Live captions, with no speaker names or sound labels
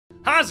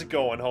How's it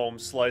going, home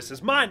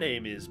slices? My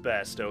name is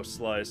Basto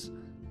Slice,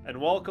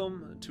 and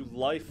welcome to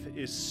Life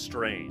is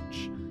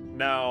Strange.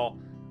 Now,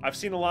 I've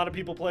seen a lot of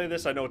people play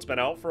this. I know it's been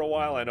out for a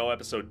while. I know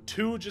episode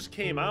 2 just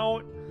came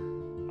out.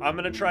 I'm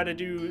going to try to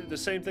do the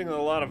same thing that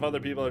a lot of other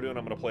people are doing.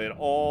 I'm going to play it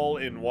all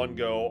in one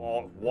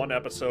go, one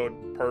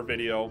episode per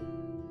video.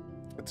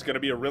 It's going to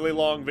be a really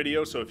long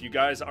video, so if you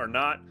guys are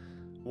not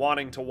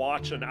wanting to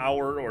watch an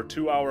hour or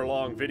 2 hour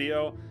long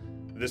video,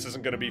 this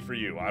isn't going to be for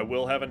you. I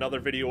will have another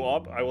video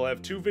up. I will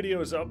have 2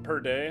 videos up per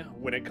day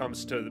when it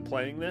comes to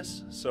playing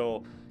this.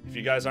 So if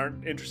you guys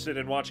aren't interested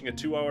in watching a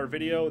 2 hour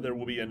video, there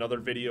will be another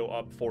video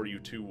up for you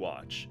to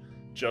watch.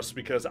 Just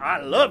because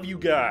I love you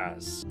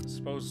guys. I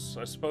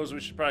suppose we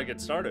should probably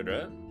get started,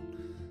 right?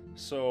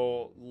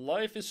 So,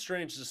 Life is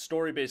Strange is a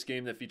story-based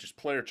game that features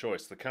player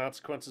choice. The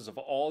consequences of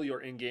all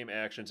your in-game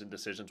actions and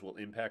decisions will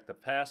impact the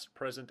past,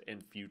 present,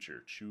 and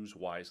future. Choose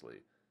wisely.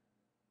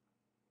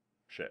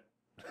 Shit.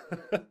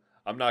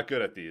 I'm not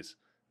good at these.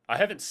 I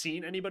haven't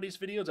seen anybody's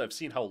videos. I've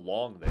seen how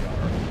long they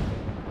are.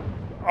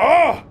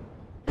 Oh!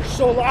 You're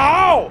so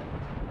loud!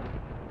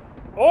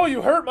 Oh,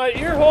 you hurt my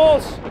ear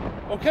holes!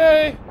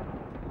 Okay.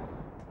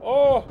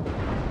 Oh,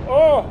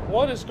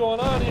 what is going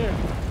on here?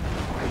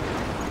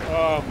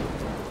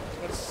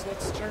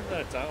 Let's turn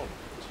that down.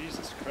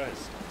 Jesus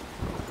Christ.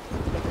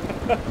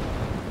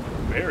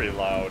 Very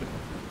loud.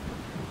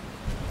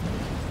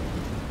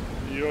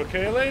 You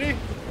okay, lady?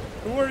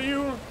 Who are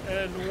you,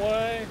 and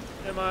why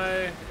am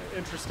I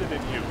interested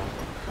in you?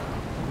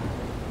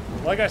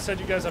 Like I said,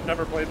 you guys have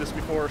never played this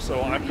before,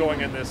 so I'm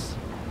going in this...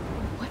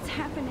 What's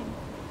happening?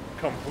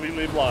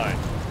 ...completely blind.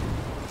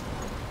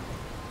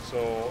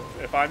 So,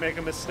 if I make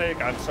a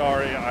mistake, I'm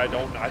sorry, I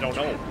don't know. In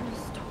a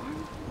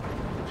storm?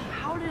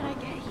 How did I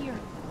get here?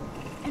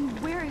 And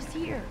where is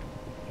here?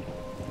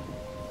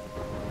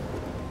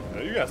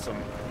 You got some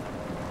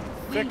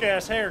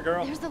thick-ass hair,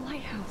 girl. There's the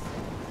lighthouse.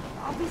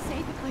 I'll be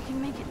safe if I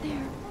can make it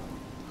there.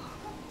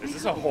 Is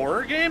this a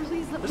horror game?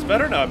 This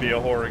better not be a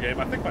horror game.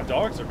 I think my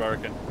dogs are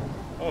barking.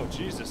 Oh,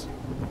 Jesus.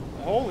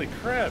 Holy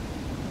crap.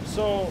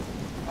 So,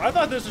 I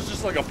thought this was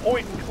just like a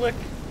point-and-click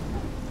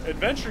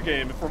adventure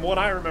game from what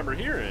I remember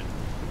hearing.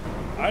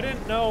 I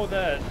didn't know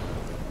that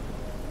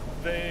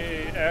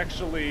they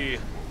actually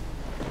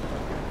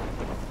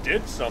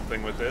did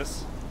something with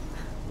this.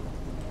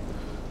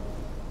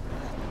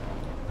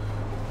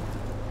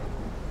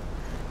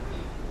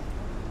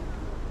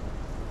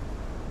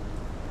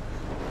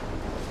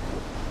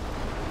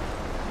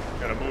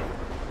 Gotta move.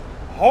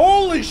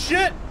 Holy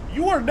shit!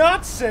 You are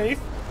not safe!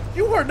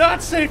 You are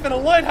not safe in a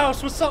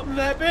lighthouse with something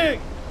that big!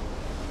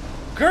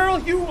 Girl,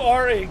 you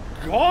are a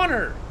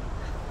goner!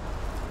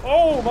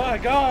 Oh my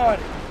god!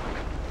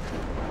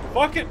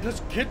 Fuck it,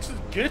 just get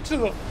to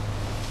the...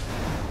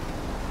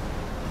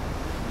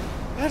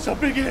 That's a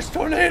big ass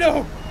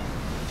tornado!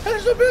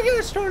 That's a big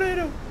ass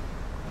tornado!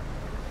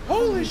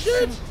 Holy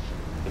shit!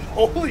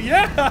 Holy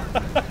yeah!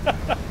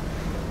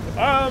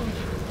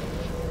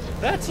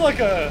 That's like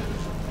a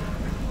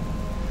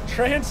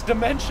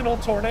trans-dimensional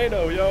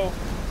tornado, yo.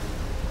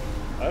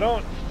 I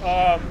don't,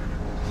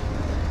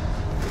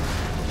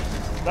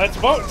 that's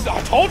about,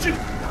 I told you!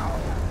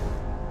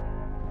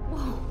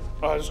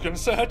 Whoa. I was gonna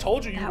say, I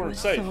told you weren't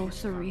safe. That was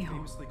so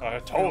surreal. I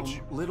told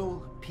you.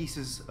 Little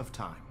pieces of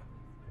time.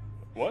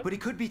 What? But he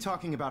could be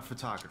talking about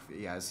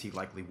photography, as he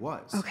likely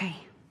was. Okay,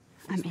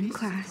 I'm in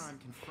class.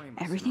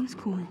 Everything's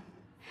cool.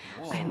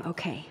 Whoa. I'm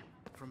okay.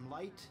 From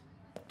light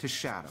to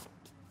shadow.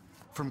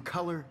 From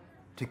color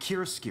to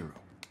chiaroscuro.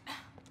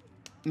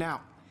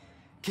 Now,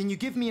 can you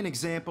give me an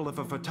example of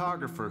a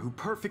photographer who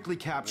perfectly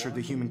captured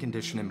the human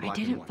condition in black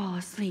and I didn't white? fall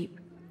asleep.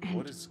 And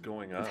What is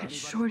going on? that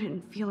sure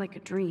didn't feel like a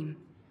dream.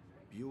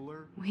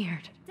 Bueller?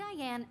 Weird.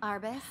 Diane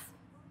Arbus.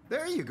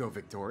 There you go,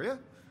 Victoria.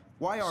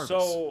 Why Arbus?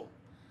 So,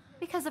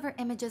 Because of her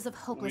images of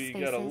hopeless we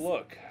faces. gotta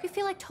look. You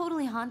feel like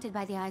totally haunted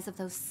by the eyes of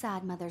those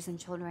sad mothers and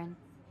children.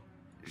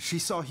 She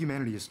saw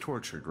humanity as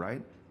tortured,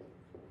 right?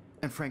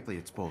 And frankly,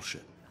 it's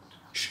bullshit.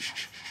 Shh,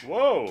 shh, shh.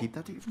 Whoa! Keep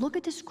that to yourself. Look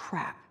at this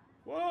crap.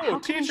 Whoa, How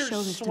can I teacher's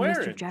show this to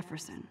swearing. Mr.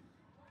 Jefferson?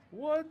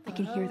 What I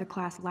can hear the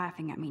class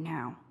laughing at me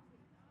now.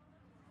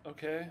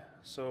 Okay,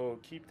 so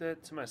keep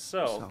that to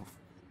myself. Self.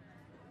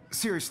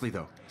 Seriously,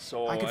 though,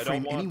 So I could I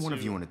frame don't any want one of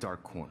to- you in a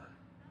dark corner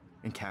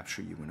and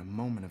capture you in a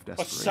moment of A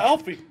desperation.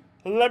 selfie!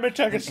 Let me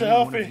take a And any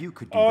one of selfie! you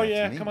could do Oh that to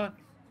yeah, me. come on.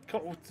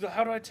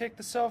 How do I take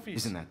the selfies?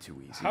 Isn't that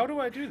too easy? How do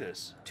I do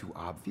this? Too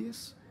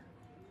obvious?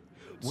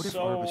 What if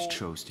So- Arbus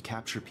chose to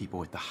capture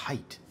people at the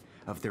height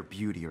of their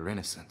beauty or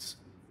innocence?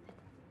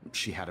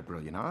 She had a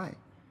brilliant eye,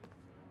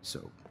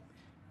 so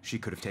she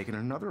could have taken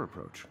another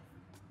approach.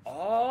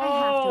 Oh!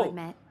 I have to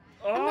admit,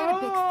 I'm not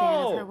a big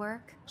fan of her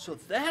work. So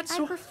that's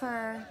I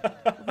prefer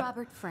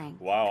Robert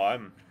Frank. Wow,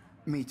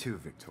 Me too,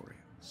 Victoria.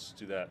 Let's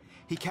do that.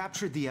 He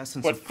captured the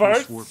essence But of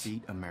first- post-war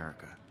beat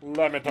America.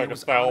 Let me And take it a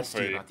was honesty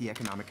selfie. about the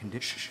economic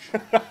conditions.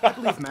 I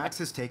believe Max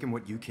has taken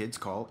what you kids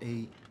call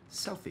a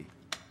selfie.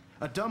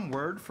 A dumb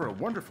word for a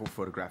wonderful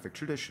photographic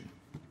tradition.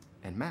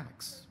 And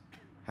Max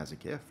has a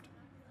gift.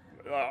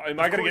 Am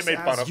I going to get made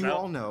fun of as you now?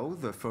 all know,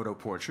 the photo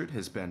portrait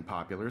has been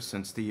popular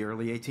since the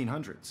early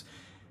 1800s.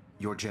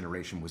 Your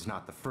generation was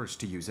not the first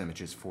to use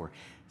images for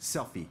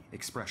selfie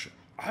expression.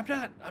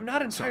 I'm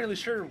not entirely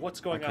sure what's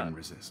going I couldn't on.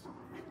 resist.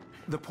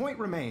 The point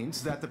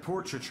remains that the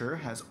portraiture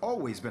has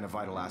always been a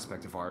vital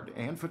aspect of art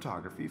and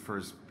photography for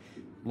as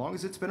long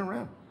as it's been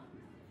around.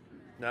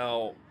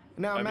 Now,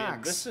 I Max,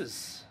 mean, this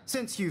is...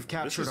 since you've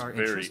captured is our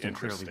very interest and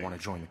clearly interesting. want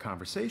to join the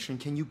conversation,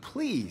 can you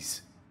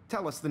please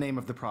tell us the name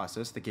of the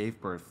process that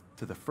gave birth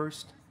to the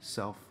first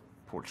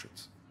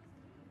self-portraits?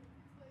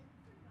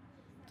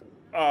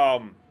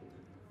 I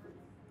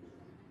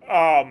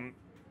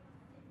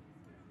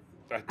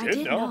did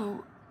did know.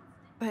 know,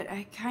 but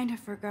I kind of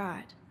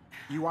forgot.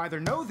 You either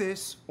know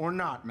this or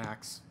not,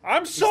 Max.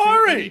 I'm Is there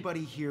sorry!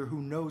 anybody here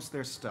who knows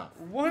their stuff?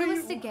 What are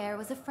Louis you... Daguerre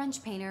was a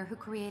French painter who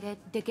created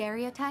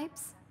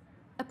daguerreotypes,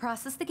 a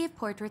process that gave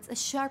portraits a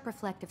sharp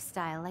reflective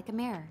style like a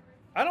mirror.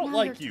 I don't Now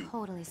like you're you.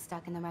 totally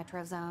stuck in the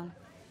retro zone.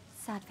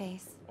 Sad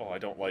face. Oh, I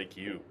don't like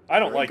you. I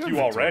don't Very like good, you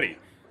Victoria. already.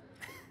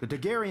 The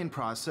Daguerrean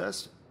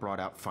process brought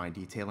out fine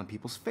detail in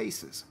people's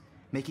faces,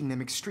 making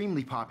them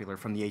extremely popular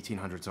from the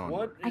 1800s on.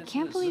 What I is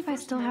can't this? believe I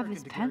first still have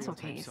American this pencil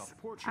daguerreotype case.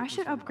 self-portrait I should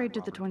was from upgrade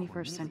to the Robert 21st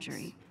Cornelius.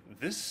 century.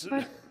 This...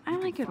 But I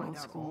like it Find old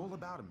out school. all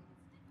about him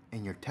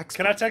in your text.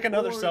 Can I take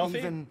another or selfie?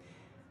 Even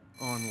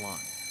online.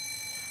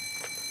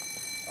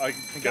 I And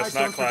guess guys,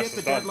 not. don't Class forget is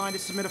the done. deadline to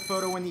submit a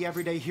photo in the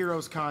Everyday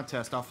Heroes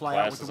contest. I'll fly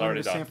Class out with is the winner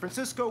already to San done.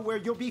 Francisco, where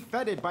you'll be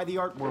feted by the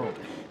art world.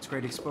 It's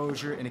great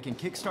exposure, and it can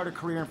kickstart a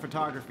career in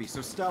photography.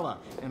 So Stella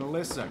and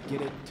Alyssa, get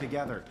it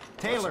together.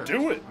 Taylor,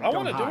 do it. I don't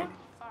wanna do hide. it.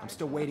 I'm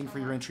still waiting for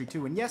your entry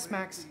too. And yes,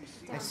 Max,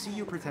 I see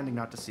you pretending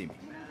not to see me.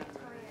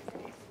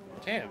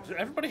 Damn,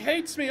 everybody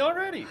hates me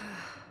already.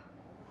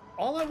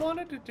 All I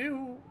wanted to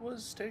do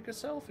was take a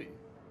selfie.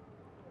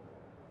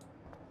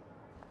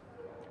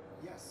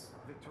 Yes,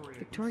 Victoria.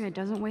 Victoria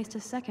doesn't waste a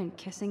second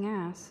kissing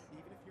ass.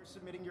 Even if you're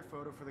submitting your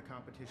photo for the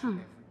competition, Huh,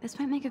 every this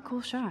might make a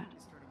cool shot.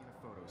 is turning in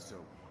a photo. So,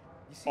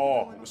 you see Oh,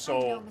 the dilemma?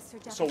 so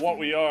Mr. so what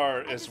we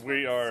are I is just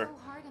we worked are so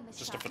hard on this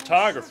just a shot, and I'm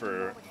photographer. sure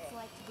you know what it's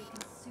like to be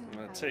consumed I'm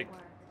gonna by take- your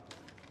work.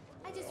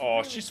 I just Oh,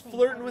 really she's think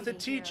flirting with a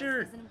Everyday Heroes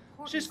teacher. is an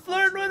important She's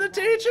flirting with a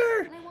cultural event, teacher.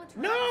 and I want to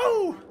No!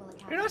 recognize that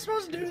will You're not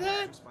supposed to do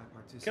that. Just by Can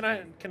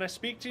participating. I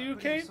speak to you,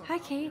 Kate? Hi,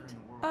 Kate.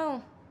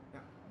 Oh, Now,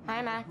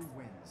 Hi, no matter Max. who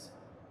wins,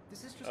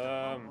 this is just a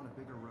hop Um, on a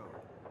bigger road.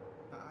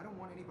 I don't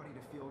want anybody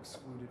to feel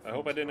excluded. I from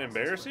hope I this didn't process,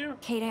 embarrass but you.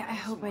 Kate, I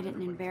hope I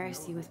didn't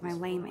embarrass you with my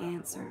lame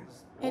answer.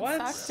 it What?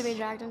 sucks to be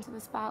dragged into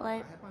the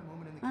spotlight. I had my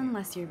moment in the cave.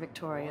 Unless you're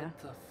Victoria.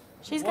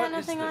 She's What got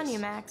is nothing on this? you,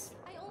 Max.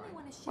 I only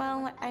want to share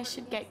Well, what I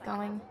should get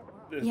going.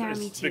 Yeah, Is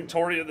me too.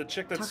 Victoria the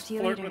chick that's Talk to you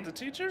flirting later. with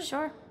the teacher?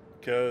 Sure.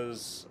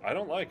 Because I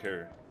don't like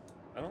her.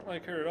 I don't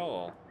like her at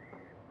all.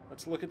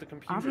 Let's look at the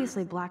computer.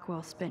 Obviously,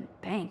 Blackwell spent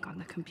bank on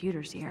the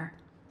computers here.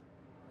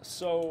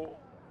 So,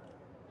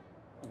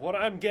 what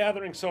I'm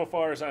gathering so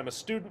far is I'm a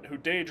student who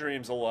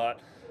daydreams a lot,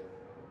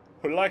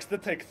 who likes to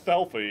take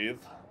selfies,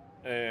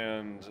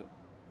 and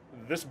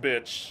this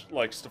bitch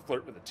likes to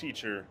flirt with a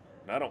teacher,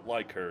 and I don't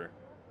like her.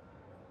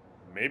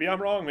 Maybe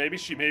I'm wrong. Maybe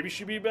she'd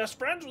be best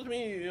friends with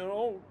me, you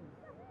know,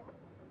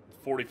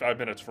 45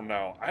 minutes from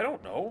now. I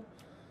don't know.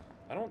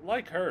 I don't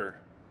like her.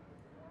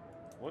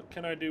 What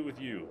can I do with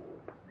you?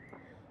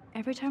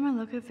 Every time I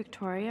look at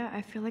Victoria,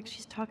 I feel like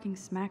she's talking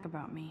smack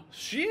about me.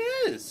 She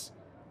is.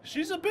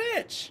 She's a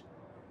bitch.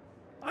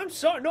 I'm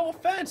sorry. No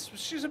offense. But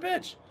she's a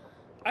bitch.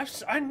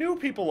 I knew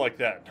people like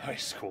that in high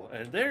school,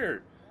 and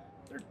they're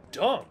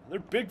dumb. They're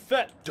big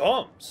fat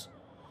dumbs.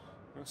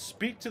 Now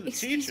speak to the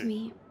Excuse teacher.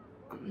 me,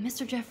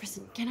 Mr.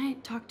 Jefferson, can I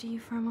talk to you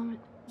for a moment?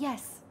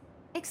 Yes.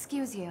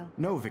 Excuse you.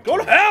 No, Go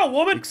Victoria. to hell,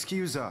 woman.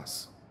 Excuse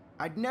us.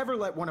 I'd never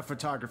let one of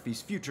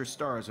photography's future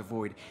stars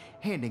avoid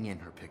handing in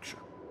her picture.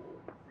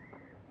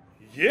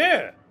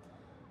 Yeah.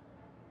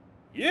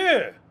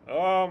 Yeah.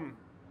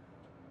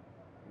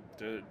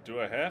 Do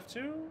I have to?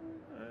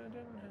 I didn't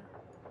have...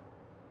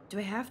 Do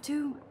I have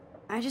to?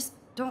 I just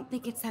don't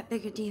think it's that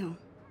big a deal.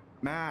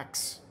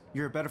 Max,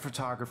 you're a better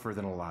photographer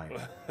than a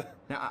liar.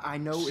 Now, I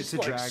know She's it's a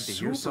like drag to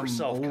hear super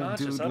some old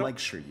self-conscious. dude I don't-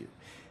 lecture you.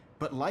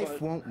 But life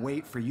But- won't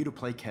wait for you to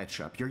play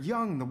catch up. You're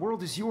young, the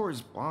world is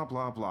yours, blah,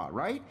 blah, blah,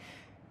 right?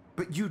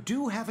 But you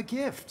do have a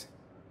gift.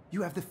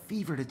 You have the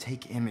fever to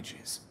take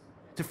images,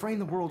 to frame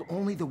the world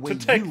only the way To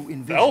take you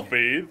envision it.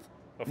 selfies,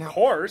 of Now,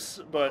 course,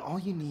 but All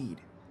you need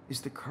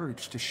is the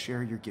courage to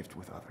share your gift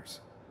with others.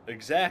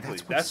 exactly.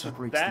 That's what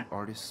separates the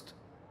artist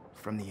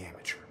from the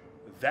amateur.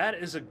 That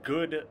is a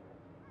good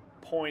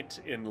point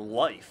in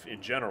life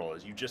in general,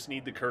 is you just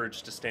need the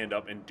courage to stand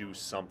up and do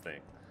something.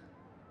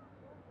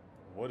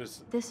 What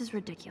is... This is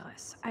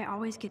ridiculous. I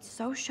always get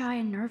so shy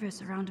and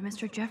nervous around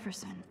Mr.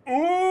 Jefferson.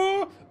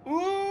 Ooh!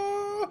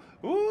 Ooh!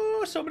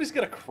 Ooh! Somebody's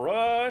got a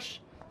crush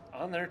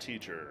on their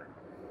teacher.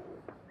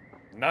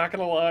 Not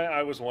gonna lie,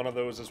 I was one of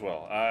those as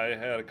well. I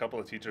had a couple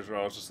of teachers where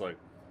I was just like,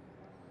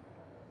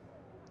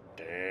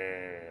 damn.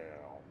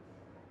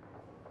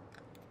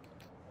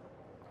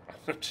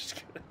 I'm just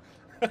kidding.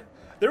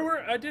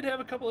 I did have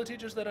a couple of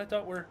teachers that I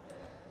thought were,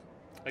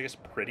 I guess,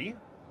 pretty.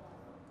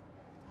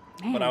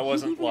 Man, but I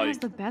wasn't he even has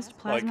like the best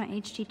plasma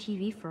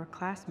HDTV for a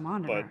class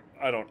monitor.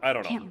 but I don't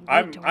Can't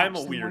know. wait to watch I'm a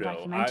some more weirdo.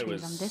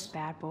 documentaries on this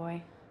bad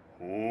boy.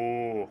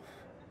 Ooh,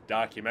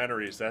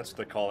 documentaries, that's what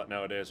they call it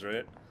nowadays,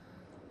 right?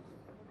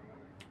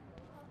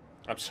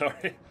 I'm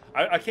sorry.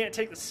 I can't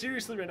take this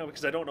seriously right now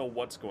because I don't know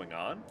what's going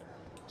on.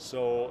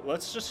 So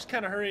let's just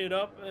kind of hurry it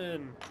up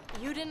and...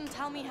 You didn't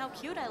tell me how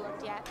cute I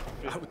looked yet.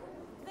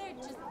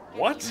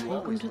 What?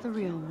 Welcome to the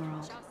real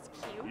world. Just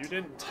cute. You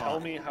didn't tell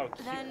me how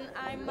cute... Then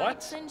I might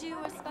What? send you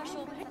a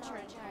special picture.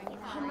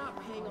 I'm not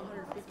paying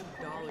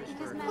 $150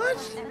 for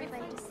What?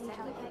 Everybody to see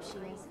how cute she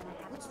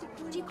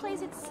is. She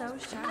plays it so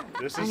sharp.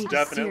 This I is need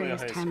definitely a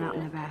serious high time out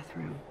in school. the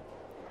bathroom.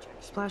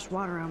 Splash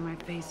water on my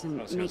face and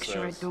was gonna make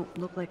sure I say. don't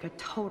look like a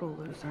total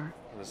loser.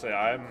 I'm gonna say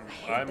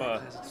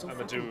I'm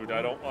a dude.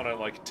 I don't want to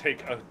like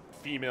take a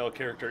female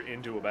character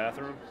into a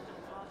bathroom,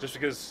 just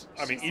because.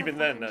 I mean, even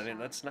then, I mean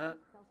that's not.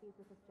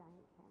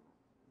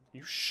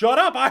 You shut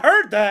up! I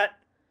heard that.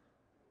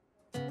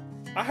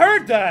 I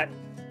heard that.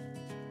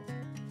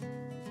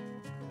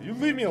 You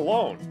leave me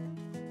alone.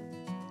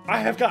 I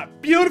have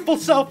got beautiful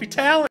selfie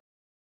talent.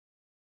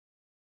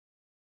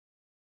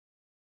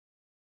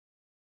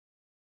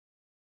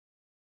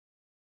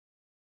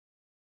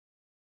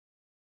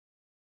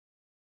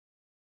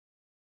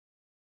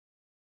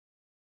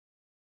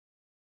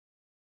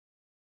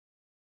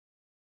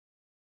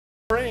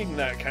 Saying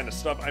that kind of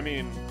stuff. I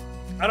mean,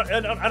 I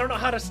don't know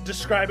how to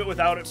describe it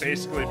without it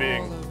basically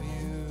being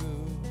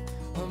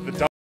the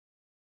dumb.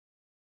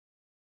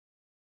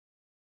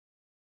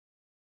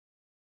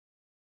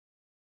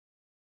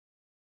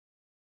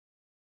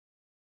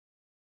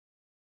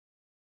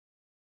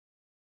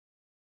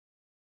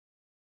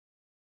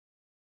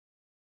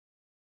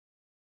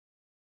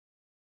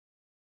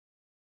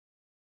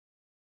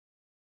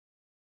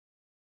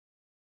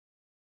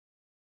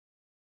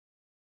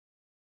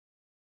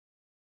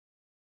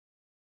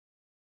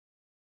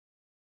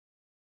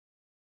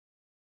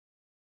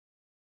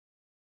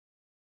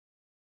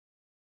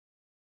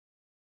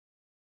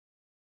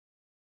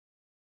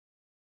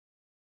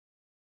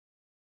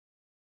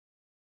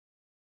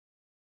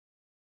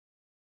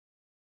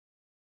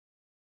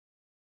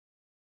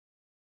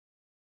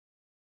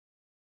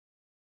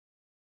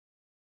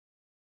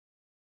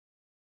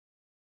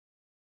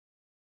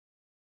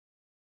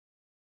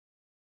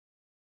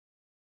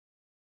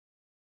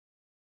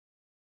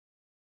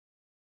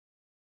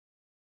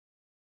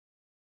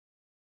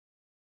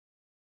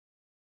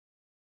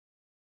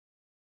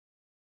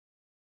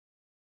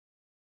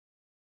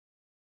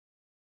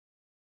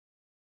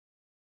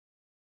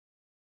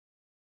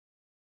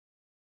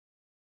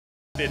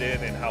 Fit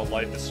in and how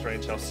life is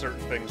strange, how certain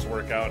things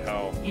work out,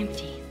 how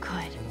Empty.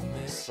 Good.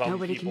 some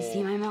Nobody people... can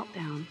see my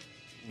meltdown.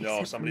 No, except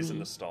for somebody's in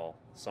me. the stall.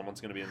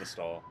 Someone's gonna be in the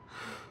stall.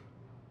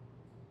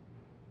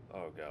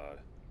 Oh god.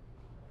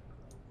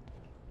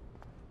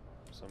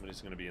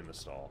 Somebody's gonna be in the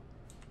stall.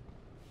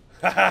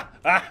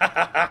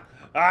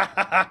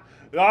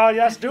 Oh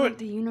yes, I do feel like it!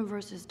 the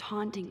universe is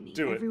taunting me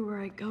Do it. everywhere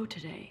I go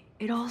today.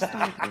 It all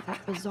started with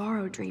that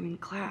bizarro dream in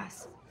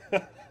class.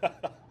 I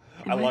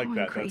I like going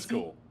that, that's crazy?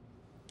 cool.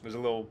 There's a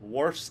little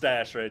wharf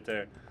stash right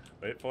there.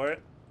 Wait for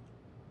it.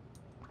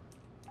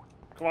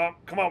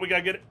 Come on, we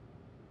gotta get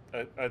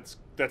it.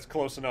 That's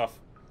close enough.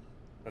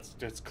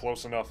 It's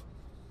close enough.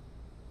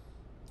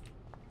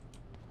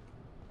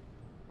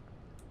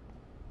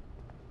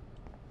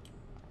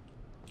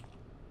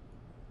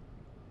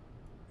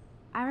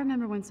 I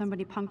remember when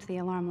somebody punked the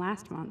alarm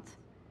last month.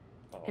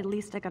 At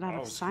least I got out I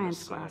of was gonna science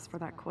say. class for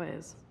that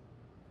quiz.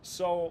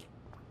 So,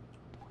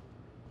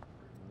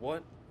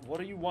 what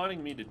are you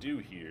wanting me to do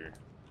here?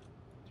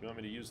 Do you want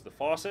me to use the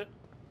faucet?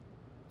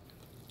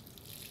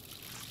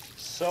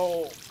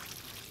 So,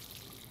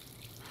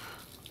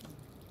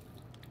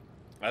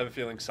 I have a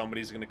feeling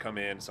somebody's gonna come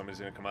in, somebody's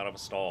gonna come out of a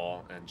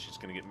stall, and she's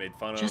gonna get made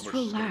fun of, Just or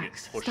she's gonna get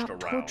relax. pushed Stop around.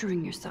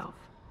 torturing yourself.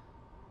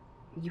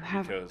 You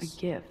have Because-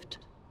 a gift.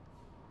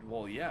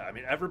 Well, yeah, I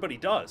mean, everybody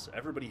does.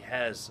 Everybody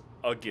has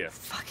a gift.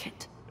 Fuck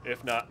it.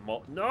 If not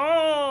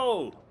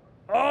No!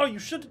 Oh, you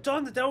should have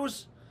done that.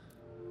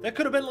 That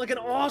could have been like an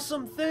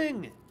awesome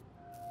thing.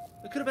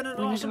 It could have been an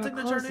When a awesome door thing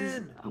to turn closes,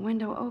 in. a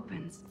window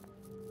opens.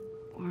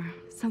 Or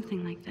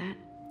something like that.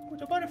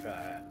 With a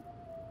butterfly.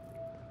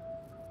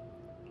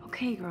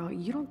 Okay, girl,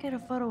 you don't get a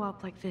photo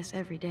op like this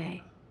every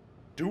day.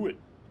 Do it.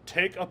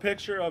 Take a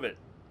picture of it.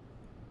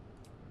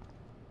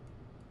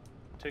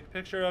 Take a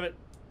picture of it.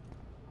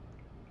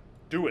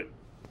 Do it.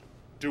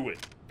 Do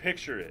it.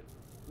 Picture it.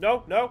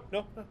 No.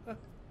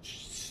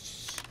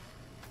 Shh.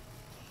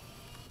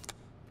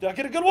 Did I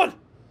get a good one?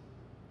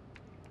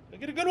 Did I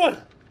get a good one?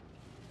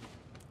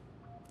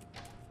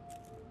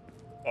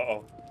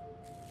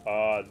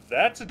 Uh-oh.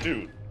 That's a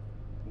dude.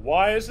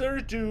 Why is there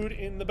a dude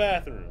in the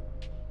bathroom?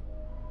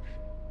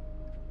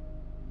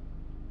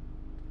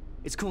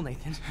 It's cool,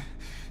 Nathan.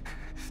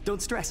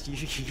 Don't stress.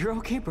 You're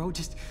okay, bro.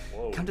 Just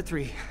Whoa. count to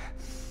 3.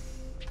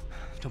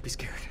 Don't be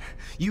scared.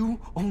 You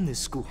own this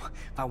school.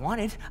 If I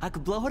wanted, I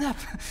could blow it up.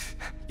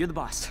 You're the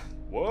boss.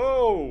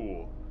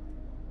 Whoa.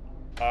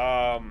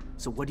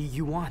 So what do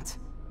you want?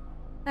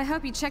 I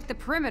hope you checked the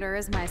perimeter,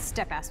 as my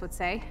step-ass would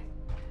say.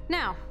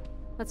 Now,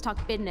 let's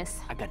talk business.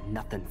 I got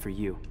nothing for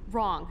you.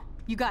 Wrong.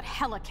 You got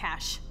hella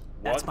cash.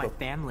 That's my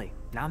family,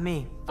 not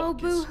me. Oh,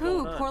 boo-hoo,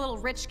 going on? poor little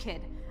rich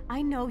kid.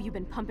 I know you've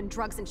been pumping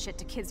drugs and shit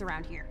to kids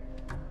around here.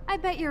 I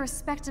bet your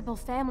respectable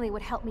family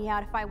would help me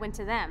out if I went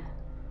to them.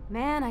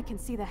 Man, I can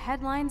see the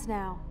headlines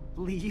now.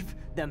 Leave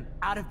them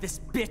out of this,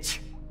 bitch!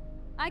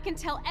 I can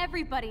tell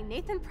everybody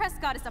Nathan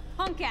Prescott is a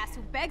punk ass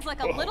who begs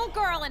like a little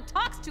girl and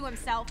talks to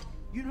himself.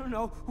 You don't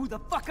know who the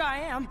fuck I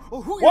am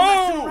or who you're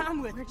messing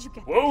around with. Where'd you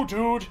get Whoa,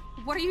 dude!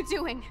 What are you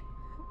doing?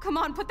 Come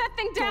on, put that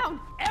thing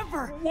down!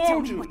 Ever Whoa, tell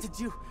me dude. what to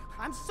do.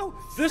 I'm so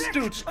This sick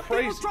dude's of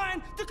crazy. people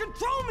trying to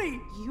control me.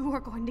 You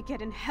are going to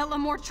get in hella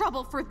more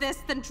trouble for this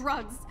than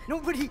drugs.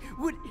 Nobody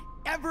would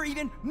ever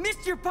even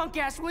miss your punk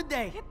ass, would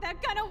they? Get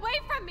that gun away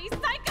from me,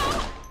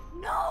 psycho!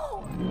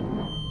 No!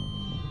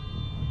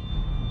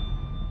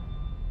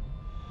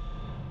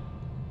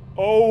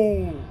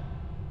 Oh!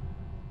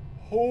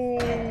 Oh!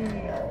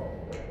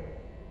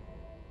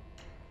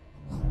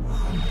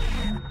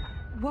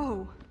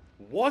 Whoa.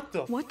 What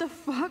the What the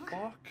fuck?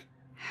 fuck?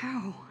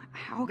 How?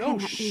 How No can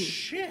that be?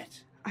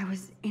 shit! I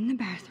was in the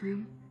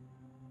bathroom.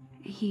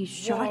 He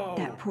shot Whoa.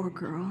 that poor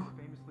girl.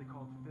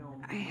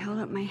 I held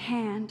up my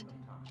hand.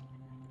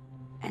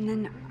 And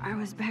then I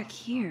was back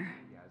here.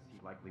 As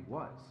he likely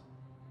was.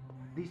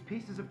 These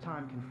pieces of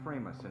time can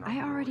frame us in our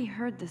I already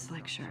heard this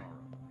lecture.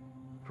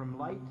 from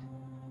light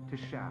to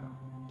shadow.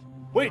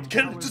 Wait,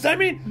 does that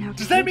mean Now that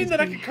Kate I is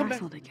can being come back?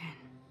 hassled again.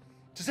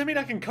 Does that mean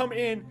I can come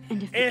in,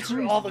 And if answer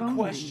Victoria's all the phone rings-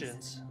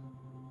 questions?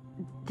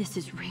 This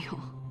is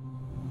real.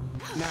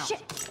 Now,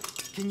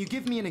 can you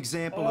give me an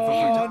example Oh, of a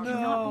I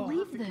cannot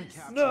believe this.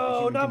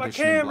 No, not my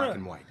camera. Black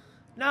and white.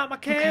 Not my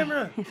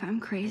camera. Okay, if I'm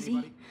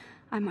crazy,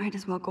 I might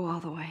as well go all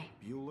the way.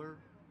 Bueller.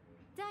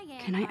 Diane,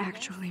 Can I Roberts.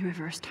 actually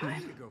reverse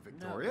time? Go,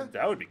 Victoria.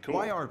 That would be cool.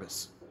 Why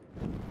Arbus?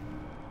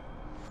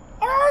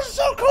 Oh, this is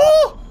so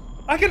cool!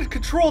 I can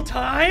control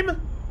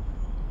time?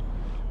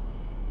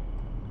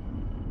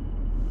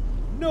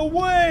 No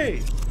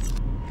way!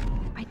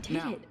 I did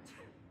Now, it.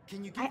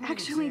 Can you give I me an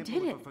actually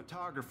example did of it. a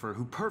photographer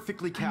who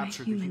perfectly I'm a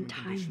captured the human human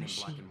time condition in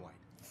black machine. and white?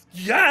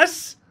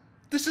 Yes!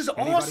 This is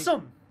Anybody?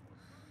 awesome!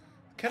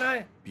 Can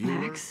I?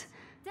 Bueller. Max,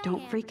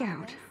 don't freak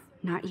out.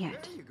 Not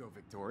yet. There you go,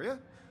 Victoria.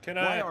 Can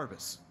Why I?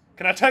 Arbus?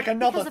 Can I take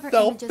another Because of her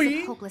images of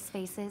selfie? hopeless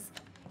faces,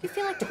 you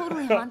feel like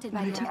totally haunted by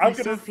When I the took I'm my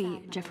gonna-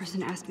 selfie,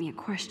 Jefferson asked me a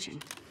question.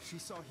 She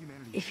saw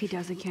humanity. If he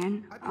does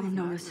again, I I'll believe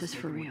know Max this was is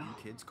for making real. what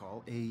you kids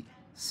call a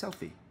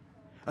selfie.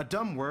 A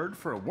dumb word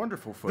for a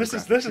wonderful This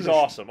photographic is tradition.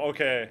 awesome.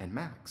 Okay, And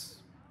Max.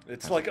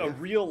 it's That's like a a gift.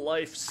 real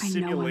life I know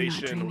I'm not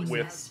simulation dreaming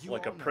with this.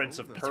 like a You all Prince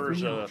know of that the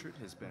Persia, portrait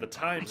has been the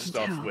time I can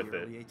stuff tell. with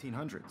it. early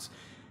 1800s.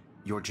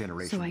 Your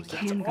generation So I was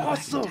can go back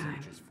awesome. in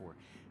time. just for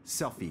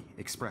selfie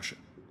expression.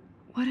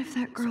 What if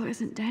that girl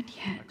isn't dead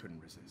I yet?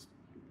 couldn't resist.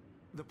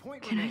 The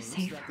point Can I remains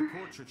save that her? the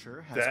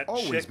portraiture has That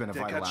always chick been a that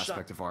vital got shot.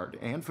 aspect of art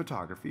and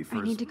photography for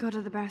I as need to go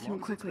to the bathroom long as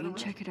it's quickly been and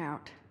around. check it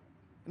out.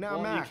 Now,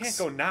 Well, Max, you can't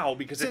go now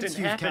because it since didn't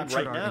you've happen captured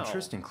right our now.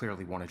 interest and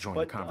clearly want to join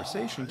But, the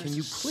conversation, this can you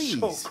is please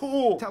so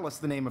cool. tell us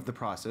the name of the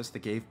process that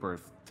gave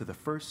birth to the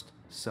first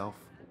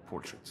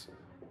self-portraits?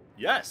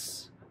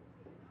 Yes.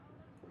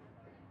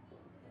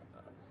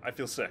 I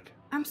feel sick.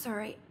 I'm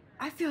sorry.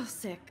 I feel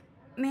sick.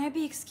 May I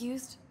be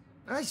excused?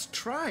 Nice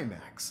try,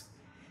 Max.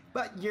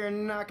 But you're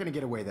not going to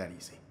get away that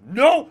easy.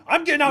 No,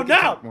 I'm getting out We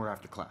can now. talk more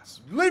after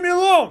class. Leave me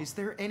alone. Is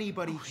there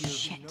anybody here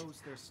Shit. who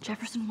knows their stuff?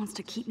 Jefferson wants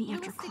to keep me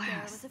after Louis Daguerre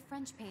class. was a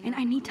French painter And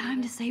I need who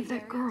time to created save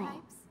that girl.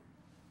 daguerreotypes,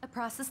 a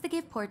process that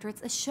gave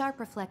portraits a sharp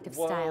reflective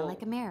Well, style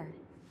like a mirror.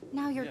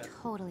 Now you're yeah.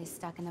 totally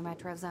stuck in the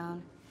retro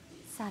zone.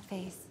 Sad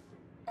face.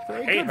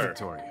 Very hate good, her.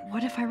 Victoria.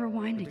 What if I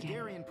rewind The again?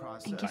 Daguerrean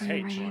process And give I me the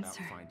hate right you. brought out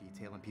answer? fine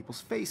detail in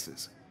people's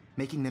faces,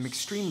 making them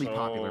extremely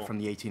popular So- from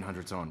the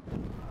 1800s on.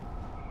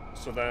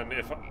 So then,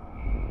 if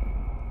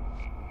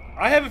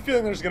I have a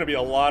feeling there's going to be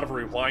a lot of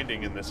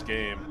rewinding in this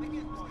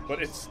game,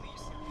 but it's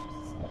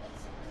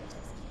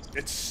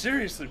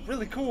seriously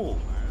really cool.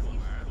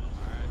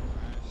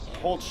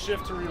 Hold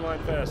shift to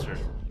rewind faster.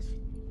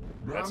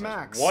 Now, That's-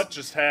 Max, what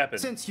just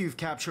happened? since you've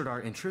captured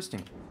our interest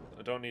in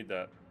I don't need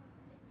that.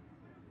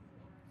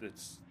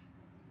 It's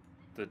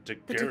the The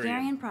Daguerrean.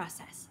 Daguerrean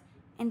process,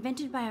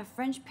 invented by a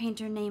French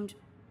painter named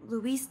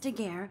Louis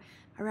Daguerre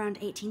around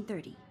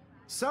 1830.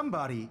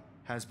 somebody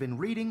has been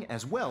reading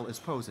as well as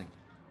posing.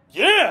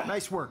 Yeah.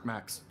 Nice work,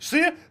 Max. See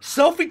it?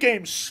 Selfie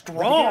game The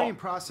strong. Daguerrean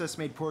process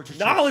made portraiture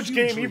Knowledge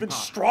game hugely even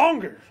popular,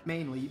 stronger.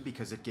 mainly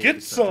because it gave Get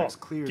the some. subjects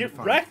clear, Get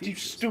defined wrecked, you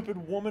features.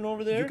 stupid woman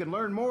over there. You can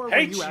learn more when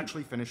Hate you you.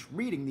 actually finish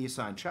reading the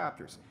assigned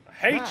chapters.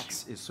 Hate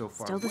Max is so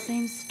far Still the away.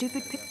 same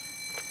stupid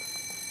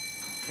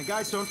And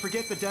guys, don't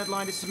forget the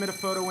deadline to submit a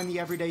photo in the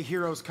Everyday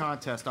Heroes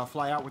contest. I'll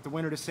fly out with the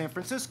winner to San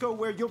Francisco,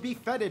 where you'll be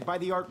feted by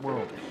the art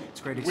world. It's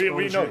great We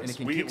exposure, know and this. it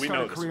can We kickstart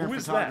know a this. career Who in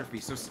is that? photography.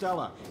 So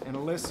Stella and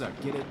Alyssa,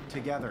 get it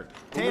together.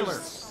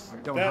 Taylor,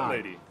 don't that hide.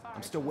 lady?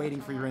 I'm still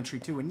waiting for your entry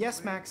too. And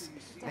yes, Max,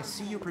 I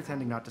see you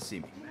pretending not to see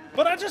me.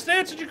 But I just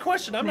answered your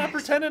question. I'm not Max,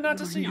 pretending not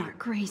to you're see you. not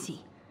crazy.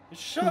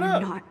 Shut You're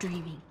up. not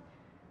dreaming.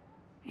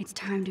 It's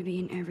time to be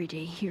an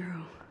everyday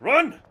hero.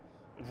 Run!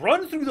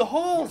 Run through the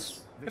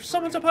halls! If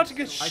someone's about to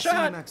get I see you,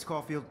 shot... Max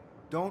Caulfield.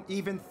 Don't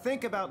even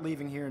think about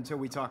leaving here until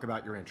we talk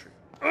about your entry.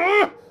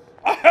 I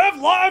have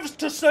lives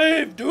to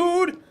save,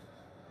 dude!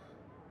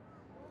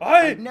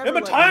 I am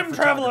a time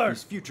traveler!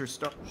 Future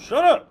star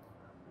Shut up!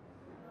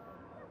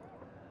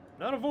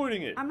 Not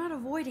avoiding it. I'm not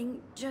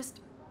avoiding, just...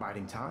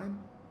 biding time,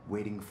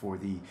 waiting for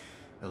the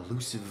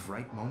elusive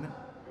right moment.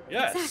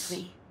 Yes.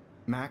 Exactly.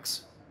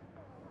 Max,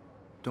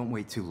 don't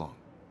wait too long.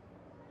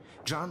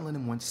 John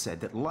Lennon once said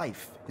that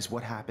life is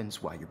what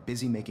happens while you're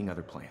busy making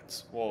other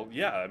plans. Well,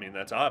 yeah, I mean,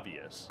 that's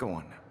obvious. Go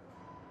on now.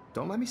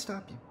 Don't let me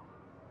stop you.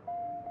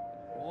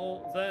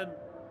 Well, then...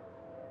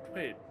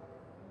 Wait.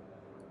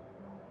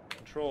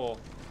 Control.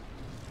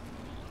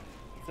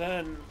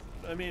 Then,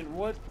 I mean,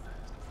 what...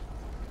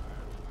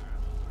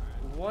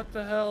 What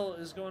the hell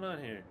is going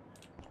on here?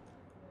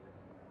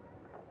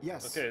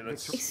 Yes. Okay,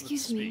 let's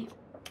Excuse me,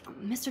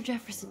 Mr.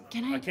 Jefferson,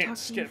 can I can't talk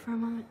to you skip. for a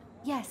moment?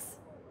 Yes.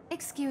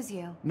 Excuse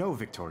you. No,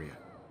 Victoria.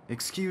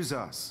 Excuse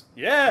us.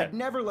 Yeah! I'd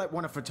never let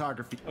one of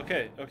photography...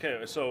 Okay,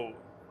 so...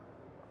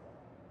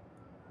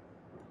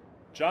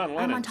 John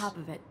Lennon. I'm on top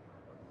of it.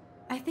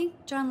 I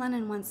think John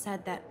Lennon once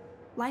said that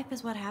life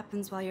is what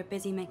happens while you're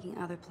busy making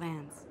other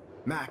plans.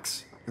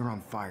 Max, you're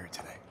on fire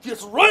today.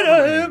 Just right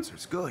at him!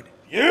 Answers good.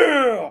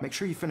 Yeah! Make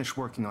sure you finish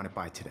working on it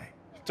by today.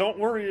 Don't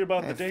worry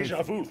about the have faith deja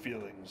in vu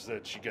feelings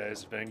that you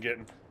guys have been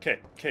getting.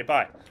 Okay,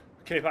 bye.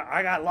 Okay, bye.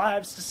 I got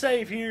lives to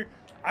save here.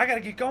 I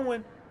gotta get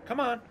going. Come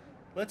on.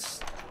 Let's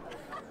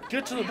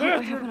get to the I hope I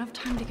have bathroom. enough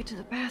time to get to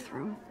the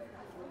bathroom.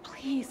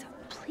 Please,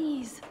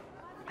 please.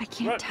 I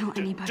can't Right. tell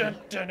anybody. I'll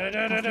think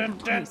I'm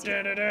crazy.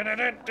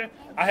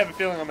 I have a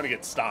feeling I'm gonna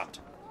get stopped.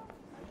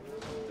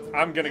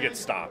 I'm gonna get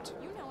stopped.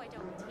 You know I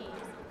don't tease.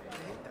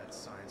 That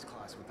science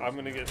class with I'm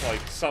gonna get, like,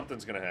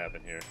 something's gonna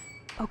happen here.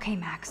 Okay,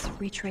 Max,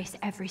 retrace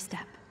every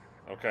step.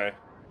 Okay.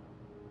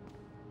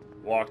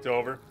 Walked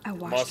over. I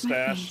washed my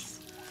Mustache. face.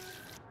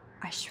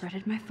 I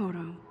shredded my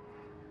photo.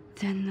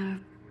 Then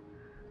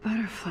the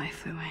butterfly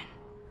flew in.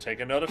 Take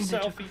another And I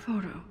took a selfie.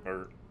 photo.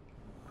 Or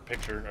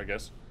picture, I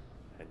guess.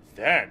 And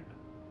then...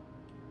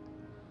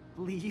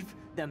 Leave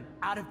them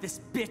out of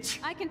this bitch.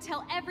 I can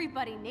tell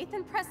everybody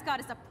Nathan Prescott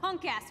is a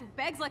punk ass who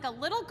begs like a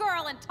little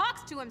girl and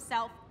talks to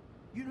himself.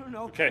 You don't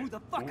know Okay. who the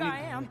fuck I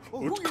am.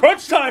 Or It's who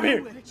crunch you're time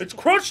here! with. It's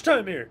crunch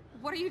time here!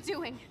 What are you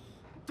doing?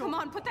 Don't Come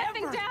on, put that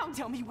thing ever down.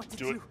 Tell me what to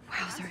Do do. it.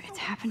 Wowzer, it's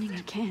happening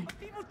again.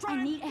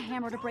 I need a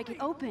hammer to break it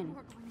open.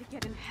 We're going to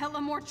get in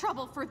hella more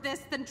trouble for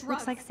this than drugs.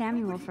 Looks like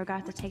Samuel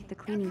forgot to take the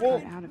cleaning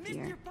Whoa. part out of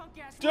here.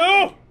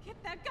 Do!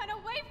 Get that gun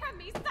away from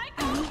me, I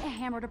psycho! need a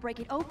hammer to break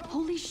it open.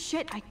 Holy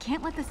shit, I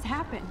can't let this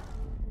happen.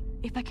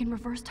 If I can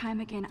reverse time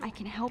again, I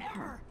can help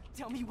her.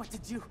 Tell me what to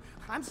do.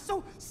 I'm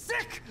so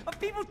sick of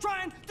people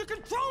trying to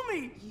control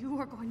me. You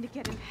are going to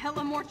get in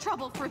hella more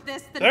trouble for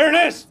this than There it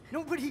drugs. is!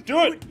 Nobody Do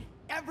it! would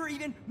ever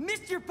even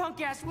miss your punk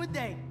ass, would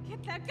they?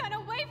 Get that gun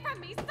away from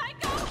me,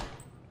 psycho!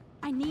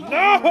 I need a No!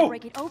 hammer to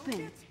break it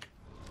open.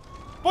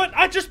 But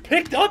I just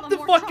picked up Hella the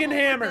more fucking trouble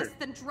for hammer! this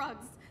than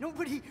drugs.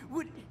 Nobody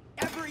would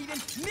ever even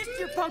miss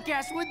your punk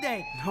ass, would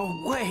they?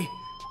 No way.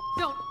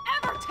 Don't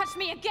ever touch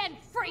me again,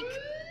 freak!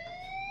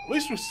 At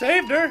least we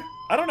saved her.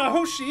 I don't know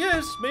who she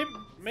is.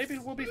 Maybe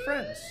we'll be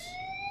friends.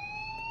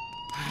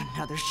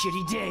 Another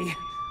shitty day.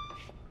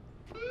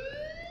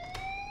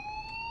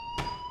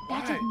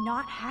 That did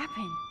not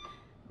happen.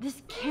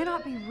 This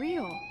cannot be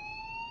real.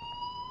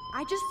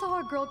 I just saw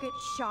a girl get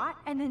shot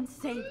and then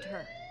saved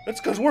her. That's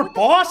because we're What the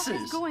fuck is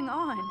bosses. going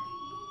on?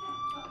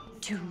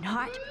 Do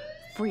not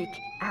freak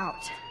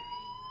out.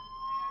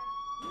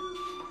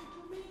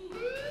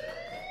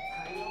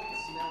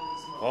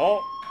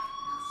 Well,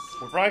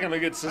 we're probably gonna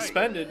get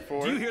suspended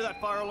for Do you it. hear that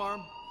fire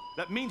alarm?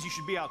 That means you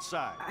should be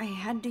outside. I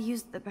had to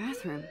use the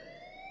bathroom.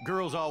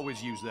 Girls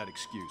always use that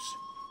excuse.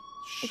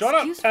 Shut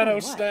up, Excuse for pedo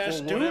what? stash,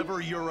 For dude.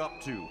 whatever you're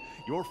up to,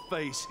 your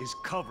face is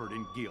covered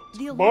in guilt.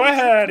 The alarm Boy,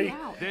 tripped me howdy.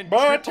 out. Then Boy,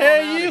 I trip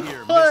tell on out you of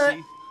here, what.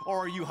 Missy. Or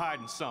are you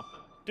hiding something?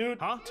 Dude,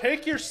 Huh?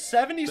 take your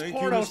 70s Thank you,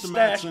 porno Mr.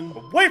 stash Matson.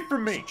 away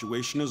from me.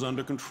 Situation is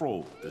under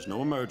control. There's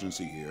no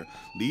emergency here.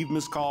 Leave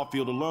Miss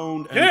Caulfield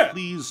alone, and Yeah.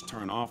 please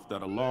turn off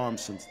that alarm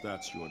since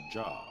that's your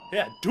job.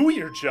 Yeah, do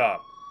your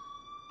job.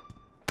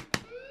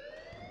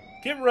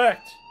 Get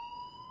wrecked.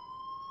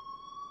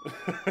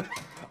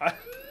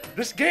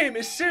 This game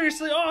is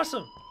seriously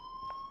awesome.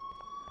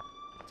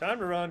 Time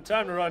to run,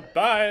 time to run.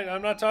 Bye,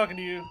 I'm not talking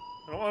to you.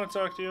 I don't want to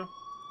talk to you.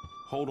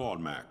 Hold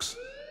on, Max.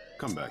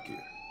 Come back here.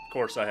 Of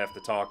course I have to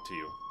talk to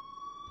you.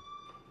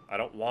 I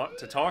don't want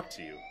to talk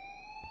to you.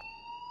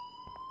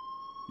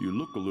 You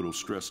look a little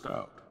stressed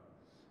out.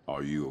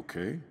 Are you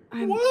okay?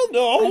 Well,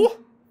 no.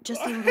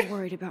 Just a little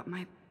worried about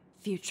my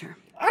future.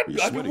 I've You're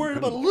been sweating worried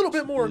about a pillows. little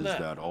bit more than Is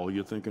that. that all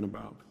you're thinking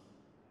about?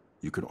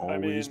 You could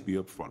always mean- be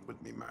upfront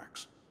with me,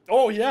 Max.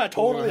 Oh yeah,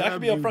 totally. I have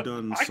can be you upfront.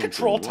 done I something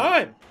control wrong?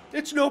 time.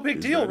 It's no big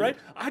Is deal, that right?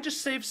 it? I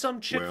just saved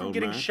some chick Well, from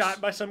getting Max, shot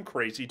by some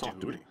crazy Talk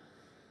to dude. me.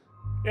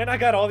 And I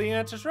got all the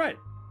answers right.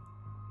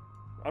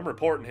 I'm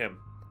reporting him.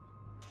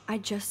 I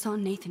just saw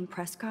Nathan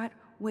Prescott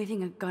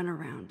waving a gun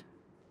around.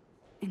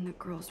 in the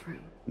girls'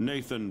 room.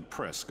 Nathan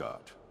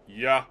Prescott.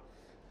 Yeah.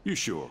 You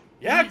sure?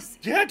 Yeah, Yes,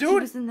 yeah, dude. He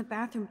was in the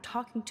bathroom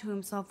talking to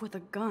himself with a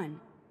gun.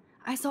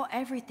 I saw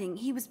everything.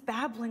 He was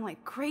babbling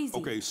like crazy.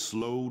 Okay,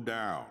 slow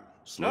down.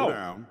 Slow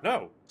down.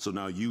 No. So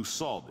now you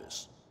saw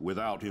this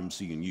without him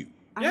seeing you.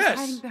 I was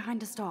hiding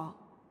behind a stall.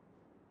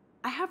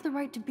 I have the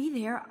right to be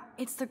there.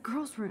 It's the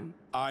girls' room.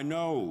 I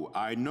know.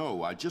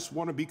 I just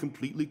want to be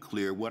completely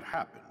clear what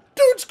happened.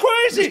 Dude's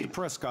crazy! Mr.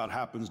 Prescott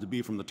happens to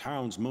be from the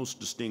town's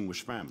most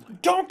distinguished family.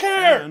 Don't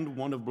care! And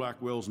one of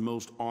Blackwell's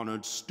most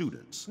honored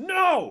students.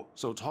 No!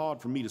 So it's hard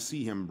for me to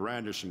see him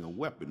brandishing a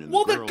weapon in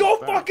well, the then girl's go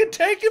bathroom. fucking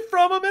take it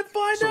from him and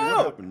find out! So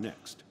what happened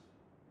next?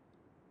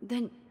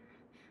 Then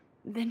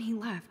he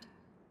left.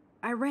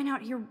 I ran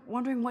out here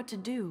wondering what to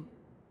do.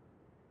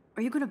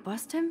 Are you gonna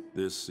bust him?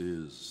 This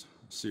is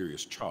a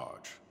serious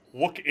charge.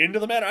 Look into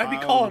the matter? I'd be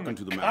I'll calling look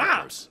into the the matter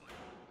cops. first.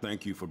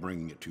 Thank you for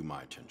bringing it to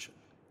my attention.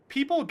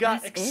 People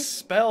got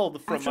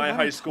expelled from my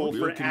high school for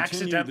We'll continue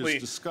accidentally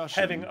this discussion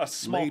having a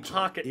small later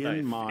pocket knife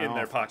in my their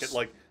office. pocket,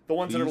 like the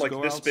ones that are Please like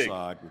go this big.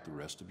 outside with the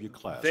rest of your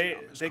class They now,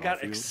 Miss got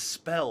Caulfield.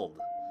 expelled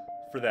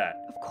for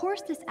that. Of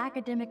course this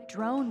academic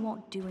drone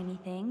won't do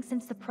anything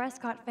since the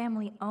Prescott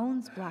family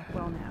owns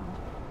Blackwell now.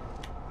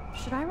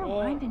 Should I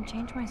rewind and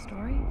change my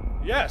story?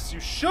 Yes,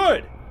 you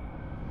should.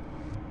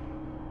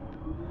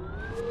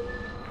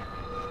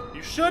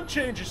 You should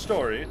change your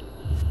story.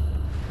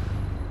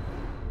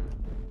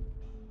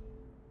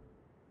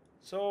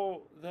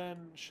 So then,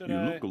 should You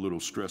I? look a little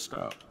stressed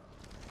out.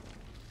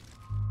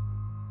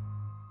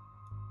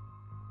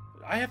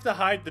 I have to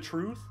hide the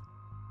truth?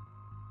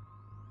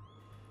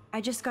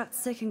 I just got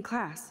sick in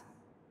class.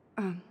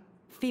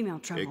 Female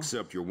trouble.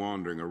 Except you're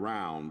wandering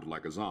around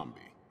like a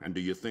zombie. And do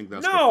you think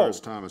that's No! the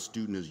first time a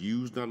student has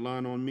used that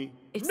line on me?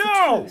 It's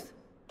No! the truth.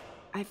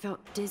 I felt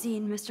dizzy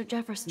in Mr.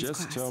 Jefferson's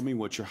Just class. tell me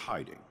what you're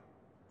hiding.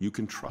 You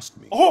can trust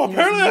me. Oh, There's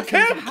apparently I nothing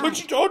to can, hide.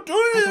 but you don't do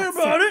I anything got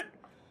about sick.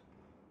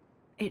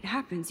 it. It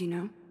happens, you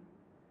know.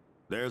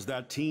 There's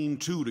that Team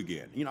Toot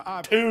again. You know,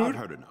 I've Toot?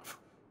 heard enough.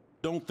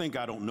 Don't think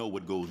I don't know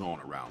what goes on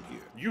around here.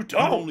 You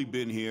don't? You've only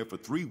been here for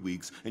 3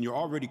 weeks, and you're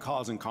already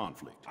causing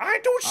conflict. I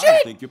ain't doing I shit!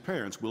 don't think your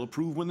parents will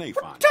approve when they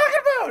find out. Talking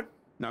about?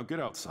 Now get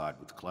outside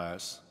with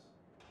class.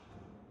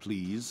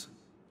 Please.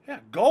 Yeah,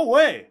 go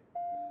away.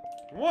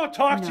 I want to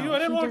talk to No, you. I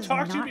didn't he want does to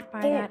talk to you not buy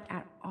before. that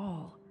at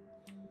all.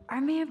 I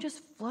may have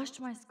just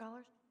flushed my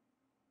scholarship.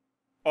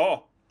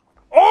 Oh.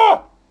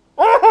 Oh!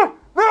 Oh!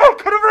 No!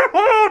 Could have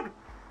removed!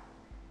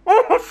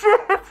 Oh,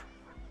 shit!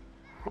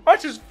 I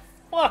just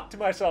fucked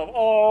myself.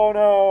 Oh,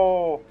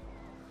 no.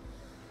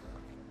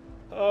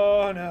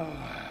 Oh, no.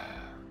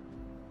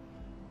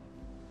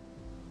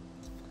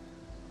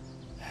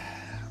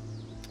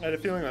 I had a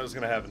feeling that was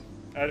going to happen.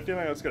 I had a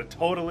feeling I was going to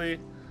totally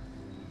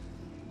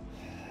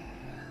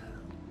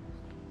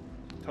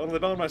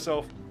bone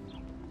myself.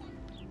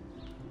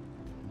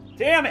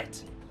 Damn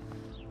it!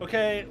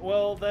 Okay,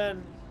 well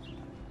then...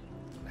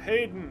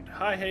 Hayden.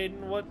 Hi,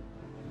 Hayden. What?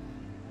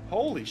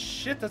 Holy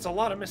shit, that's a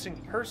lot of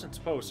missing persons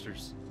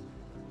posters.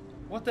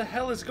 What the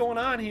hell is going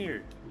on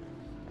here?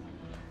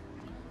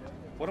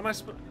 What am I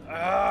supposed...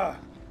 Ah!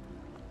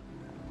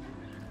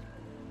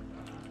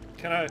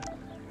 Can I...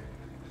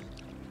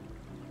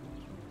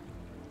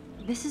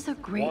 This is a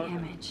great One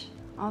image.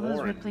 All those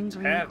Warren ripplings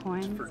were your tabbed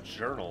coins. for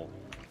journal.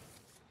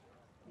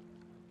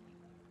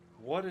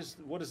 What is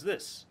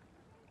this?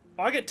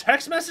 Oh, I get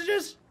text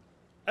messages?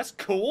 That's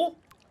cool.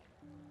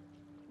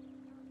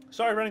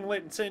 Sorry, running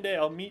late. Insane day.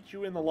 I'll meet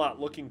you in the lot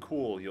looking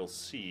cool. You'll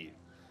see.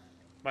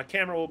 My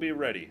camera will be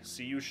ready.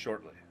 See you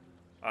shortly.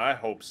 I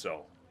hope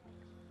so.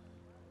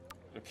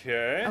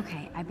 Okay.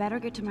 Okay, I better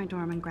get to my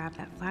dorm and grab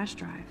that flash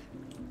drive.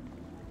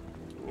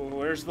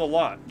 Where's the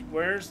lot?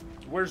 Where's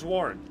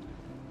Warren?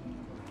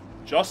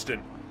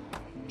 Justin.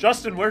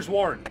 Justin, where's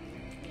Warren?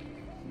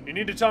 You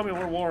need to tell me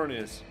where Warren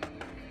is.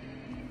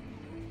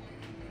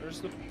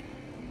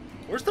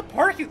 Where's the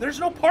parking? There's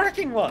no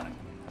parking lot.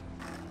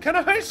 What kind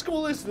of high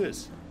school is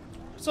this?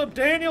 What's up,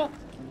 Daniel?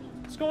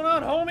 What's going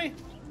on, homie?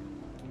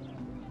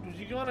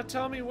 You gonna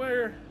tell me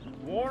where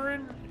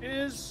Warren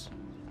is?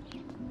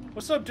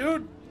 What's up,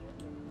 dude?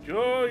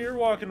 Oh, you're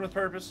walking with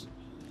purpose.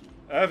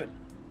 Evan.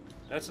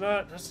 That's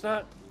not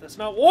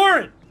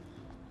Warren!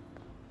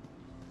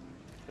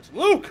 It's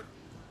Luke!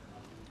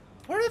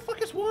 Where the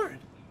fuck is Warren?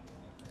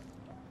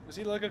 Is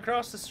he like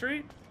across the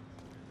street?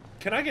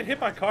 Can I get hit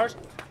by cars?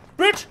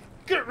 Bitch!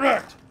 Get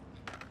wrecked!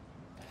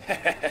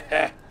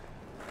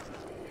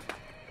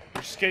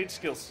 Your skate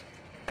skills.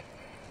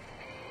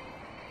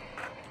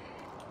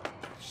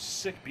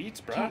 Sick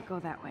beats, bro. Can't go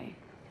that way.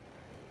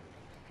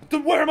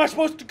 Then where am I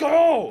supposed to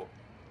go?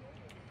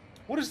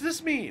 What does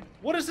this mean?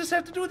 What does this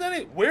have to do with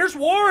anything? Where's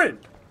Warren?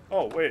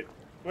 Oh, wait.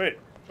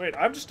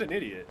 I'm just an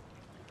idiot.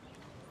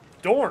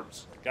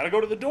 Dorms. Gotta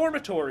go to the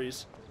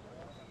dormitories.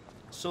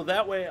 So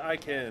that way I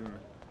can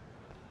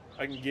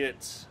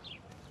get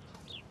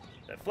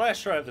that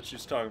flash drive that she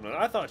was talking about.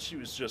 I thought she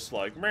was just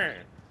like, meh.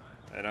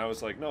 And I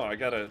was like, no, I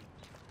gotta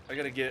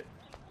get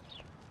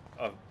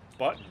a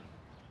button.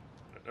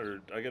 Or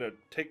I gotta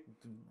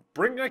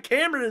bring my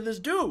camera to this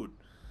dude.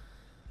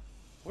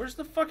 Where's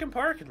the fucking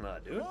parking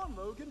lot, dude? Come on,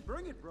 Logan,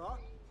 bring it, brah.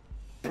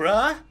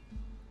 Bruh?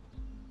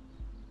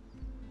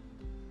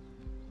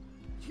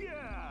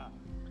 Yeah.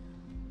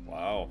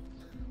 Wow.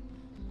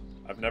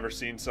 I've never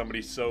seen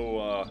somebody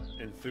so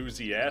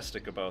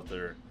enthusiastic about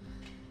their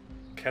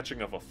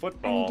catching of a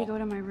football. I need to go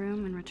to my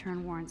room and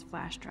return Warren's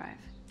flash drive.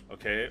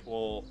 Okay,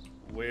 well,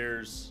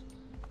 where's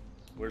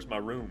my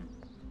room?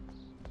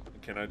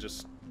 Can I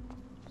just...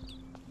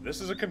 This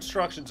is a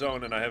construction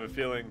zone, and I have a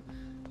feeling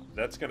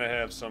that's gonna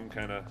have some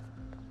kind of...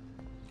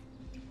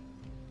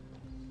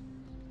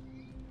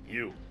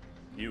 You.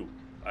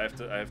 I have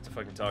to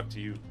fucking talk to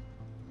you.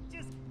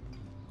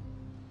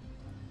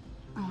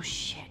 Oh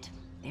shit.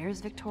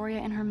 There's Victoria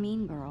and her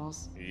mean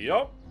girls.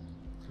 Yup.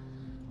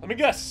 Let me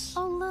guess.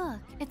 Oh look,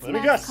 it's Let me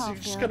Matt guess. Caulfield,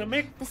 You're just gonna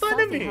make the fun of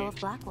salty me. hoe of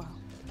Blackwell.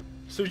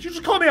 So you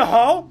just call me a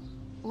hoe?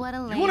 What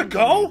a lame You wanna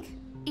go? gimmick.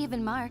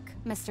 Even Mark,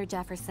 Mr.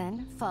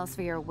 Jefferson, falls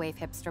for your wave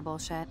hipster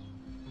bullshit.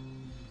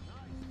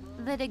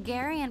 The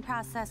Daguerrean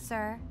process,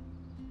 sir.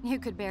 You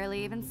could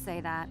barely even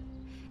say that.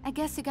 I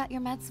guess you got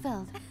your meds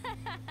filled.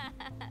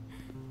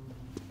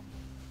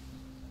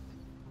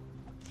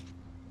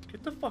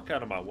 Get the fuck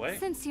out of my way.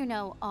 Since you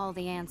know all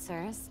the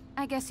answers,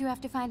 I guess you have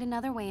to find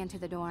another way into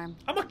the dorm.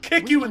 I'm gonna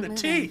kick you in the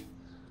teeth.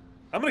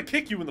 I'm gonna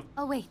kick you in the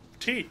Oh wait,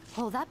 teeth.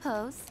 hold that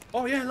pose.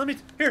 Oh yeah,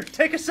 here,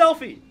 take a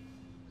selfie.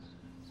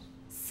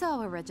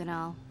 So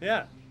original.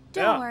 Yeah.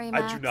 Don't yeah, worry,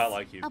 Max. I do not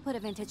like you. I'll put a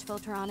vintage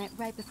filter on it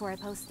right before I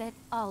post it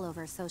all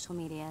over social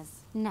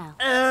medias. Now,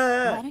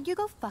 Uh. why don't you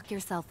go fuck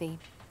your selfie?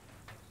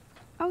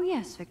 Oh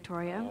yes,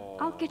 Victoria.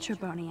 I'll get your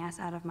bony ass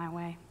out of my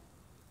way.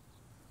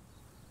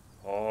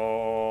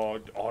 Oh,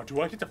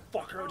 do I get to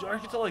fuck her? Do I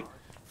get to like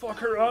fuck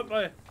her up?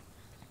 I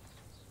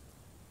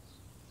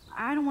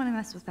don't want to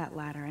mess with that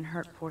ladder and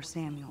hurt poor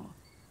Samuel.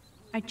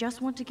 I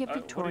just want to get what are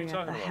you Victoria the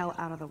talking about? hell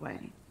out of the way.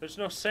 There's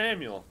no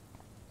Samuel.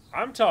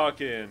 I'm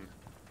talking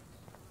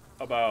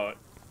about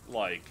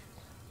like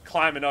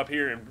climbing up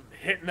here and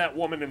hitting that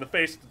woman in the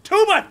face with a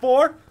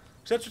 2x4, 'cause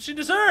that's what she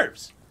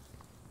deserves.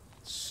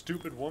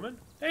 Stupid woman.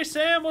 Hey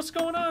Sam, what's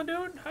going on,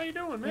 dude? How you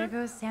doing, There man?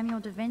 goes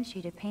Samuel da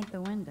Vinci to paint the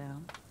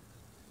window.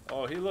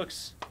 Oh, he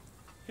looks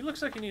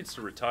like he needs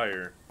to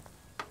retire.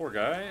 Poor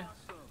guy.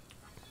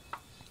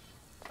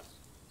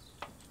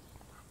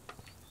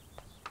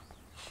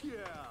 Yeah.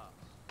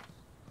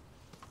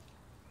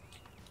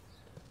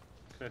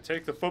 Can I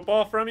take the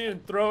football from you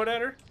and throw it at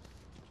her?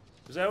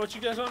 Is that what you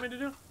guys want me to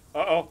do?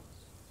 Uh-oh.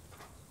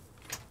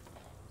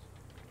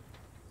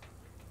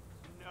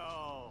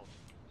 No.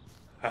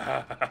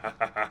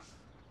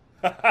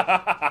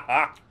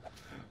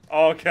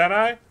 Oh, can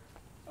I?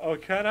 Oh,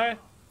 can I?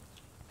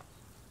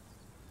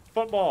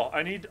 Football.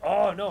 I need...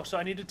 Oh, no. So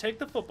I need to take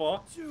the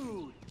football.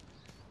 Dude.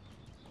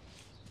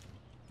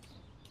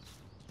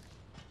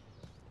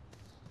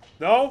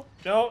 No.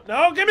 No.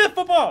 No. Give me the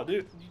football,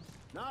 dude.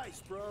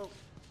 Nice, bro.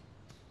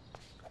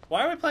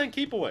 Why are we playing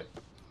keep away?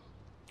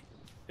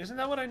 Isn't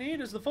that what I need?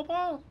 Is the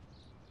football?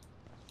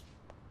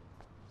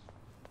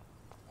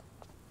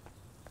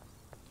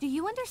 Do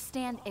you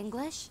understand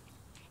English?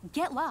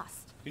 Get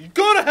lost. You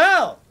go to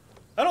hell!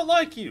 I don't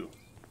like you.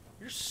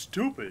 You're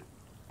stupid.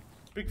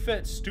 Big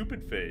fat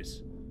stupid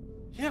face.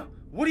 Yeah,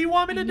 what do you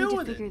want me to do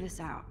with it? figure this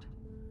out.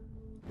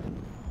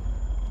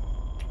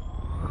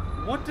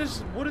 What do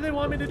they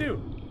want me to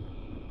do?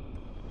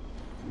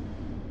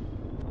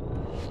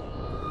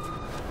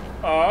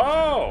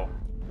 Oh!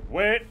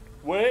 Wait.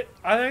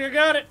 I think I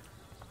got it.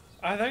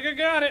 I think I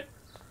got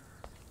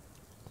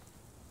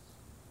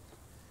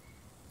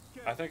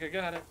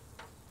it.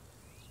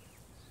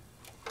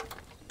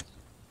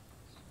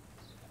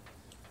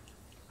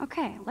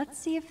 Okay, let's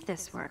see if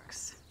this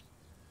works.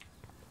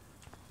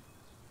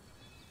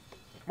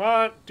 Come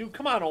on, dude,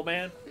 come on, old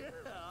man.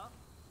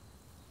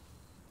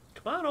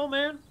 Come on, old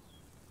man.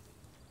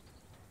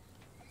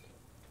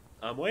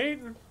 I'm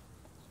waiting.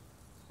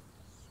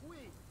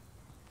 Sweet.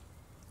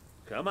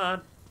 Come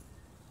on.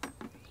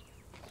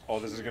 Oh,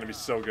 this is gonna be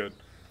so good.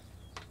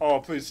 Oh,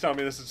 please tell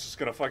me this is just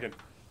gonna fucking...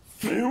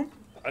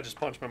 I just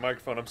punched my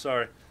microphone, I'm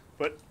sorry.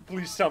 But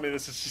please tell me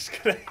this is just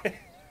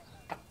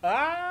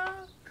gonna...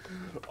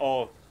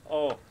 Oh.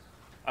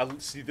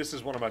 See, this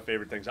is one of my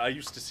favorite things. I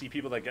used to see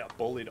people that got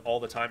bullied all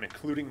the time,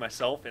 including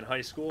myself in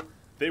high school.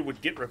 They would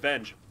get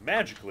revenge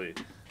magically.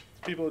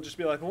 People would just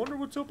be like, I wonder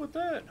what's up with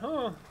that,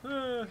 huh?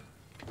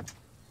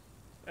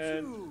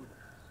 And...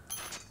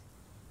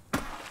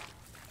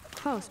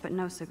 Close, but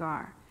no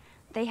cigar.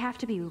 They have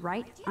to be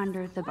right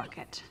under the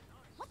bucket.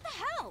 What the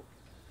hell?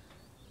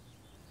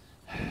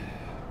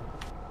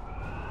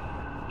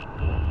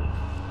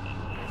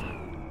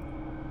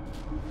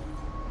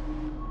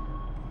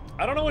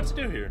 I don't know what to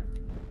do here.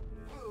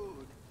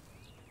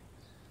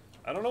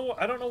 I don't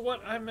know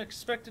what I'm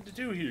expected to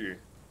do here.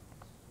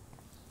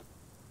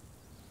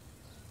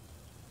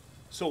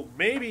 So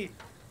maybe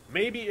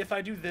if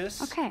I do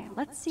this. Okay,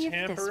 let's see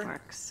if this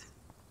works.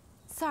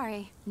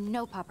 Sorry,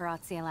 no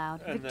paparazzi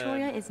allowed. And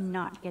Victoria is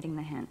not getting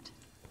the hint.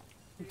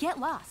 Get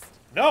lost.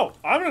 No,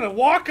 I'm gonna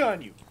walk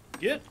on you.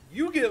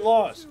 You get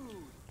lost.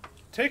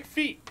 Take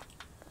feet.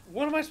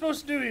 What am I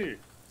supposed to do here?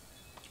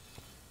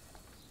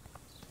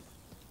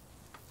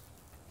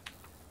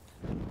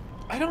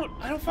 I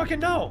don't fucking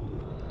know.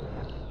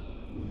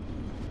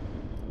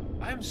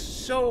 I'm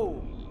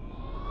so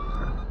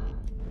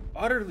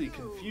utterly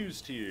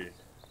confused here.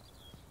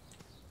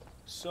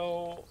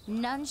 So...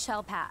 None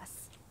shall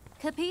pass.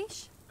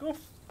 Capiche? Go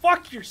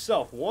fuck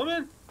yourself,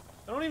 woman.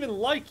 I don't even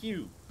like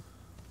you.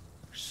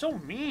 You're so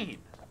mean.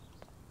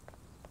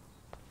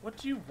 What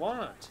do you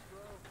want?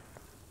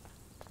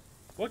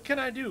 What can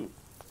I do?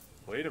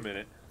 Wait a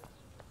minute.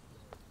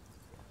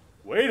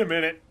 Wait a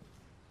minute.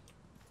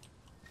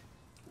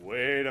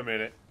 Wait a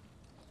minute.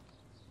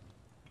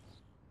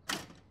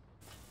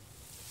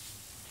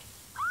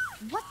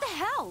 What the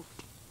hell?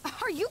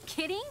 Are you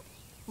kidding?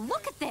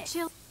 Look at this.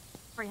 Chill.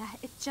 Yeah,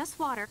 it's just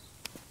water.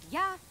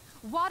 Yeah,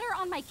 water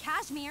on my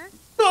cashmere.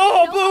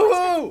 Oh, You know how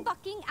boo-hoo! much this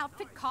fucking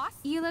outfit costs?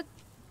 You look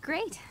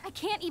great. I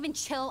can't even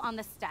chill on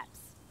the steps.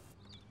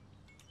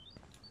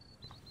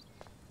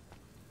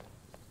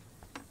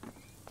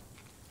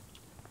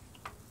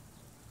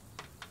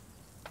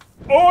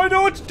 Oh, I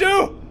know what to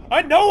do!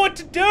 I know what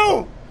to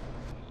do!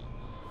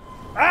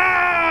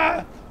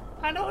 Ah!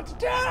 I know what to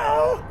do!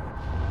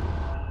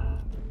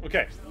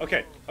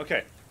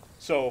 Okay.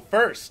 So,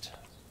 first,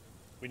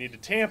 we need to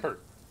tamper.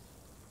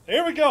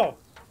 There we go!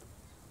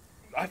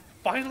 I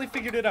finally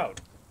figured it out.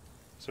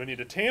 So we need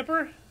to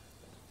tamper,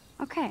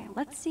 Okay,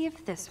 let's see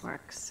if this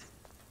works.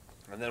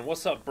 and then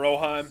what's up,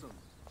 Broheim?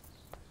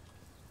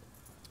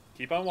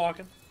 Keep on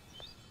walking.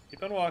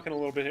 Keep on walking a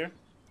little bit here.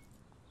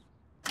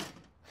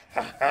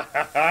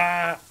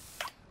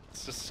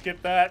 Let's just skip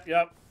that,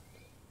 yep.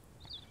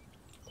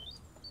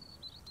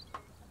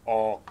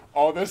 Oh,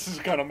 this is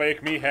gonna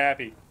make me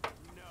happy.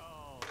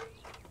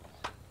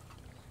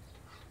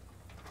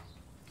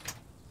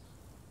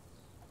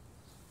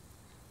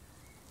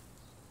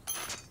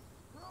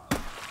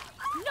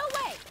 No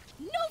way!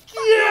 No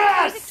fucking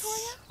Yes! way,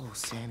 Victoria! Oh,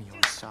 Samuel,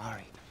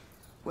 sorry.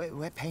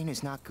 Wet paint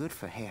is not good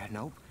for hair,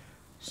 nope.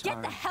 Sorry.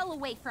 Get the hell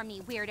away from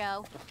me,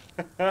 weirdo!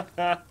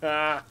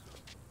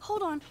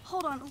 Hold on.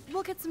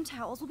 We'll get some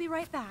towels. We'll be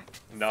right back.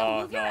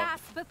 No, Move your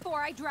ass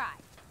before I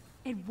drive.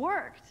 It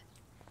worked.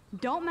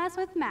 Don't mess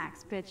with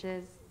Max,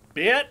 bitches.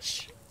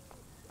 Bitch!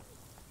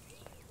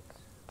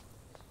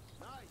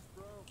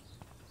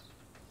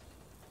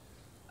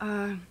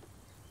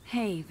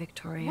 Hey,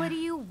 Victoria. What do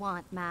you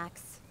want,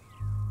 Max?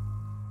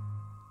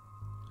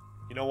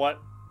 You know what?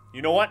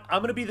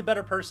 I'm gonna be the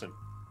better person.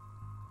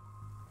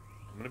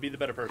 I'm gonna be the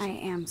better person. I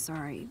am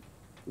sorry.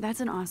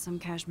 That's an awesome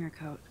cashmere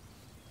coat.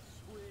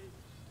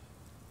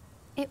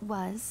 It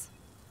was.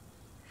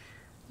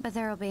 But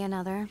there'll be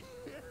another.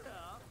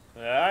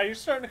 Ah, you're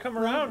starting to come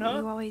around, huh?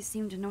 You always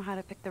seem to know how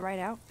to pick the right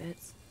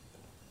outfits.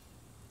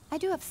 I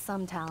do have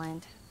some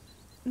talent.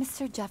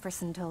 Mr.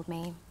 Jefferson told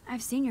me.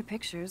 I've seen your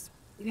pictures.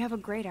 You have a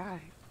great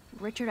eye.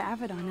 Richard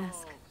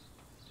Avedon-esque.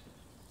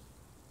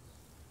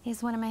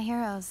 He's one of my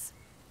heroes.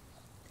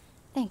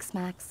 Thanks,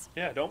 Max.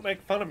 Yeah, don't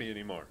make fun of me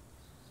anymore.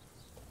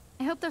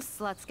 I hope those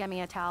sluts get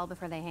me a towel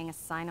before they hang a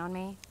sign on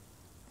me.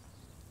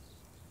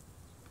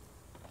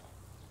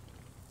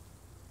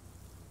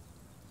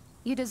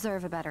 You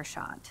deserve a better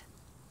shot.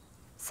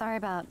 Sorry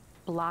about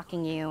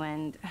blocking you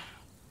and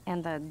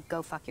the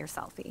go fuck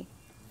yourselfie.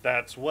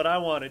 That's what I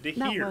wanted to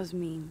hear. That was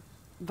mean,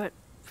 but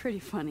pretty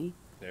funny.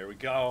 There we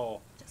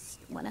go. Just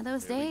one of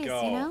those There we days,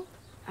 go. you know?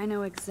 I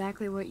know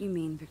exactly what you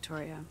mean,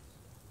 Victoria.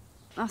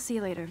 I'll see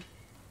you later.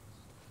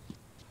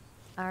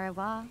 Au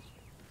revoir.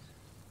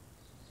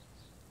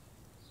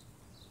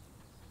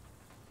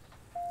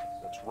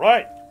 That's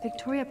right.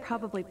 Victoria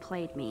probably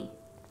played me.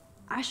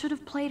 I should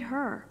have played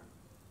her.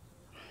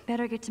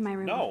 Better get to my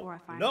room before I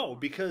find out. No,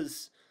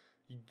 because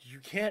you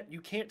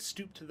can't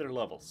stoop to their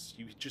levels.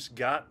 You just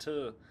got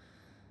to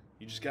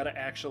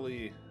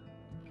actually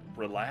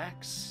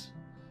relax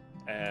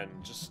and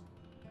just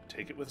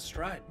take it with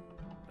stride.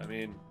 I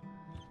mean,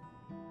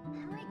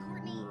 Hurry,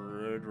 Courtney.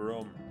 red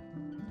room.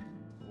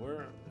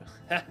 Where?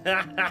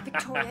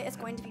 Victoria is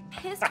going to be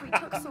pissed we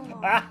took so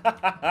long.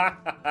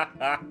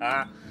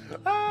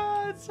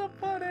 Ah, it's so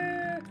funny.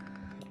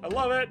 I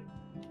love it.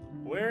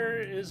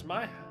 Where is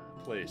my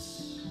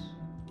place?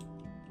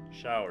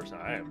 Showers.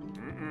 I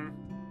am.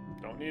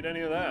 Don't need any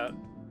of that.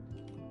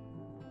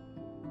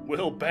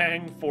 Will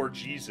bang for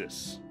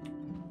Jesus.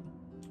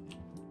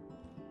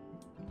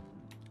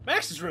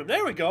 Max's room.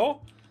 There we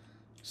go.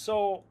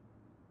 So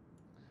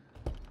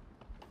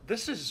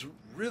this is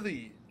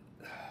really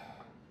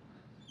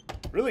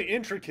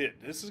intricate.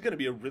 This is going to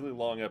be a really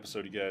long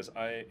episode, you guys.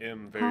 I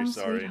am very Home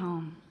sorry. sweet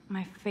home.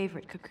 My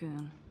favorite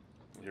cocoon.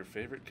 Your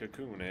favorite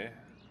cocoon, eh?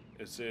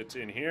 Is it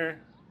in here?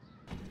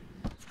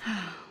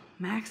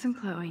 Max and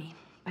Chloe.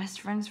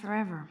 Best friends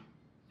forever.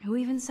 Who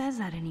even says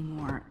that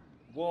anymore?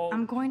 Well,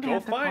 I'm going to go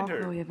have to call find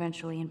her. Chloe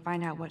eventually and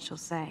find out what she'll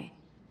say.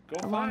 Go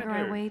The find longer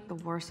her. I wait, the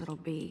worse it'll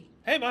be.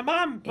 Hey, my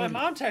mom Idiot.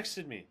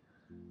 texted me.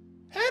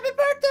 Happy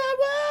birthday,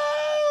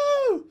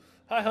 woo!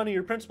 Hi, honey,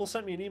 your principal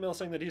sent me an email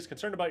saying that he's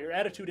concerned about your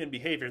attitude and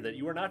behavior, that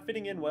you are not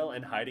fitting in well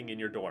and hiding in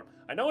your dorm.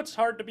 I know it's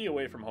hard to be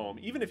away from home,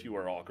 even if you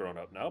are all grown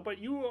up now, but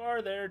you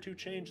are there to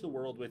change the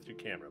world with your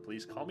camera.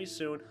 Please call me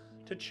soon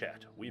to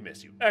chat. We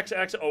miss you.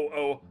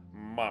 XXOO,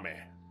 mommy.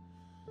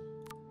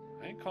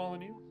 ain't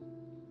calling you.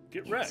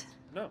 Get wrecked.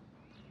 No.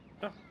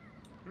 No. Mm-mm.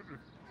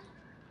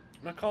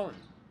 I'm not calling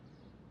you.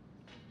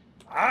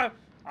 I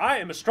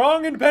am a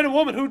strong, independent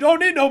woman who don't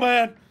need no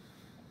man.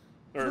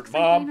 Or Looks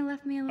mom. like Dana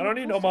left me a I little don't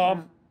need no post-it mom.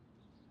 note.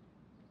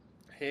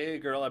 Hey,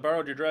 girl, I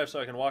borrowed your drive so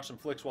I can watch some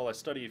flicks while I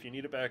study. If you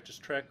need it back,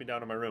 just track me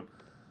down to my room.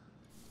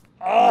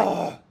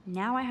 Oh!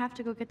 Now I have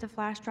to go get the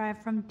flash drive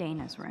from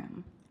Dana's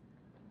room.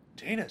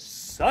 Dana's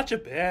such a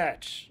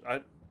bitch.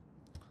 I'm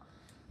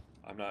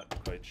not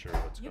quite sure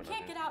what's You going on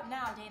can't here. get out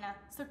now, Dana.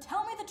 So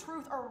tell me the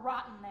truth or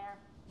rot in there.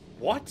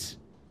 What?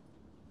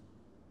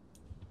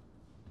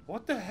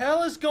 What the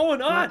hell is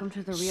going on? Welcome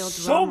to the real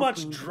so drama much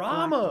queens of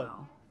drama.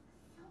 Blackwell.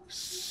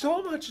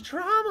 So much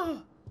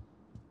drama.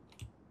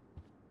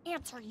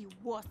 Answer, you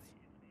wuss.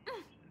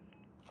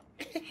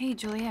 Hey,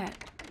 Juliet.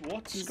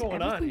 What's Is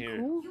going on everything here?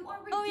 cool?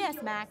 Oh yes,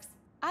 Max.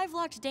 I've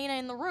locked Dana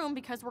in the room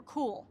because we're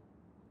cool.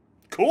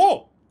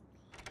 Cool.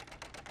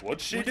 What'd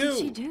she What do? did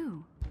she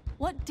do?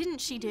 What didn't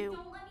she do?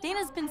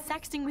 Dana's been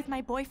sexting with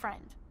my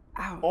boyfriend.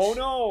 Ouch. Oh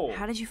no.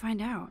 How did you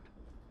find out?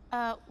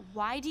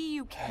 Why do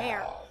you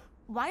care?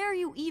 Why are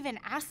you even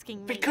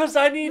asking me? Because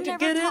I need You to never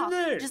get in talk.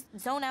 there. Just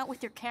zone out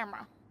with your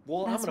camera.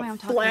 Well, That's I'm why gonna I'm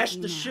talking flash to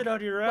you the now. shit out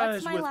of your What's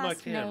eyes my with my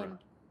last camera. name?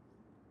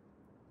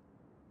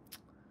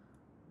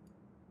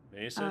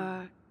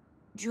 Mason?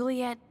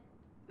 Juliet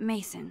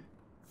Mason.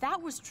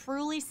 That was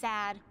truly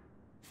sad.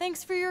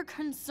 Thanks for your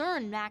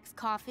concern, Max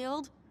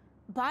Caulfield.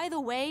 By the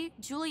way,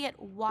 Juliet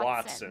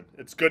Watson.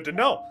 It's good to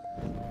know.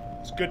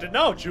 It's good to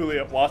know,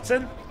 Juliet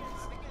Watson.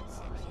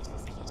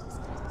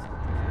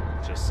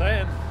 Just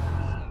saying.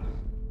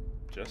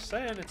 Just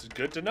saying, it's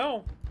good to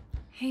know.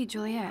 Hey,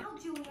 Juliet.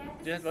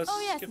 Yeah, let's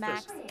Oh, yes, skip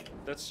Max. this.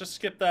 Let's just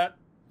skip that.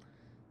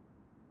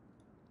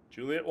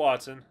 Juliet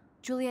Watson.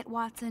 Juliet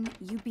Watson,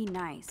 you be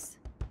nice.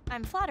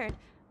 I'm flattered.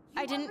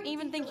 I didn't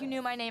even think you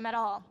knew my name at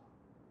all.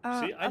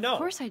 See, I know. Of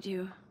course I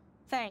do.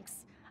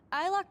 Thanks.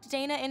 I locked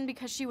Dana in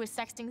because she was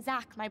sexting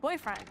Zach, my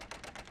boyfriend.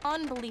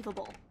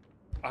 Unbelievable.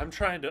 I'm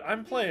playing. Let me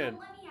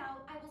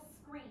out, I will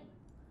scream.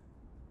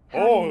 How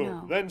do you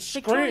know? Then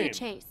Victoria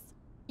scream. Chase.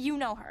 You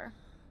know her.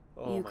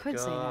 Oh You my could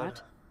say God.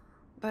 that.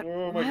 But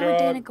Oh my why would God.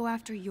 Dana go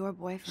after your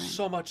boyfriend?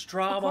 So much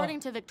drama.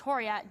 According to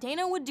Victoria,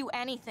 Dana would do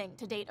anything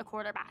to date a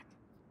quarterback.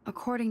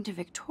 According to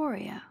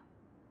Victoria.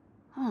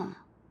 Huh.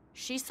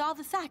 She saw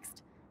the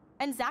sext,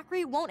 and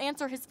Zachary won't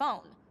answer his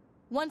phone.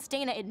 Once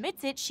Dana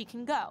admits it, she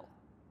can go.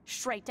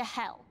 Straight to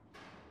hell.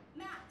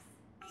 Max,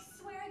 I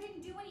swear I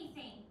didn't do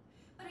anything.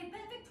 But I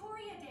bet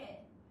Victoria did.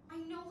 I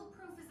know the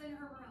proof is in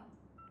her room.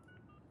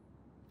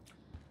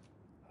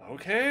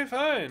 Okay,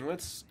 fine.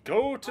 Let's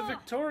go to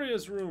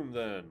Victoria's room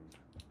then.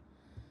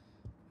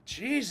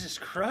 Jesus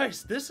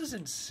Christ, this is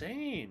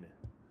insane.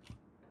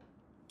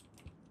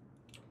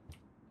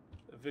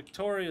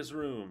 Victoria's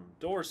room.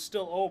 Door's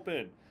still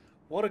open.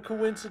 What a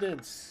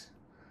coincidence.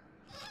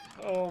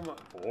 Oh my.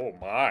 Oh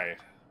my.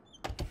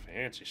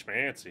 Fancy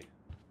schmancy.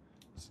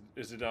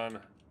 Is it on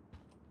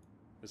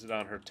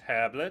her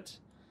tablet?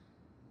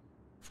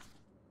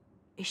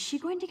 Is she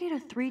going to get a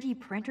 3D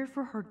printer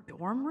for her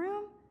dorm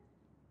room?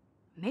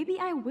 Maybe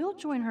I will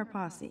join her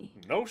posse.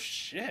 No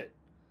shit.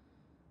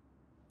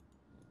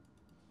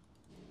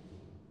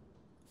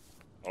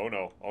 Oh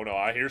no,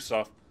 I hear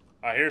stuff.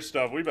 I hear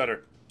stuff. We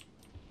better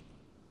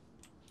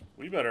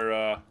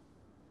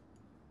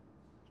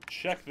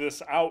check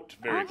this out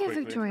very I'll give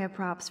quickly. Victoria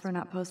props for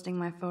not posting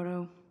my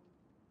photo.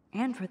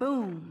 And for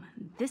boom!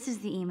 This is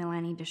the email I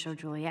need to show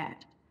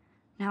Juliet.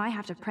 Now I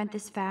have to print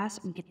this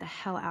fast and get the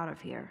hell out of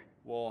here.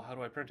 Well, how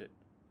do I print it?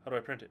 How do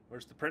I print it?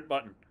 Where's the print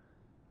button?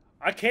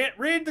 I can't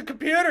read the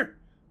computer!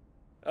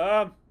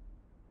 How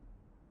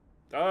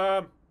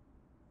do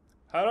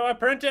I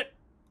print it?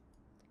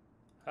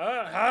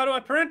 How do I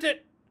print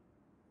it?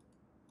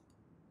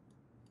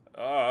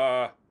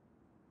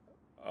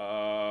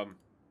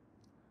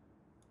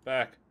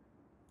 Back.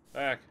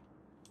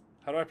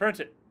 How do I print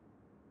it?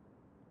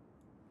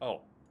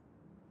 Oh.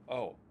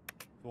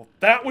 Well,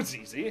 that was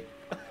easy.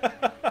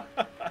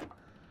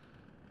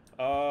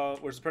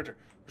 Where's the printer?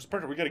 Where's the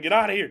printer? We gotta get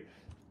out of here.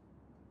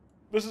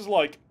 This is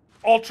like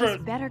ultra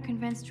This better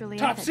convince Juliet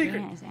top that secret.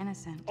 Dana is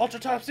innocent. Ultra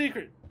top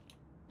secret.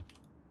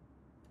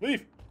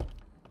 Leave.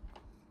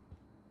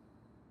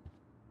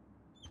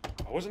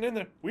 I wasn't in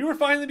there. We were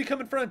finally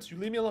becoming friends. You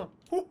leave me alone.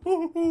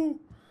 That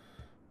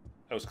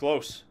was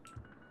close.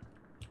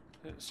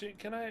 See,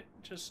 can I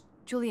just...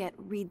 Juliet,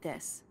 read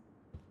this.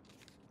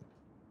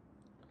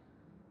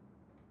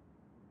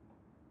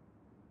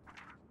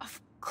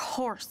 Of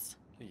course.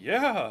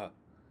 Yeah.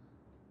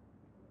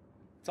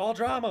 It's all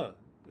drama.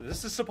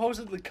 This is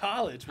supposedly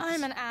college. But I'm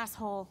this an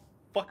asshole.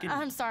 fucking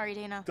I'm sorry,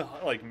 Dana.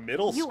 like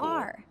middle You school.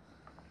 are.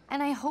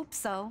 And I hope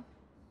so.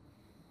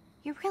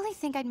 You really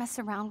think I'd mess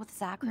around with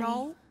Zachary?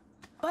 No,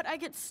 but I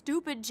get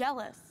stupid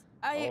jealous.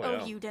 I Oh, owe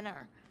yeah. you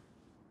dinner.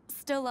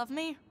 Still love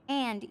me?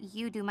 And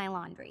you do my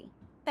laundry.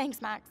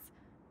 Thanks, Max.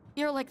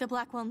 You're like the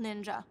Blackwell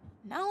Ninja.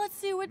 Now let's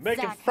see what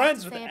Making Zach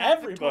friends has to with say about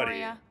everybody.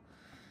 Victoria.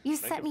 You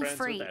Making set me friends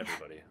free. with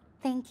everybody.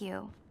 Thank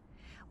you.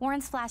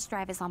 Warren's flash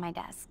drive is on my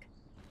desk.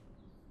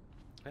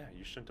 Yeah,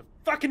 you shouldn't have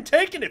fucking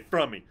taken it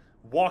from me.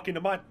 Walk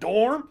into my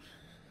dorm?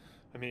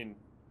 I mean,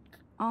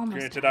 Almost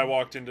granted, done. I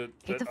walked into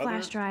Hit the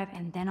flash drive,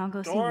 and then I'll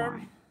go see dorm.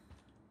 Warren.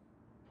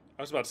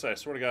 I was about to say, I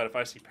swear to God, if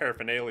I see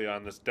paraphernalia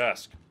on this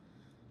desk,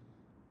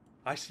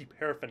 I see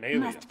paraphernalia.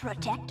 Must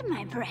protect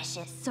my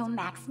precious so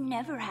Max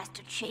never has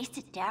to chase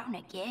it down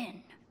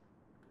again.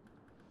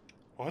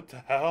 What the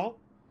hell?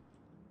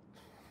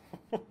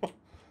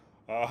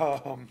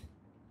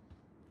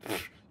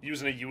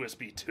 Using a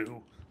USB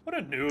 2. What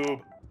a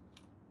noob.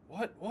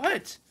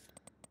 What?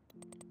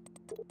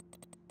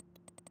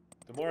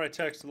 The more I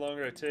text, the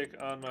longer I take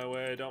on my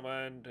way. I don't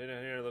mind in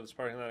here, let this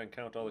parking lot and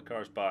count all the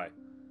cars by.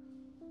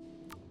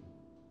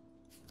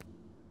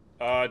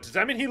 Does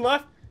that mean he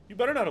left? You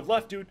better not have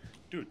left, dude.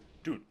 Dude,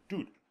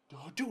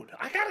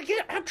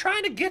 I'm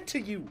trying to get to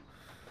you.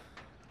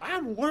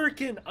 I'm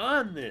working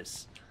on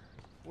this.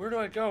 Where do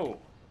I go?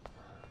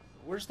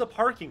 Where's the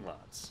parking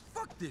lots?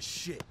 Fuck this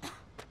shit.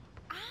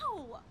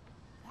 Ow!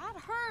 That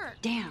hurt.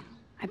 Damn,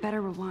 I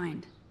better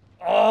rewind.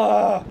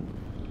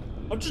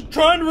 I'm just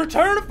trying to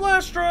return a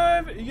flash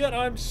drive, yet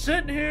I'm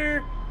sitting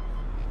here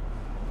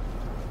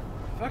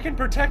fucking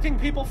protecting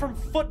people from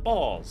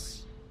footballs.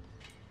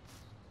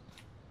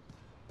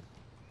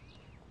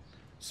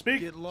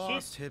 Get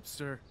lost,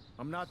 hipster.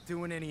 I'm not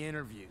doing any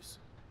interviews.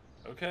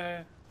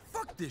 Okay.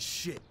 Fuck this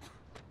shit.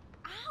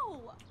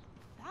 Ow!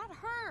 That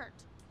hurt.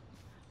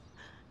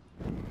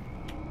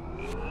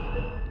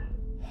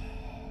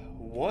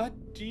 What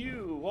do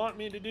you want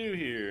me to do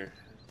here?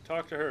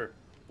 Talk to her.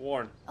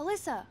 Warren.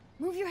 Alyssa,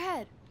 move your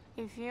head.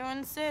 If you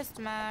insist,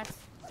 Max.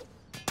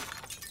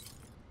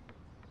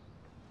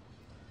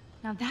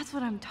 Now that's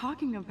what I'm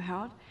talking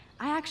about.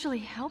 I actually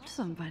helped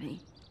somebody.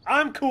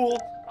 I'm cool.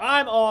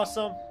 I'm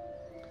awesome.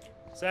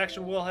 This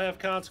action will have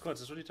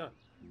consequences. What are you talking?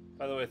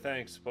 By the way,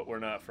 thanks, but we're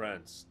not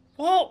friends.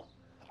 Well,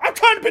 I'm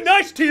trying to be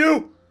nice to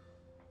you.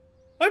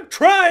 I'm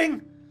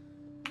trying.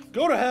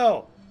 Go to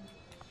hell.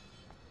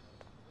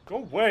 Go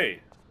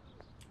away.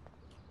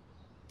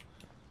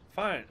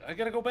 Fine. I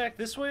gotta go back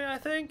this way, I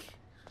think?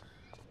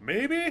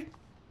 Maybe?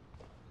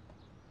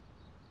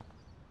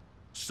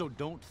 So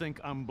don't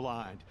think I'm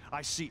blind.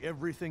 I see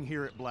everything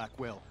here at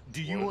Blackwell.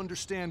 Do you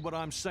understand what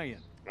I'm saying?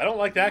 I don't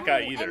like that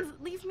guy No, either. and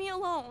leave me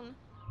alone.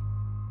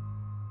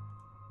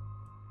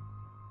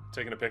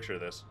 Taking a picture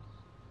of this.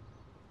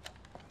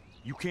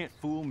 You can't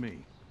fool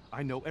me.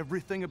 I know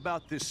everything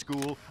about this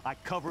school. I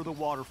cover the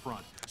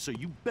waterfront. So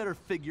you better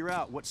figure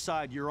out what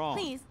side you're on.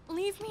 Please,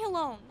 leave me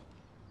alone.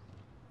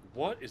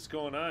 What is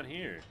going on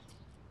here?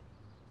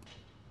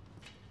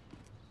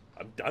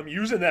 I'm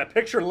using that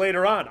picture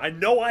later on. I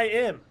know I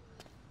am.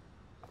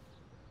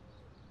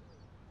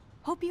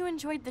 Hope you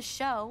enjoyed the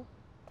show.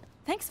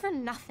 Thanks for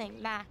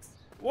nothing, Max.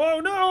 Whoa,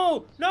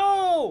 no!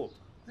 No!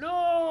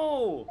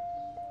 No!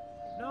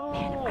 No!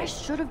 Man, I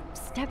should have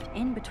stepped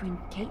in between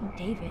Kate and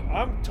David.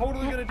 I'm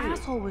totally gonna do That it.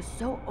 asshole was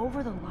so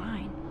over the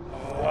line.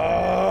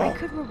 I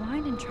could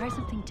rewind and try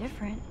something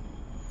different.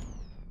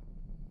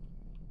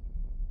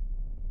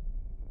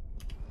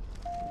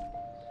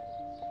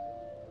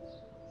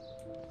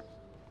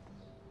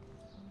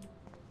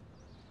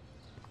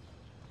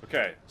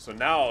 Okay, so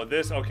now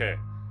this, okay.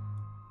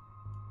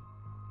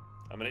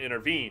 I'm gonna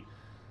intervene.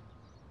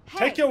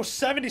 Take your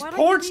 70s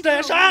porn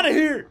stash out of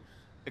here!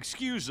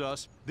 Excuse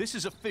us, this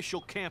is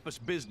official campus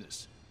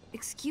business.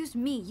 Excuse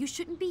me, you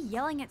shouldn't be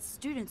yelling at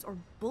students or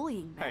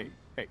bullying them.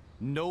 Hey,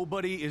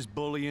 nobody is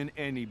bullying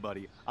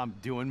anybody. I'm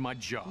doing my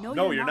job.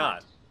 No, you're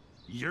not.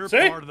 You're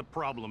See? part of the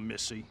problem,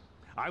 Missy.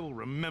 I will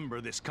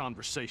remember this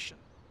conversation.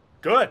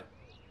 Good.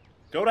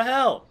 Go to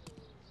hell.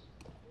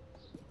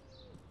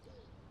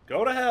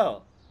 Go to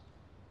hell.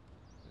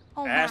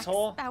 Oh,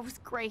 Asshole. Max, that was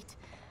great.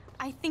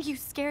 I think you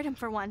scared him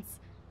for once.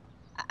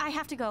 I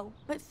have to go,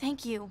 but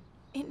thank you.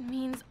 It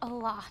means a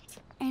lot.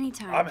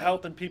 Anytime. I'm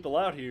helping people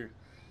out here.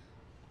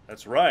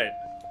 That's right.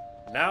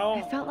 Now,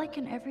 I felt like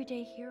an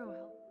everyday hero.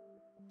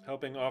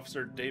 helping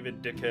Officer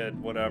David Dickhead,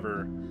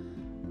 whatever.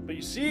 But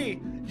you see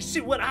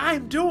what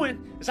I'm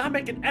doing is I'm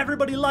making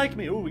everybody like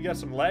me. Ooh, we got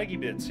some laggy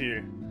bits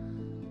here.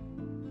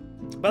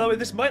 By the way,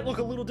 this might look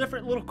a little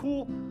different, a little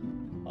cool.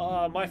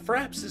 My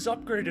Fraps is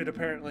upgraded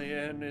apparently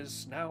and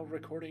is now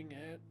recording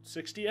at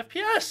 60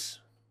 FPS,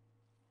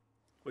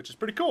 which is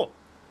pretty cool.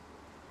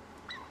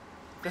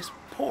 This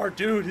poor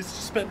dude has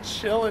just been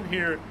chilling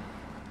here.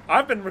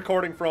 I've been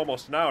recording for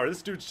almost an hour.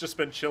 This dude's just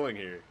been chilling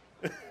here.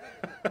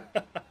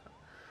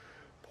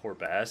 Poor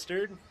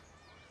bastard.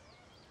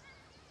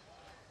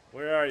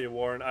 Where are you,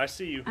 Warren? I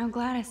see you. I'm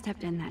glad I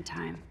stepped in that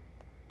time.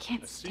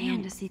 Can't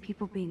stand to see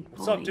people being bullied.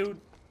 What's up, dude?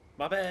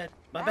 My bad.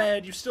 My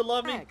bad. You still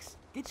love me? Max,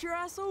 get your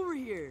ass over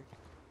here.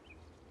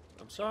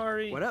 I'm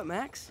sorry. What up,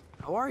 Max?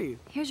 How are you?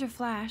 Here's your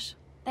flash.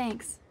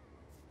 Thanks.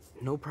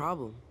 No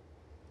problem.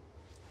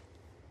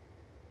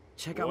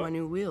 Check out my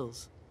new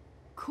wheels.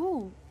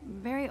 Cool.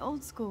 Very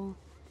old school.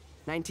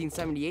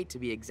 1978 to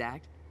be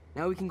exact.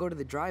 Now we can go to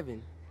the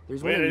drive-in.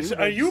 There's Wait, one in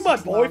are you Newburgh, my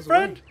 60 miles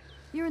boyfriend? away.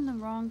 You're in the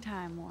wrong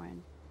time,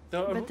 Warren.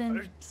 But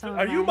then, so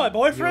are am you I. my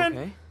boyfriend?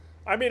 You okay?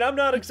 I mean, I'm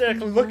not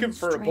exactly been looking one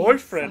for a straight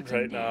boyfriend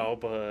fucking right day. now,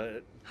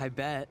 but I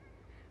bet.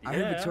 I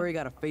heard Victoria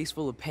got a face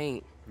full of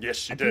paint. Yes,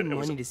 she I did. paid It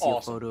was money to see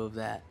awesome. a photo of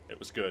that. It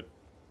was good.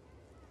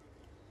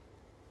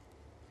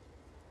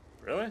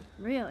 Really?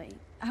 Really?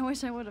 I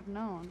wish I would have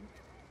known.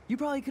 You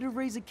probably could have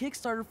raised a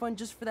Kickstarter fund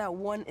just for that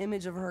one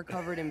image of her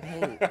covered in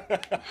paint.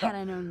 Had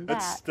I known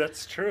that.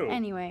 That's true.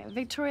 Anyway,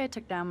 Victoria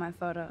took down my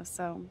photo,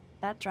 so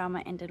that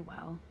drama ended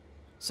well.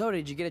 So,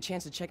 did you get a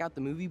chance to check out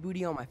the movie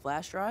booty on my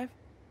flash drive?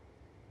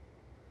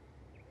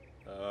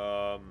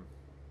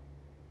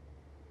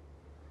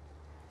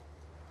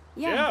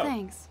 Yeah,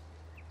 thanks.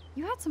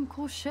 You had some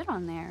cool shit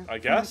on there. I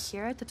guess. From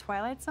Akira to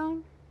Twilight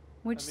Zone,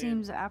 which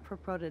seems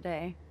apropos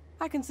today.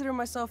 I consider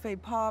myself a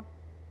pop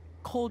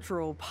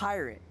cultural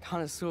pirate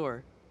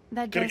connoisseur.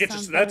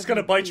 That's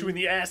gonna bite you in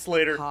the ass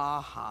later.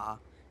 Ha ha.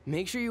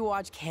 Make sure you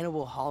watch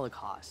Cannibal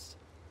Holocaust.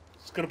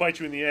 It's gonna bite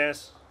you in the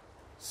ass.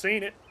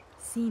 Seen it.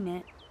 Seen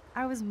it.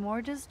 I was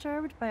more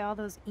disturbed by all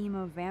those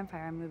emo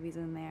vampire movies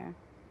in there.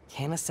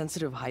 Can a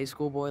sensitive high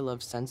school boy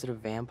love sensitive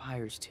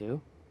vampires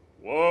too?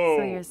 Whoa.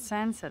 So you're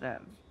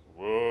sensitive.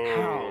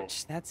 Whoa.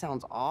 Ouch, that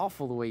sounds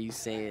awful the way you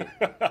say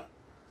it.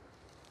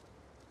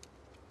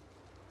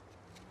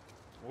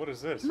 What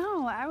is this?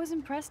 No, I was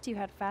impressed you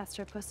had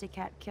faster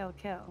pussycat kill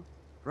kill.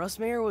 Russ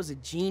Meyer was a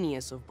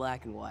genius of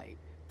black and white.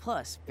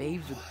 Plus,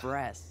 babes with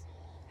breasts.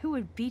 Who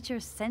would beat your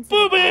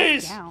sensitive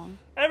boobies down?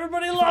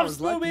 Everybody If I loves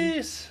was lucky.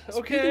 boobies.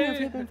 Okay. Speaking of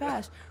hip and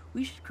fast,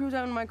 we should cruise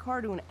out in my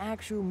car to an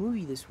actual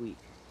movie this week.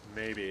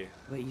 Maybe.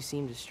 But you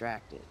seem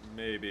distracted.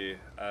 Maybe.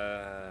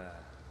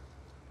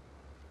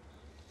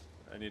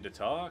 I need to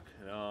talk?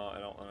 No, I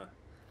don't wanna.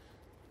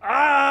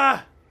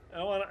 I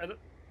don't wanna.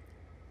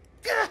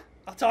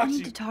 I'll talk I to need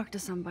you. to talk to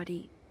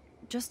somebody,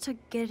 just to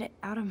get it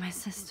out of my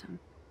system.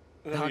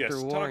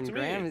 Dr. Warren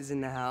Graham is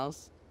in the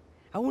house.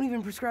 I won't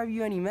even prescribe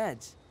you any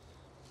meds.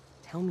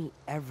 Tell me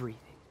everything.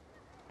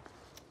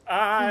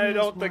 I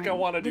don't think I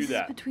want to do This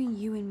that. is between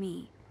you and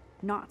me,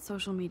 not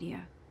social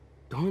media.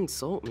 Don't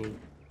insult me.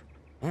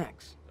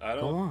 Max,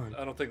 go on.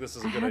 I don't think this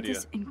is a I good had idea.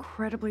 this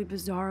incredibly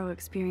bizarro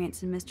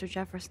experience in Mr.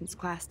 Jefferson's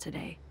class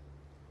today.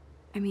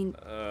 I mean,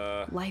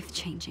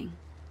 life-changing.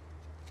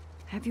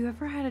 Have you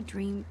ever had a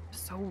dream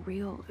so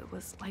real it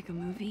was like a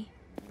movie?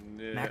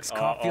 Max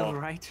Caulfield,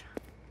 right?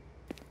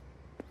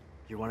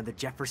 You're one of the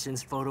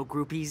Jefferson's photo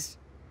groupies?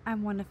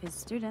 I'm one of his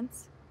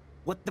students.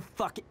 What the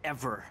fuck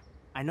ever?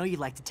 I know you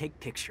like to take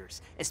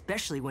pictures,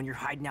 especially when you're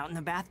hiding out in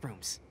the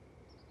bathrooms.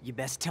 You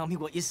best tell me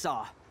what you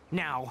saw.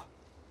 Now.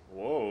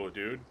 Whoa,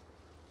 dude.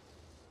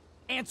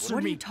 Answer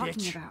What are me, you talking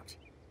bitch. about?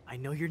 I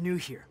know you're new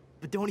here,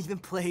 but don't even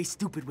play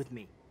stupid with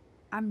me.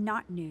 I'm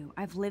not new.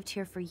 I've lived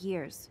here for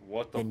years.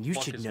 What the Then you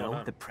fuck should is going know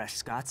on? the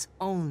Prescotts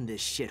own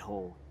this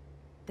shithole.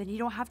 Then you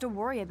don't have to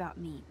worry about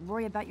me.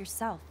 Worry about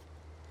yourself.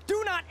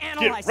 Do not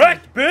analyze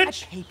wrecked, me.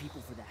 bitch! I pay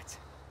people for that.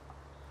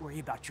 Worry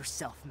about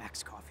yourself,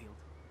 Max Caulfield.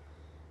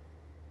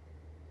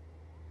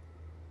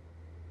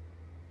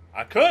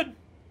 I could.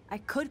 I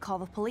could call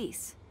the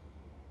police.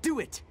 Do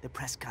it! The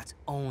Prescotts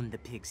own the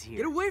pigs here.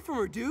 Get away from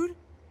her, dude!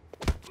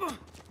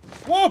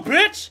 Whoa,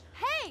 bitch!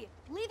 Hey,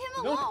 leave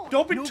him No, alone.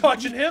 don't be Nobody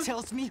touching him.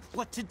 tells me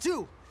what to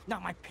do.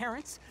 Not my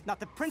parents, not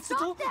the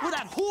principal, Stop that. or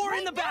that whore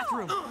in the Wait,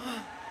 bathroom.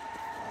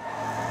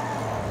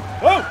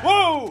 Whoa,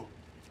 whoa!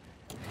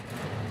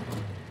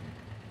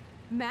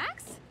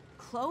 Max?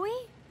 Chloe?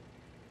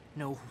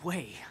 No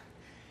way.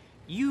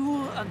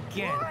 You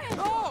again.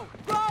 Oh,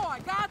 bro, I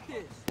got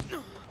this!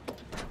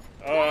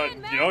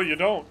 You know you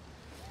don't.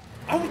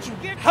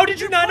 How did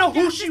you not know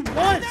who she was?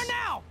 There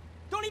now!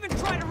 Don't even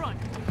try to run.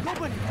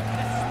 Nobody.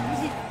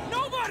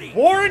 Nobody.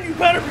 Warren, you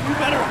better,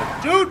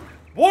 dude,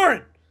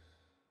 Warren.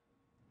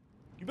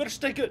 You better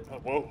stay good. Oh,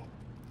 whoa.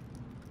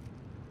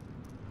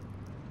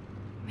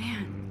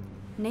 Man,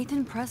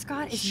 Nathan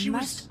Prescott is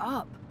messed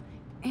up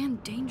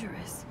and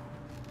dangerous.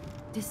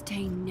 This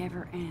day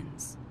never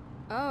ends.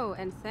 Oh,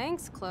 and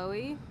thanks,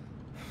 Chloe.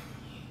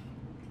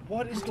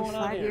 What is After going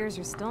on 5 here? years,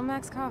 you're still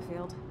Max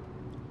Caulfield.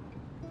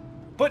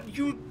 But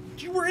you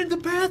were in the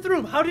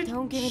bathroom. How did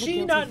Don't give me the she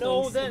guilty not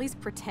know face. that? At least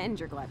pretend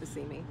you're glad to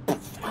see me.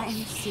 I am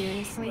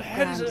seriously My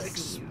head glad is to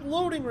see you.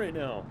 exploding right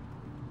now.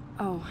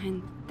 Oh,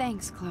 and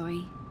thanks,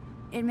 Chloe.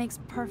 It makes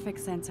perfect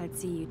sense I'd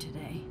see you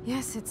today.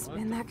 Yes, it's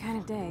been that kind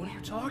of day. What are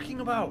you talking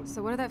about?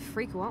 So what did that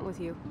freak want with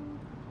you?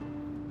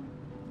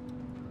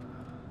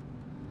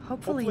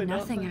 Hopefully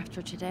nothing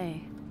after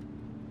today.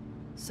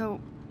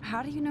 So,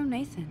 how do you know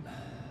Nathan?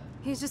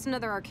 He's just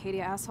another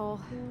Arcadia asshole.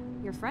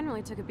 Your friend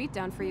really took a beat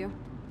down for you.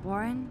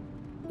 Warren?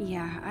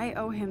 Yeah, I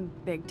owe him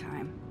big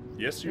time.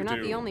 Yes, you You're do.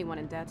 not the only one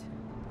in debt.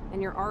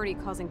 And you're already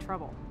causing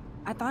trouble.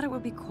 I thought it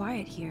would be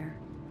quiet here.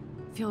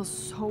 Feels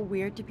so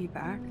weird to be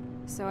back.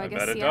 So I I guess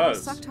bet it Seattle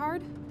does. sucked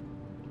hard?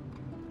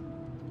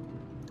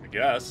 I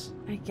guess.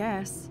 I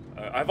guess.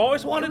 I've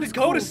always wanted to was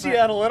go cool, to but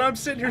Seattle, and I'm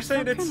sitting here I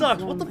saying felt it kind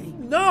sucks. of What the lonely,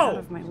 Out no?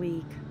 of my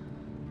league.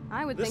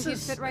 I would This think you'd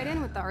is- fit right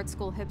in with the art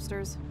school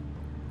hipsters.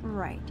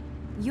 Right.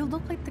 You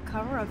look like the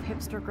cover of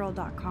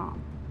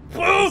hipstergirl.com.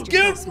 Boom! Mr.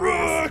 Get Chrysalis.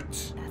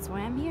 wrecked! That's why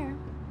I'm here.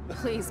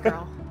 Please,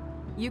 girl.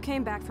 You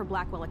came back for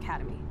Blackwell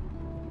Academy.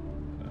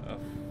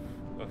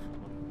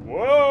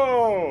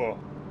 Whoa!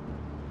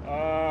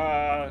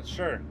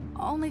 Sure.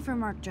 Only for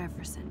Mark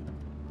Jefferson.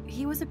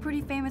 He was a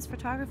pretty famous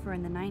photographer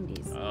in the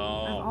 90s.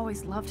 Oh. I've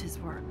always loved his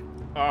work.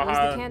 Those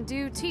that can't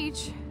do,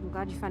 teach. I'm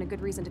glad you find a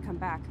good reason to come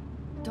back.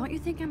 Don't you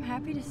think I'm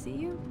happy to see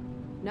you?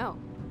 No.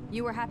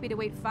 You were happy to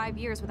wait 5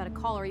 years without a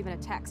call or even a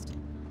text.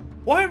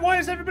 Why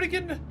is everybody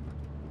getting...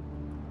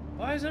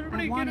 Why is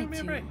everybody getting me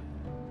a break?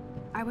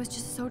 I was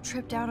just so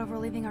tripped out over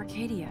leaving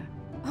Arcadia.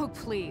 Oh,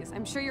 please.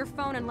 I'm sure your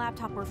phone and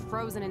laptop were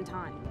frozen in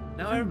time.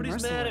 Now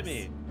everybody's mad at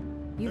me.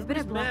 You've been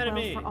at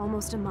Blackwell for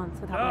almost a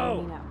month without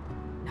letting me know.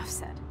 Enough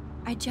said.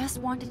 I just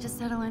wanted to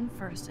settle in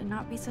first and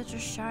not be such a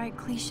shy,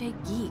 cliche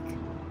geek.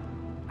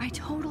 I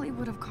totally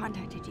would have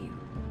contacted you.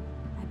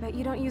 I bet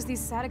you don't use these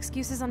sad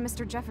excuses on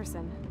Mr.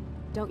 Jefferson.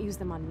 Don't use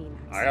them on me,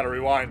 Max. I gotta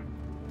rewind.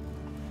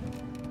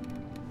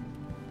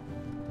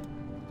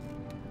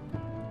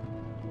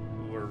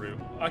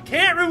 I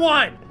can't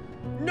rewind!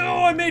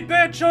 No, I made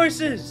bad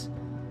choices!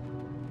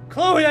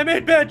 Chloe, I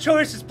made bad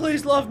choices.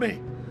 Please love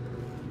me.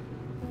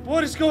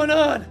 What is going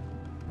on?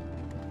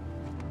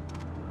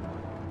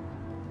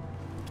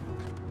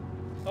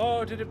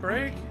 Oh, did it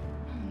break?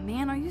 Oh,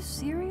 man, are you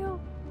serial?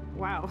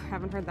 Wow,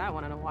 haven't heard that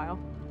one in a while.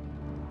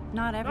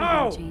 Not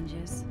everything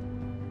changes.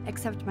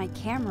 Except my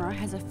camera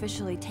has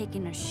officially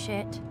taken a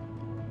shit.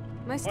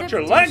 My What's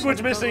your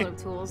language missing? Of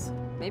tools.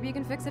 Maybe you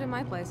can fix it in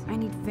my place. I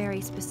need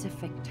very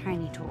specific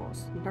tiny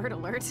tools. Nerd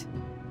alert.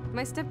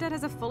 My stepdad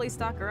has a fully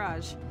stocked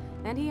garage,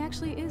 and he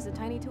actually is a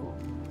tiny tool.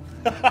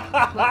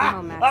 Welcome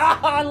home, Max.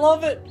 I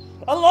love it.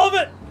 I love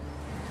it.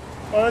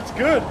 Oh, that's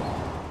good.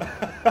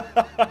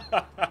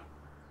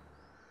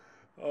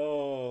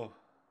 Oh.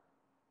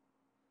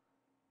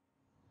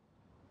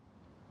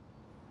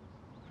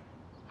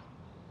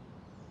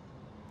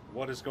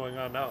 What is going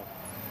on now?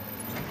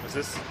 Is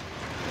this...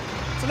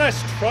 It's a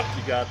nice truck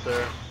you got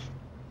there.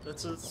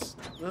 That's a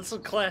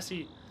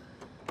classy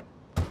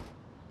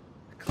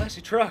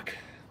truck.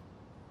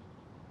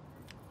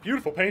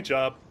 Beautiful paint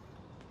job.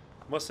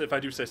 Must, if I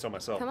do say so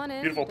myself. Come on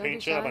in. Beautiful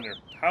paint job on your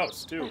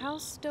house too. The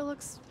house still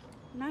looks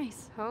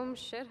nice. Home,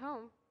 shit,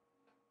 home.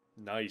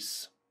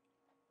 Nice.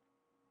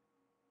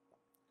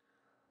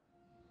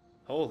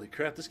 Holy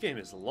crap, this game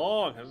is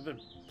long. I've been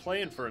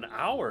playing for an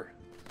hour.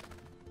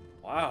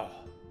 Wow.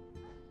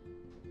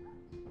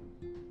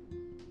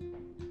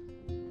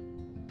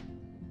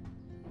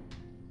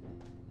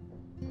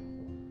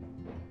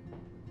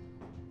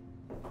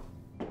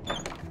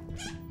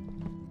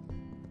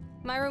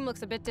 My room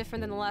looks a bit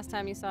different than the last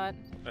time you saw it.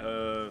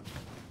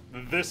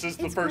 This is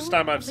the first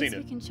time I've seen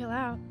it. We can chill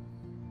out.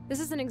 This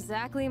isn't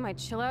exactly my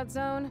chill-out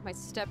zone. My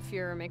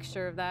stepfuhrer makes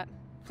sure of that.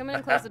 Come in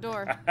and close the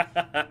door.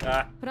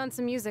 Put on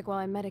some music while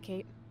I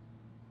medicate.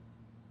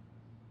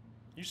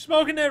 You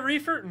smoking that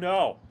reefer?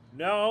 No.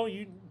 No,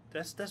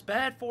 that's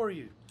bad for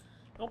you.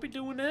 Don't be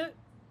doing that.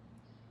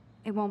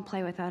 It won't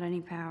play without any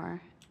power.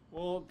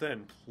 Well,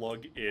 then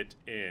plug it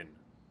in.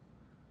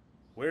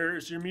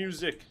 Where's your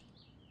music?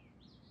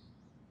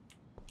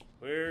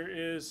 Where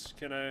is...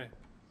 Can I...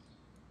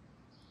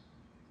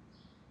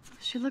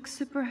 She looks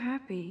super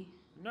happy.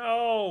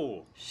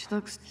 No! She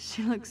looks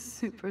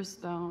super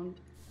stoned.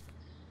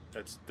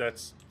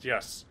 That's...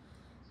 Yes.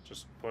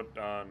 Just put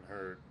on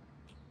her...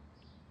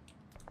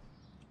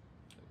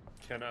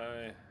 Can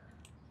I...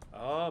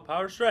 Oh,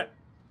 power strip.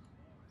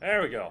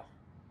 There we go.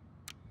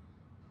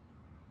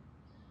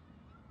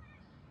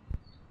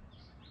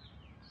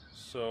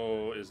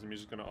 So, is the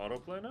music gonna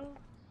autoplay now?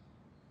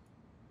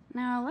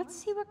 Now, let's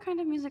see what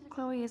kind of music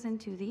Chloe is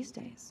into these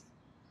days.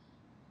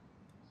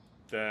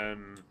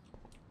 Then...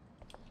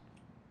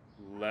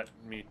 Let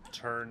me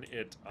turn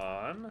it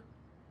on.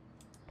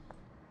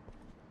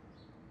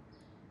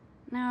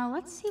 Now,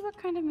 let's see what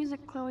kind of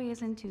music Chloe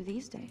is into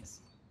these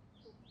days.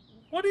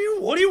 What do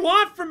you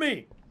want from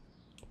me?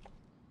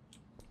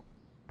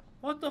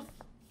 What the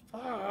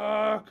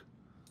fuck?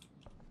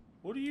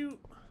 What do you...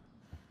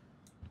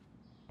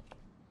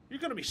 You're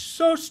gonna be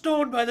so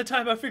stoned by the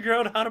time I figure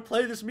out how to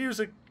play this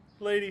music,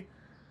 lady.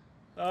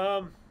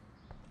 Why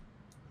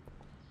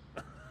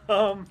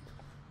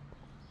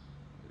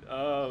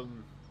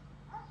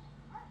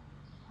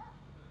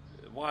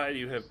do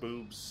you have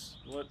boobs?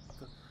 What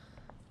the...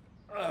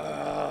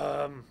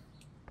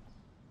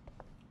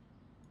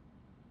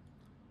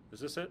 Is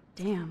this it?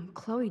 Damn,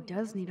 Chloe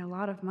does need a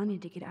lot of money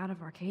to get out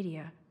of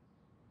Arcadia.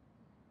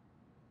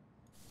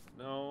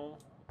 No,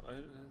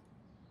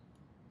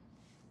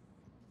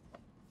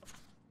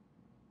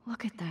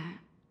 Look at that.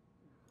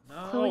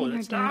 No, Chloe and her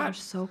that's dad not. are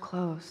so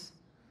close.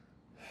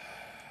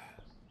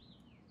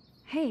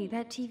 Hey,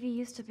 that TV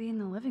used to be in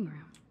the living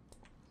room.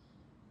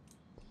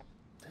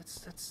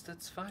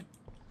 That's fine.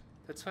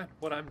 That's fine.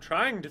 What I'm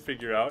trying to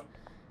figure out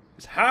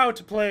is how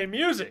to play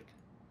music.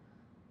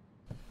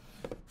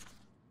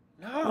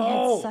 No. We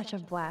had such a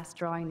blast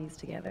drawing these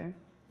together.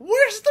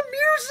 Where's the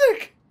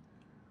music?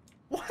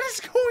 What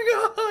is going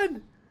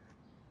on?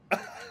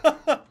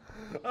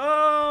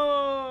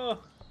 Oh,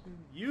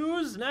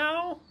 use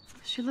now?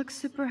 She looks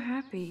super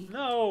happy.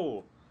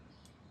 No.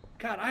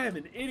 God, I am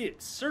an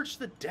idiot. Search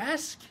the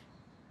desk.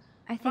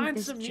 I think Find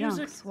this some junk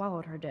music.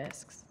 swallowed her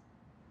discs.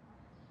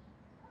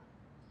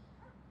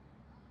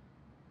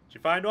 Did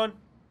you find one?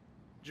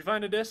 Did you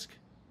find a disc?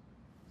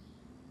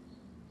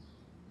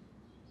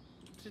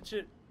 Did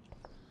you?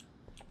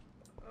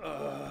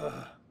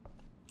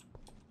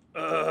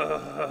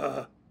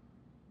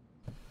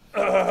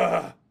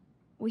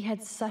 We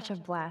had such a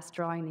blast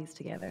drawing these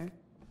together.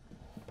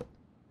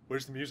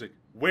 Where's the music?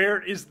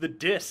 Where is the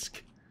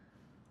disc?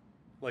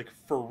 Like,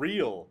 for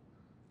real.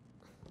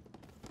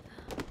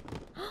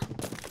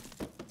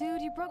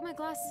 Dude, you broke my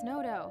glass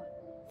snow dough.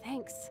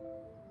 Thanks.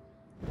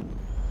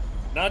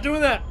 Not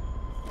doing that!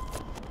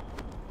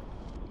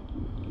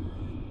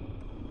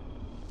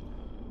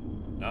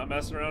 Not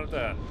messing around with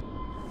that.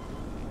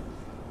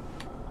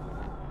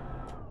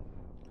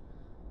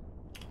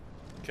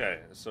 Okay,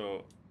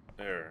 so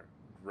there,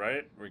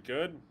 right? We're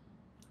good?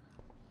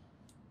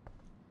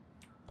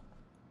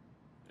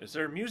 Is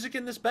there music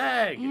in this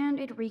bag? And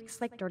it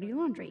reeks like dirty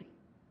laundry.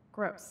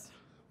 Gross.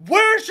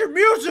 Where's your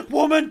music,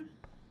 woman?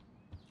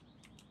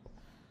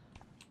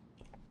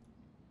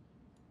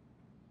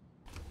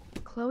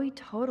 Chloe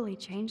totally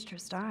changed her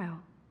style.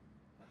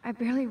 I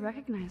barely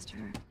recognized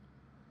her.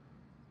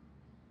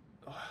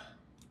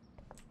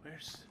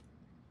 Where's...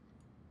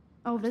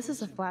 Oh, this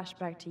is a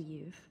flashback to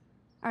youth.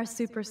 Our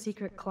super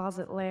secret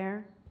closet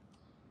lair.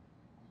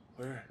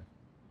 Where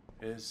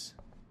is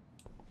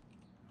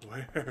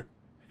the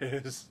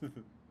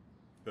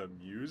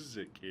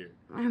music here?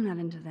 I'm not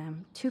into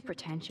them. Too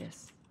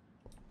pretentious.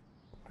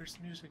 Where's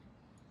the music?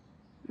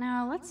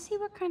 Now, let's see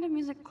what kind of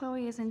music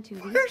Chloe is into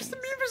these Where's days. the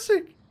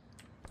music?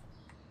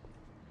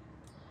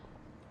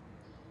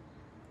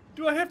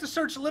 Do I have to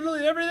search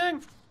literally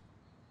everything?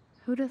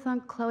 Who'd have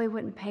thought Chloe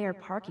wouldn't pay her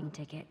parking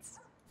tickets?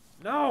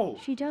 No.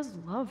 She does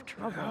love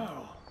trouble.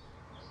 No.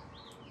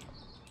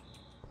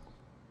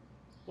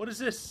 What is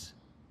this?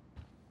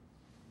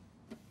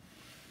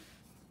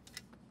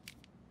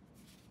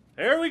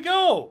 There we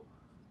go!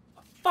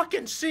 A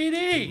fucking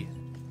CD!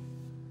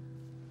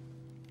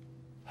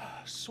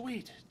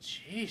 Sweet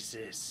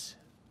Jesus.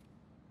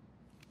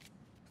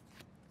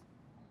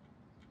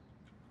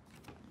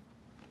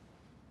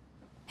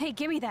 Hey,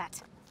 give me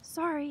that.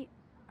 Sorry,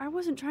 I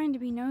wasn't trying to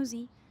be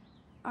nosy.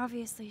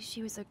 Obviously,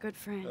 she was a good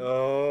friend.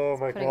 Oh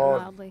my Putting it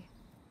God. mildly.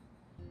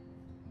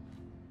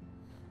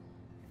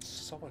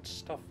 So much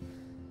stuff.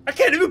 I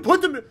can't even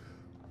put them in.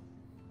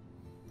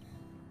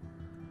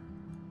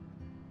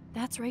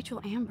 That's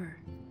Rachel Amber.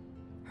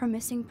 Her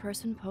missing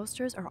person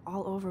posters are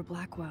all over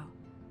Blackwell.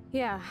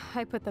 Yeah,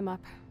 I put them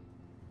up.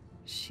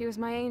 She was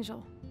my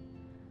angel.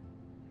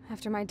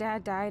 After my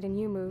dad died and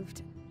you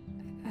moved,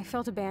 I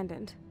felt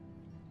abandoned.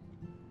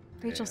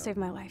 Rachel saved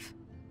my life.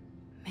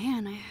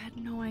 Man, I had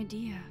no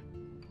idea.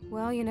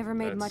 Well, you never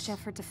made much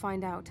effort to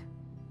find out.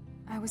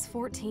 I was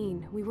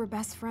 14. We were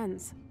best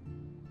friends.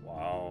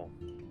 Wow.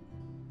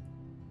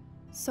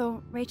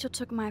 So, Rachel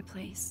took my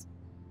place.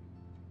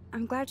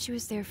 I'm glad she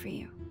was there for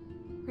you.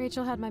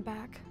 Rachel had my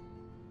back.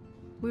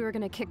 We were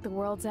gonna kick the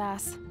world's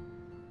ass.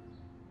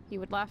 You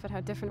would laugh at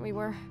how different we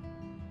were.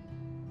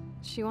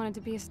 She wanted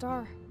to be a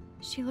star.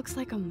 She looks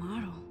like a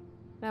model.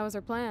 That was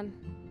her plan.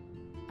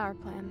 Our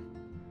plan.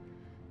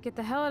 Get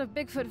the hell out of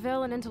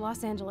Bigfootville and into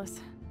Los Angeles.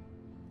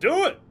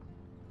 Do it!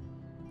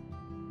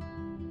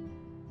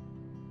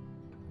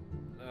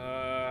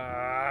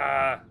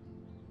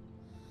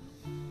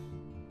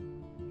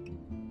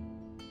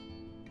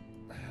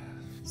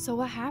 So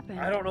what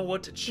happened? I don't know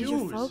what to choose. Did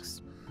your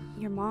folks,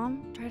 your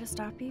mom, try to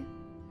stop you?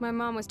 My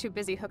mom was too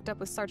busy hooked up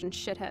with Sergeant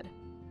Shithead.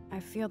 I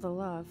feel the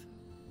love.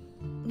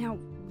 Now,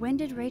 when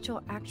did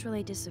Rachel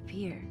actually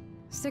disappear?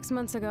 6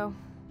 months ago.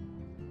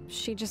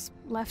 She just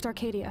left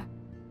Arcadia.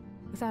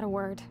 Without a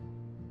word.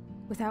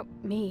 Without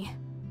me.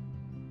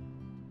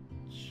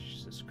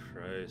 Jesus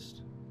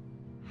Christ.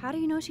 How do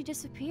you know she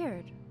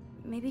disappeared?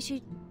 Maybe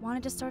she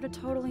wanted to start a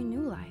totally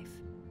new life.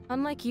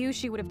 Unlike you,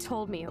 she would have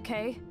told me,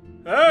 okay?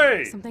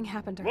 Hey! Something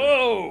happened to her.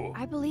 Whoa!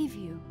 I believe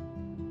you.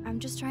 I'm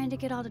just trying to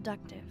get all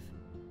deductive.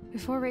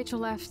 Before Rachel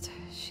left,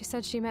 she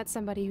said she met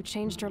somebody who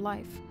changed her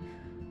life.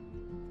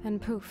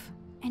 And poof.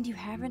 And you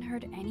haven't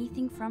heard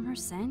anything from her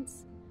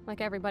since?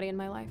 Like everybody in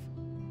my life.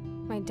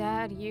 My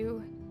dad,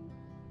 you,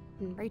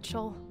 and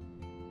Rachel.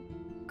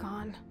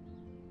 Gone.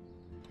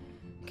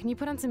 Can you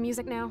put on some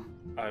music now?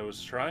 I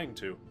was trying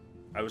to.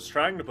 I was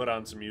trying to put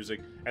on some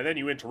music, and then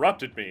you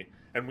interrupted me,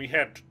 and we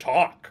had to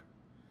talk.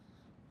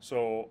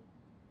 So,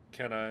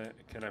 can I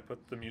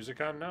put the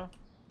music on now?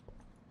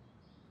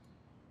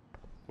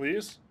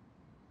 Please?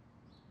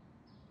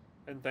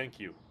 And thank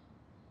you.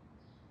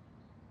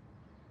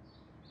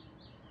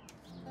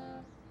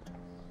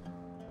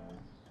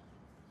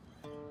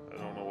 I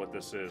don't know what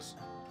this is.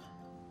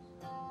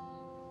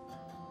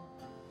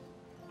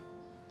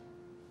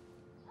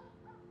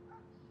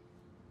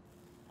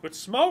 Quit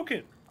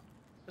smoking!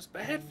 That's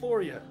bad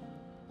for you.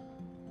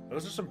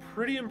 Those are some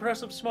pretty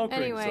impressive smoke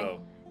rings, Anyway, though.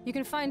 you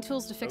can find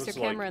tools to fix your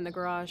camera in the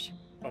garage.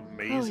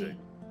 Amazing. Chloe,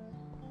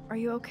 are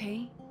you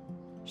okay?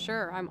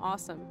 Sure, I'm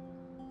awesome.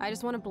 I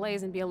just want to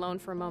blaze and be alone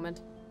for a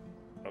moment.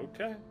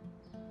 Okay.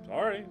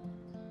 Sorry.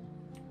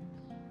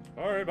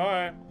 Sorry,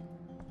 bye.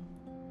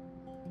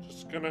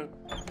 Just gonna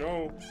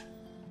go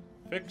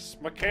Fix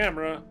my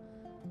camera.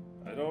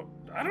 I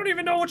don't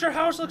even know what your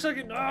house looks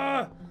like.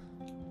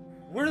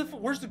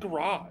 Where's the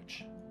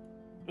garage?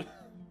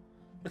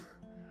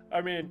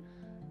 I mean,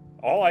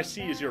 all I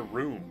see is your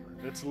room.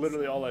 That's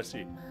literally all I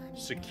see.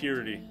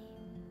 Security.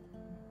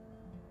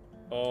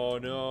 Oh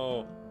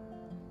no.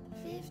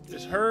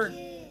 Is her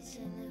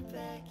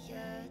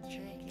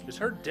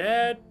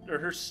dad or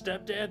her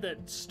stepdad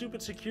that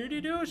stupid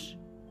security douche?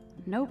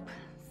 Nope.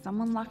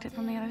 Someone locked it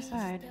from the other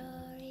side.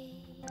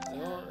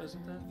 Oh,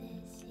 isn't that?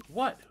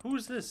 What?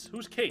 Who's this?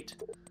 Who's Kate?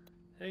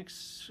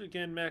 Thanks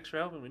again, Max, for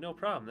helping me. No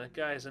problem. That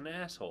guy's an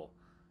asshole.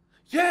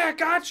 Yeah, I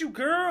got you,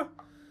 girl!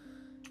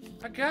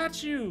 I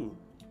got you!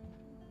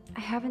 I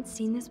haven't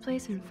seen this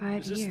place in 5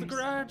 years. Is this the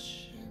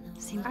garage?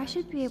 I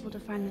should be able to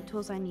find the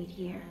tools I need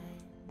here.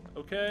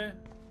 Okay.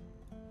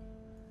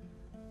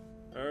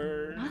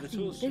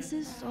 Nothing. This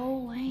is so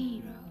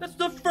lame. That's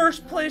the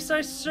first place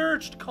I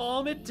searched.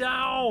 Calm it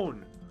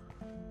down.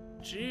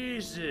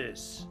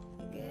 Jesus.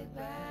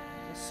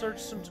 Let's search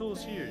some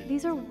tools here.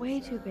 These are way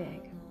too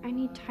big. I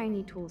need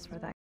tiny tools for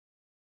that.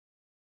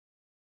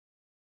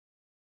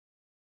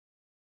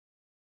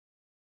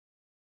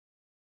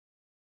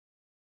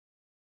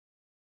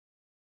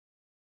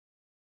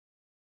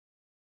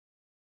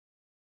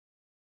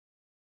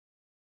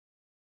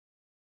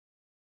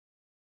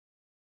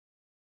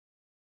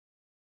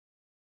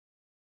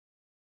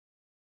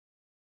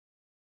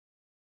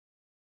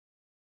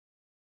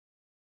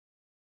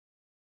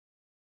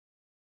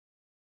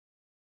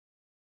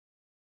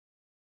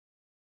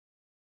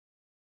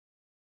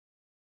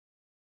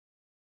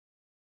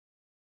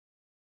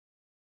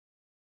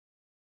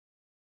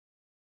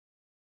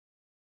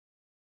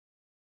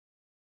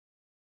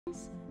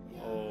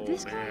 Oh,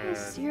 this guy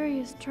has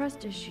serious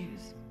trust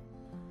issues.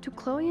 Do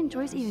Chloe and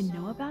Joyce even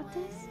know about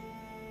this?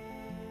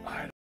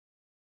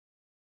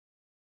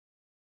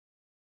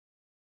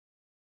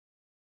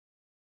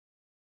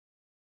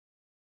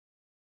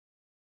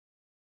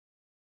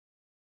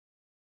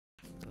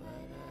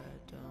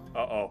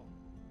 Uh-oh.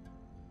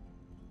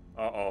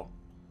 Uh-oh.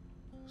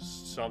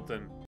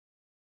 Something.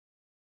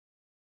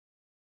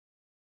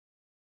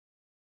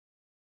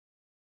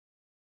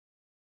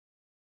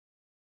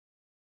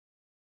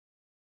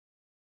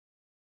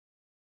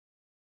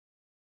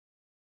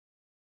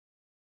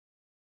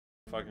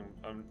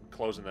 I'm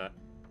closing that.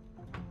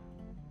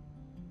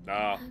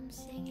 Nah.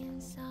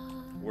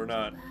 We're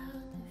not.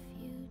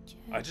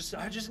 I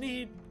just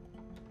need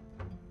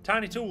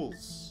tiny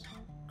tools.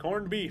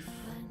 Corned beef.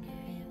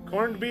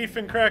 Corned beef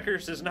and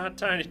crackers is not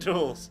tiny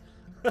tools.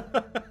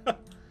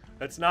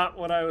 That's not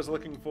what I was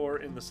looking for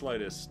in the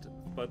slightest.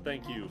 But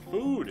thank you.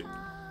 Food.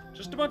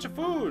 Just a bunch of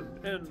food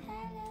and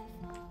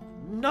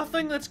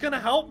nothing that's gonna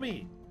help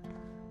me.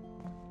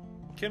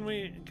 Can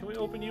we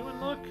open you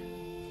and look?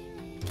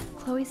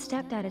 Chloe's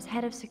stepdad is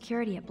head of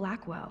security at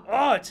Blackwell.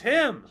 Oh, it's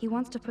him! He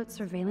wants to put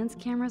surveillance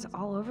cameras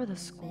all over the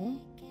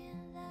school?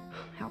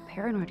 How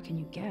paranoid can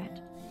you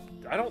get?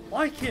 I don't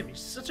like him. He's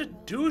such a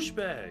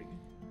douchebag.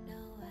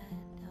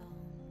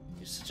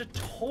 He's such a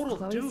total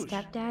Chloe's douche.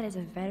 stepdad is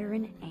a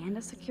veteran and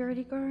a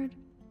security guard?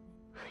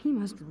 He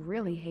must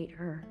really hate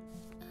her.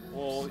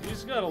 Well,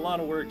 he's got a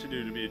lot of work to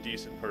do to be a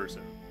decent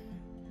person.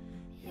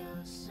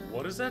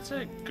 What does that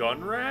say?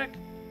 Gun rack?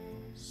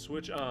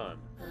 Switch on.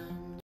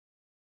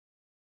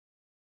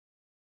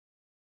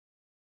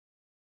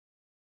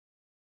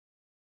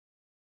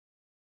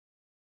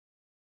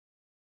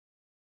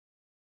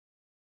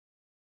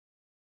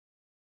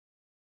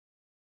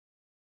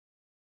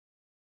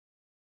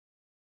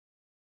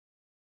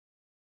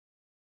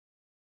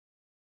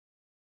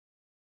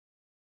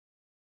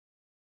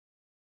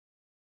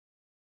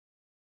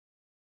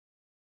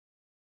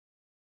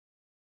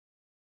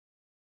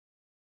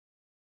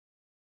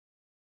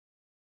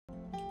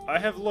 I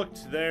have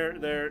looked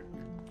there.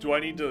 Do I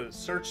need to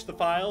search the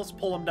files,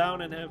 pull them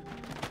down, and have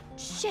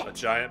a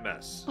giant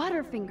mess?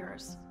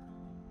 Butterfingers.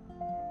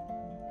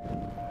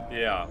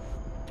 Yeah.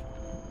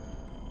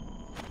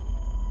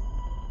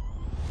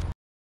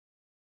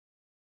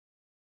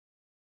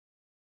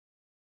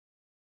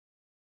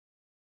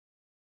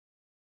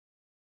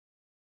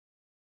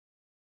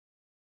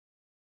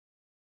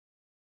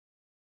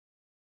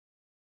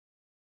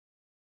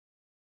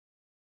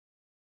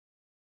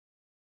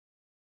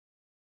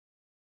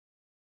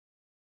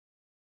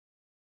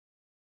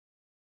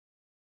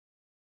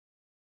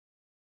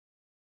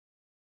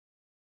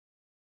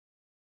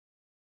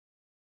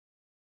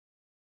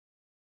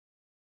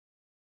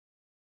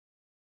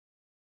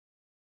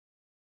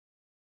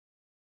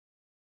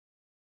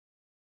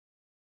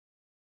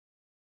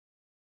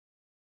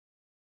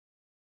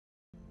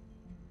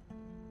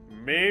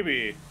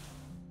 Maybe.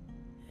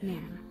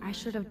 Man, I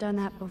should have done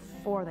that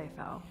before they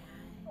fell.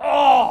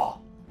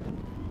 Oh!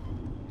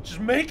 Just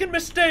making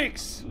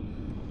mistakes!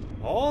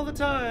 All the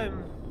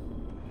time.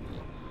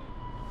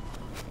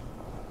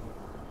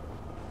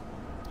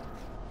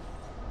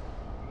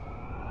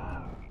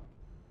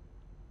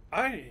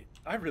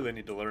 I really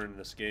need to learn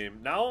this game.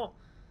 Now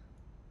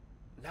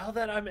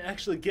that I'm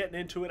actually getting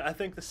into it, I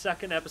think the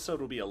second episode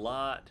will be a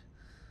lot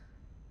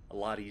a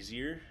lot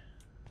easier.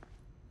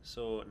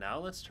 So now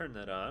let's turn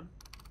that on.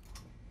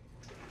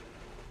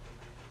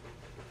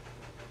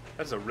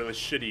 That's a really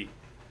shitty...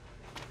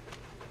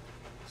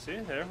 See,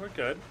 there, we're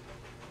good.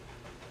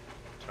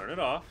 Turn it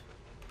off.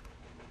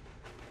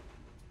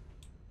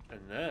 And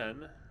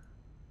then...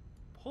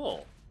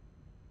 pull.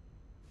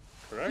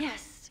 Correct?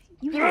 Yes,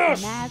 you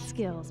have mad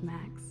skills,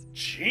 Max.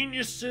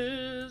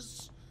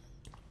 Geniuses!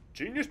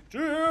 Genius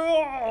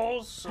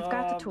skills! I've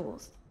got the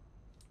tools.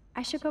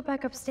 I should go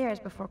back upstairs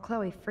before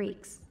Chloe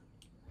freaks.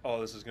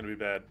 Oh, this is gonna be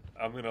bad.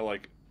 I'm gonna,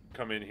 like,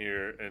 come in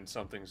here and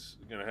something's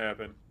gonna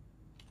happen.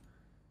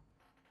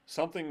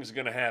 Something's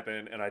gonna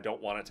happen, and I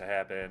don't want it to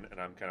happen, and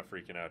I'm kind of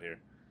freaking out here.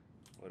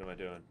 What am I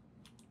doing?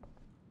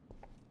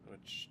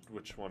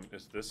 Which one?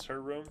 Is this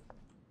her room?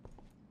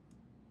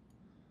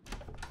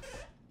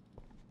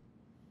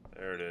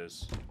 There it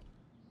is.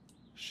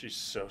 She's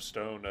so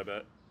stoned, I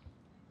bet.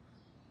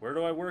 Where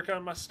do I work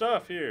on my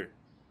stuff here?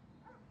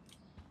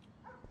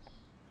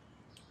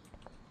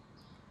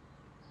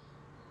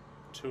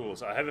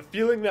 Tools. I have a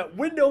feeling that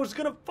window's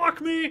gonna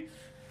fuck me!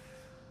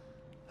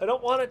 I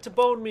don't want it to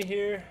bone me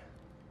here.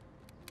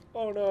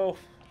 Oh no.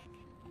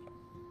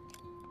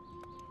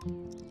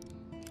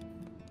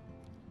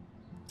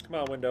 Come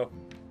on, window.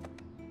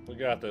 We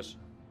got this.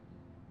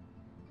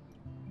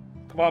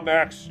 Come on,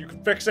 Max. You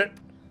can fix it.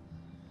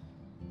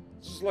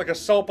 This is like a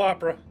soap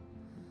opera.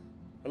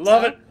 I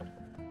love it.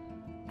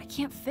 I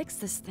can't fix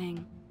this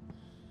thing.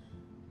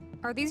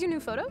 Are these your new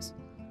photos?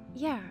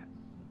 Yeah,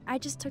 I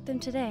just took them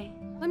today.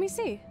 Let me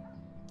see.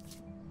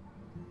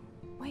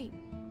 Wait,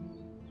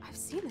 I've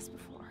seen this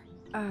before.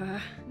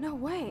 No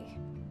way.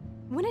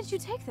 When did you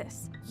take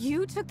this?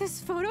 You took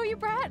this photo, you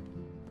brat?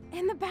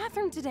 In the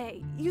bathroom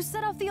today. You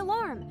set off the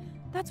alarm.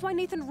 That's why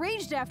Nathan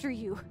raged after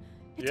you.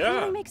 It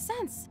totally makes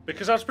sense.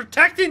 Because I was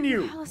protecting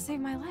you. Alice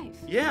saved my life.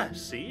 Yeah,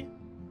 see?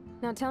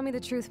 Now tell me the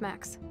truth,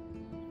 Max.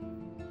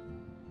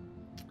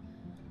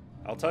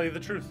 I'll tell you the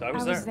truth. I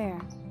was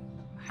there.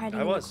 Hiding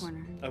in the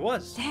corner. I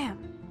was. Damn,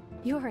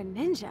 you were a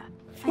ninja.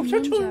 A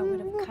ninja would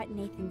have cut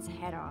Nathan's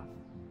head off.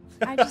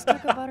 I just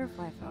took a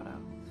butterfly photo.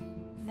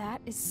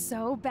 That is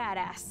so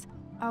badass.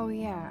 Oh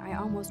yeah, I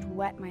almost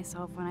wet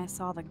myself when I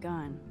saw the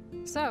gun.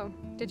 So,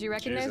 did you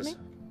recognize me?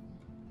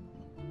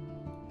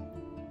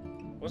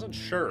 Wasn't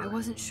sure. I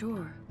wasn't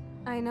sure.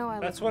 I know.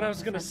 That's what I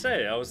was gonna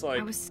say. I was like,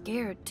 I was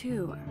scared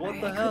too.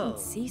 What the I hell? couldn't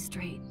see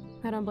straight.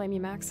 I don't blame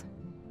you, Max.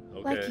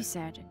 Okay. Like you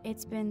said,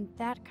 it's been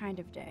that kind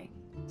of day.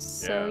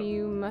 So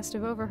you must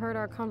have overheard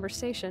our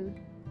conversation.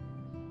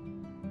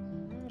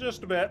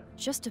 Just a bit.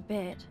 Just a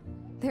bit.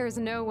 There is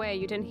no way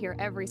you didn't hear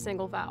every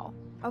single vowel.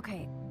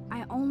 Okay,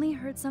 I only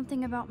heard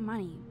something about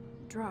money,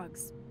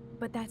 drugs,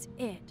 but that's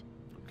it.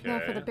 Okay. Now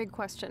for the big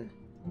question.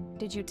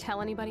 Did you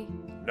tell anybody?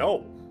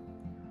 No.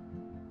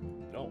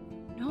 No.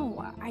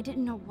 No, I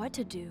didn't know what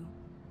to do.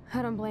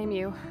 I don't blame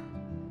you.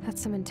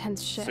 That's some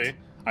intense shit. See?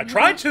 I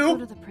tried to! Go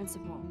to the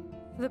principal.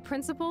 The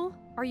principal?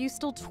 Are you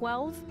still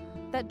 12?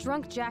 That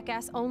drunk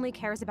jackass only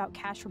cares about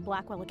cash for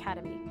Blackwell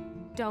Academy.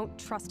 Don't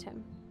trust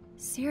him.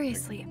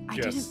 Seriously, I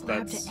didn't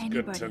blab to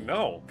anybody. Good to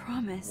know.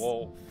 Promise.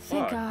 Well,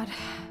 thank God.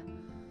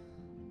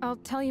 I'll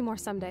tell you more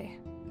someday.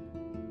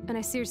 And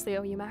I seriously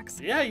owe you, Max.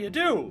 Yeah, you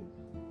do.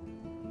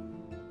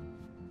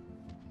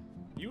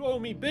 You owe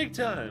me big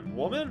time,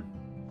 woman.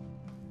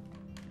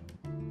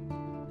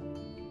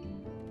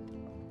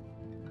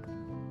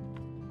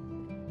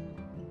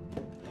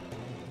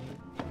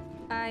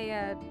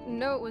 I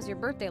know it was your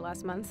birthday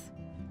last month.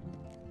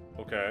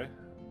 Okay.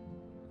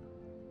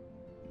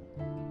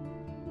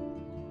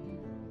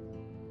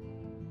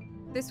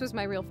 This was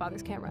my real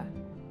father's camera.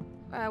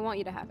 I want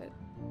you to have it.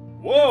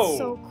 Whoa! It's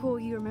so cool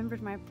you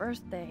remembered my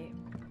birthday,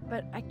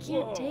 but I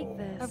can't take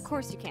this. Of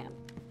course you can.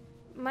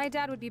 My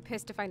dad would be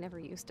pissed if I never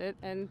used it,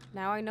 and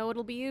now I know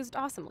it'll be used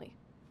awesomely.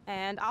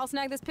 And I'll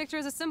snag this picture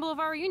as a symbol of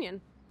our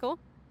reunion. Cool?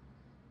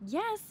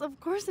 Yes, of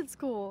course it's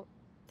cool.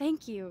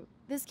 Thank you.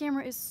 This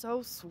camera is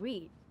so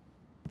sweet.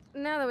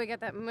 Now that we got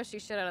that mushy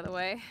shit out of the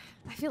way,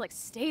 I feel like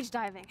stage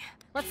diving.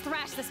 Let's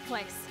thrash this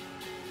place.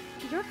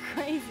 You're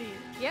crazy.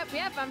 Yep,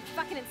 I'm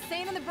fucking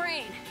insane in the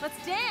brain.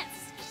 Let's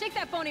dance! Shake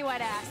that bony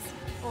white ass.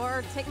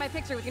 Or take my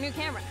picture with your new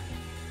camera.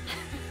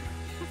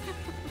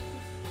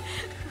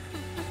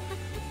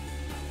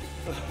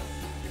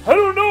 I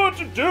don't know what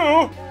to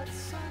do!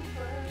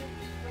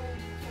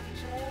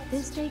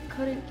 This day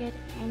couldn't get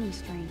any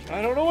stranger.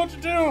 I don't know what to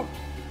do!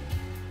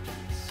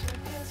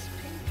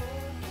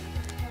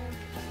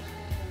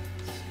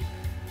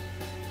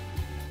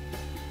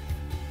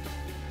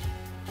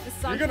 This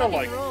song You're gonna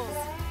fucking rules.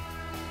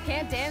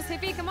 Can't dance,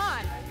 hippie? Come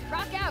on.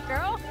 Rock out,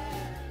 girl.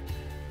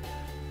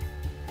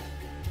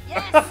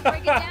 Yes,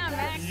 break it down,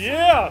 Max.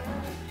 Yeah!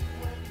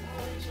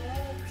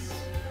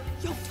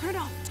 Yo, turn it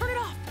off. Turn it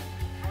off.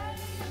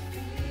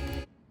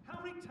 How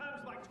many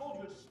times have I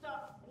told you to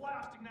stop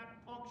blasting that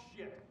punk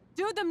shit?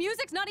 Dude, the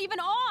music's not even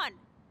on.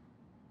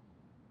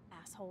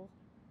 Asshole.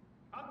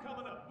 I'm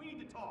coming up. We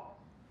need to talk.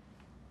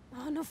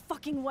 Oh, no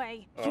fucking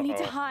way. You need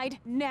to hide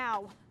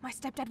now. My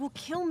stepdad will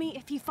kill me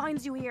if he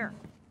finds you here.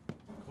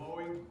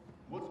 Chloe,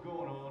 what's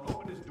going on?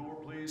 Open this door,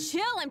 please.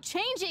 Chill, I'm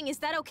changing. Is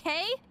that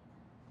okay?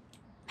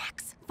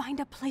 Max, find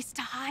a place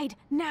to hide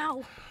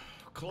now.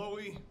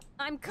 Chloe?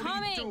 I'm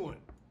coming. What are you doing?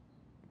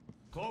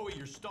 Chloe,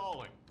 you're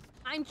stalling.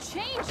 I'm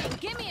changing.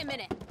 Give me a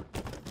minute.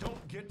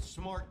 Don't get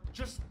smart.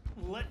 Just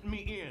let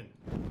me in.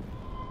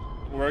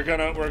 We're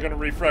gonna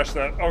refresh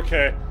that.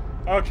 Okay.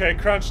 Okay,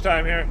 crunch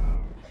time here.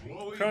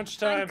 Chloe, crunch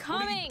time. I'm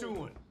coming. What are you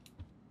doing?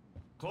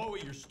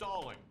 Chloe, you're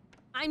stalling.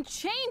 I'm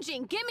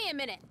changing. Give me a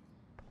minute.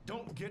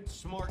 Don't get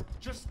smart.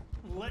 Just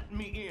let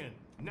me in.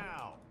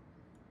 Now.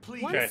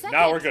 Please. Okay,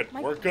 now we're good.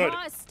 My we're good.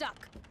 bra is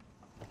stuck.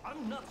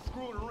 I'm not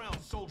screwing around,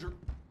 soldier.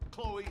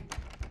 Chloe,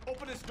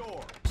 open this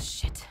door.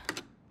 Shit.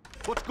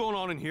 What's going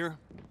on in here?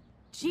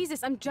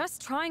 Jesus, I'm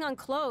just trying on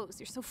clothes.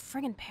 You're so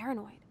friggin'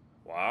 paranoid.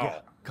 Wow. Yeah,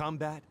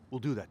 combat will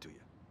do that to you.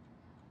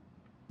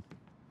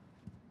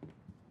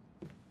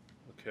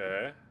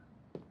 Okay.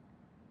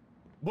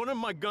 One of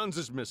my guns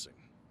is missing.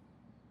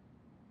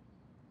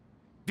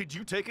 Did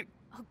you take it?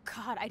 Oh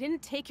God, I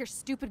didn't take your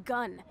stupid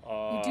gun.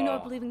 You do know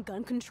I believe in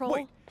gun control?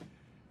 Wait,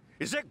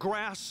 is that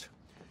grass?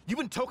 You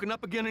been token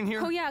up again in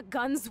here? Oh yeah,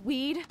 guns,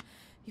 weed.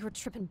 You were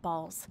tripping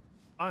balls.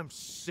 I'm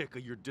sick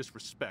of your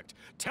disrespect.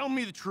 Tell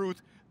me the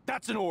truth.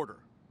 That's an order.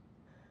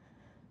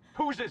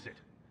 Whose is it?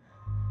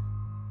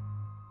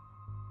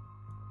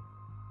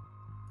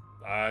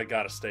 I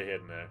gotta stay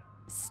hidden there.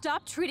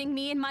 Stop treating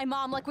me and my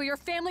mom like we're your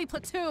family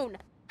platoon.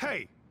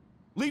 Hey,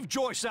 leave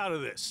Joyce out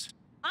of this.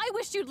 I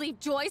wish you'd leave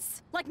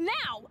Joyce, like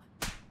now.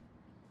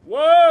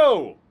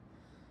 Whoa!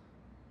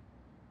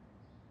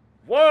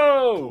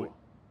 Whoa! Chloe,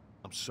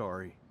 I'm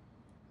sorry.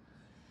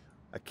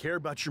 I care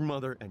about your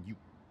mother, and you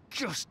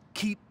just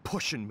keep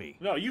pushing me.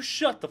 No, you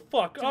shut the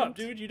fuck up,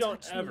 dude. You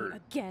don't touch ever. me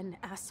again,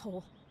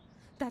 asshole.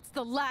 That's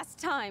the last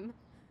time.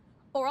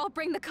 Or I'll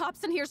bring the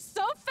cops in here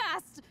so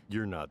fast.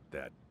 You're not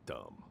that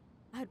dumb.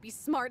 I'd be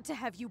smart to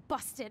have you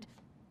busted.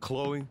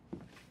 Chloe,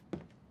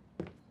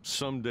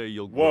 someday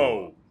you'll grow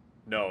Whoa. up.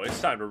 No,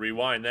 it's time to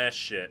rewind that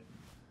shit.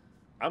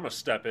 I'm gonna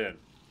step in.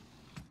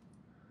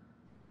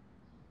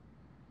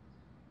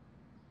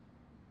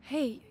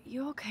 Hey,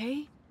 you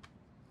okay?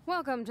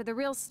 Welcome to the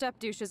real step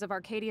douches of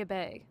Arcadia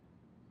Bay.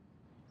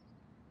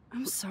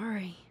 I'm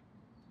sorry.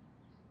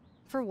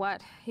 For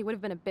what? He would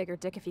have been a bigger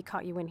dick if he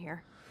caught you in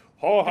here.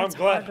 Oh, That's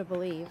I'm glad. hard to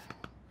believe.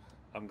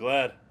 I'm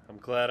glad. I'm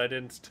glad I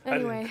didn't.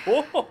 Anyway,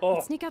 Whoa.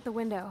 let's sneak out the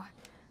window.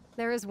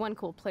 There is one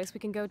cool place we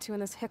can go to in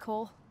this hick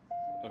hole.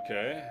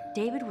 Okay.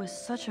 David was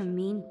such a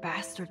mean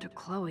bastard to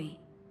Chloe.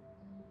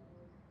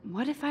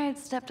 What if I had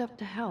stepped up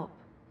to help?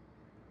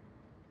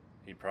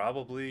 He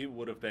probably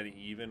would have been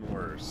even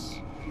worse.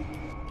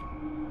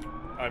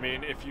 I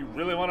mean, if you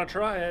really want to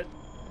try it,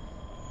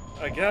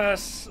 I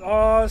guess.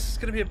 Oh, this is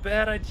gonna be a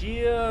bad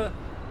idea.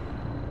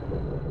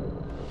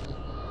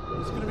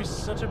 This is gonna be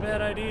such a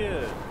bad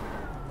idea.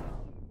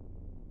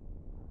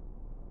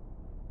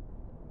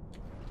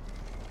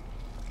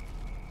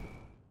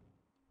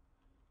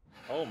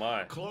 Oh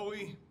my.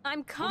 Chloe,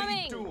 I'm coming. what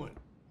are you doing?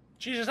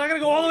 Jesus, I gotta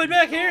go all the way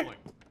back here.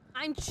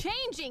 I'm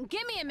changing.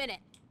 Give me a minute.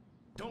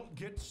 Don't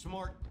get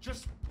smart.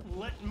 Just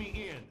let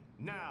me in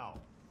now.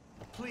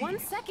 Please. 1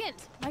 second.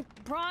 My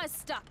bra is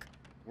stuck.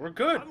 We're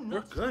good. I'm We're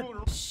not good. screwing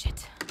around.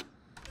 Shit.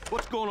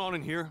 What's going on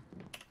in here?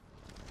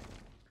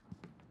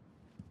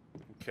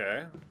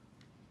 Okay.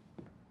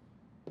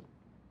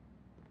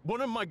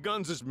 One of my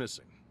guns is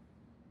missing.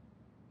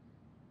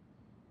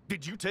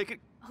 Did you take it?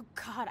 Oh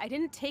God, I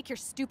didn't take your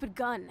stupid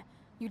gun.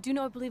 You do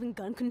know I believe in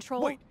gun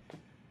control? Wait,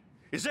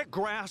 is that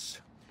grass?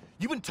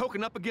 You been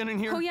token up again in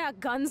here? Oh yeah,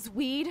 guns,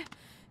 weed.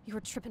 You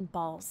were tripping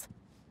balls.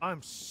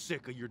 I'm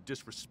sick of your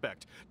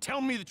disrespect.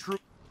 Tell me the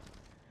truth.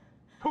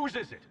 Whose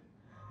is it?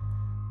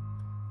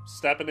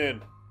 Stepping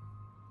in.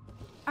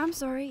 I'm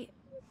sorry.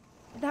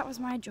 That was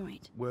my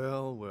joint.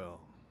 Well,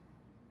 well.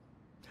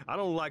 I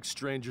don't like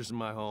strangers in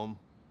my home,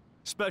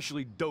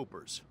 especially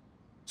dopers.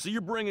 So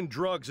you're bringing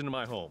drugs into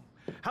my home.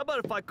 How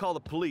about if I call the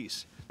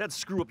police? That'd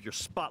screw up your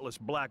spotless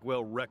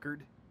Blackwell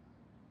record.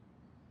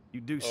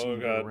 You do seem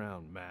to go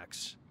around,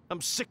 Max.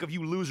 I'm sick of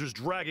you losers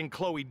dragging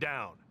Chloe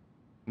down.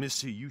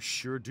 Missy, you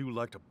sure do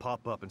like to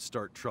pop up and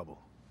start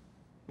trouble.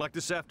 Like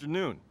this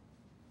afternoon.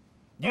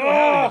 You don't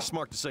have anything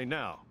smart to say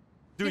now,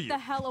 do you? Get the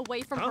hell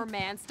away from her,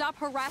 man. Stop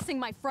harassing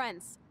my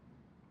friends.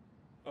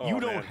 You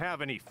don't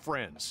have any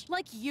friends.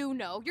 Like you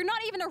know. You're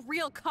not even a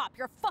real cop.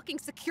 You're a fucking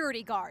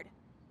security guard.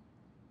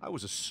 I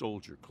was a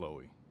soldier,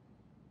 Chloe.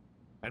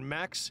 And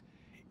Max,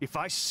 if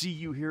I see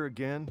you here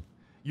again,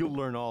 you'll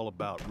learn all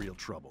about real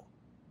trouble.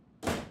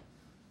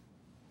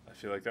 I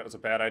feel like that was a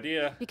bad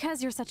idea.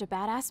 Because you're such a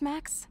badass,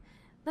 Max,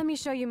 let me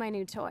show you my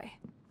new toy.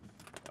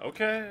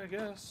 Okay, I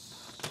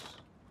guess.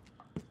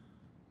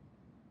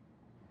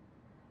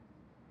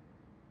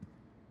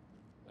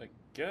 I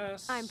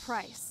guess. I'm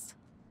Price.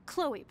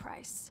 Chloe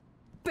Price.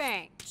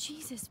 Bang!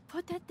 Jesus,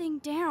 put that thing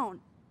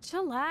down.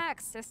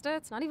 Chillax, sister.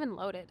 It's not even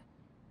loaded.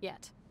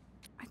 Yet.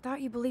 I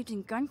thought you believed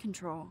in gun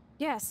control.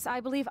 Yes,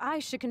 I believe I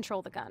should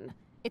control the gun.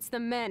 It's the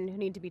men who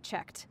need to be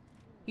checked.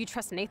 You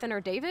trust Nathan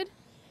or David?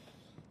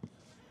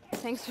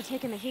 Thanks for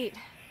taking the heat.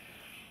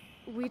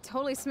 We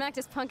totally smacked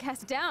his punk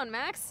ass down,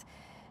 Max.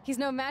 He's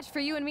no match for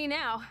you and me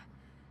now.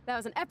 That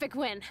was an epic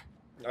win.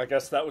 I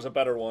guess that was a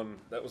better one.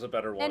 That was a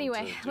better one.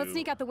 Anyway, let's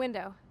sneak out the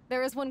window.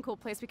 There is one cool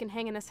place we can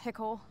hang in this hick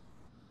hole.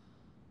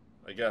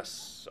 I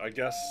guess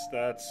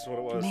that's what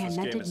it was. Man, this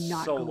that game did is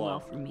not so go long. well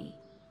for me.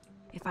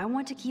 If I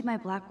want to keep my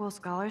Blackwell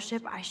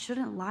scholarship, I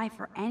shouldn't lie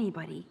for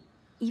anybody,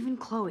 even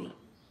Chloe.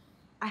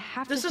 I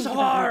have to think about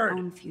my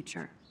own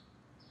future.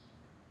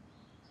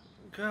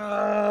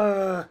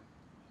 God,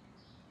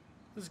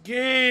 this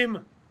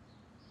game.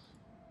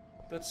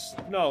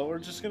 No, we're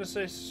just gonna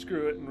say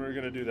screw it, and we're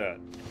gonna do that.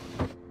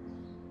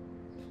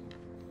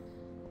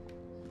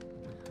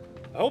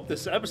 I hope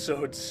this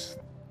episode's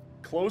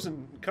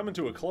coming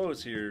to a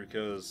close here,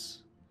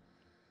 because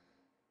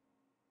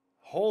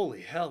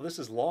holy hell, this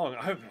is long.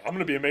 I'm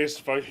gonna be amazed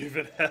if I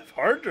even have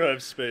hard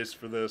drive space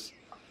for this.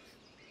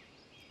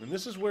 And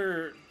this is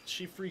where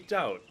she freaked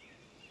out.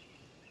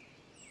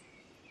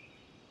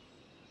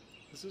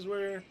 This is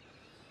where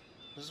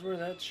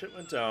that shit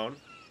went down.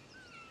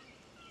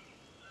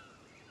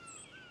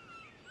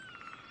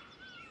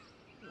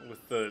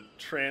 With the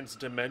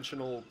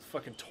trans-dimensional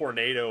fucking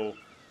tornado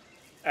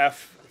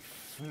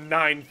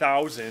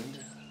F9000.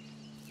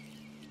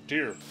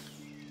 Dear.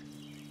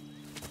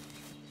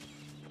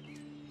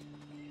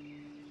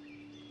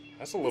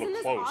 That's a little Isn't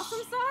this close. awesome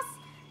sauce?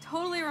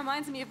 Totally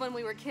reminds me of when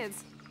we were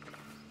kids.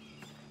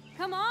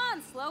 Come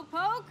on,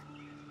 Slowpoke.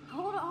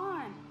 Hold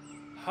on.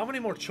 How many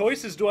more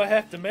choices do I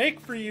have to make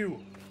for you?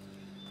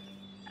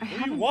 I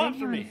haven't been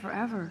here in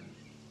forever.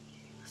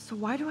 So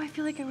why do I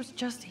feel like I was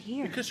just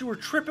here? Because you were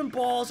tripping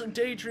balls and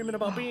daydreaming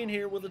about being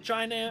here with a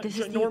ginormous This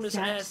is the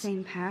exact ass.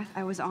 same path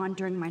I was on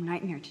during my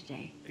nightmare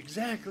today.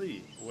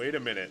 Exactly. Wait a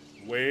minute.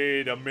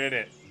 Wait a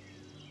minute.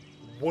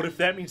 What if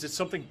that means that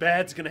something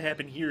bad's gonna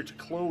happen here to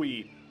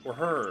Chloe or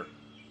her?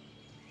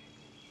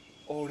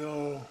 Oh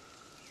no.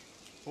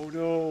 Oh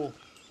no.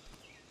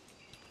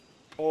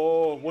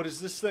 Oh, what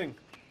is this thing?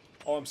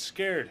 Oh, I'm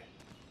scared.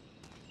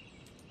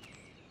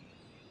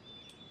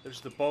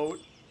 There's the boat.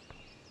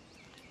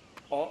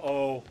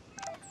 Uh-oh.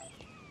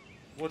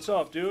 What's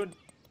up, dude?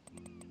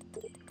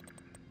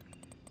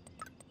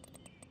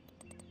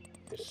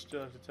 You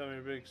still have to tell me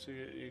a big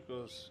secret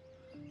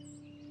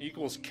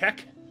equals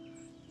keck?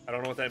 I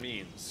don't know what that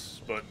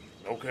means, but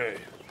okay.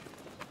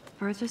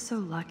 Birds are so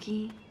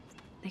lucky,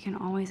 they can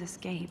always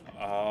escape.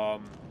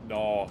 No.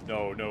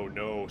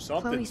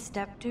 Something. Chloe's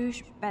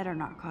step-douche better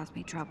not cause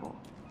me trouble.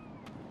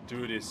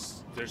 Dude,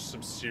 there's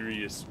some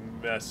serious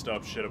messed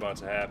up shit about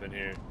to happen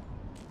here.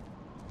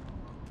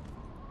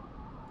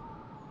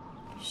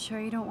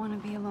 Sure you don't want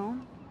to be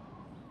alone?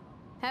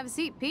 Have a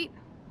seat, Pete.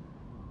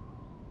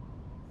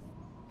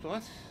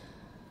 What?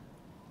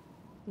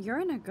 You're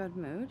in a good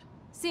mood.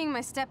 Seeing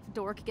my step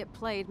dork get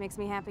played makes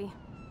me happy.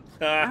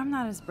 I'm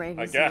not as brave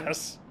as you. I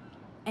guess.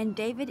 And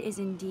David is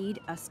indeed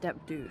a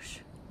step-douche.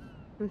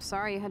 I'm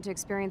sorry you had to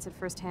experience it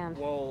firsthand.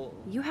 Well...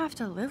 You have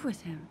to live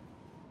with him.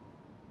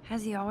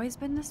 Has he always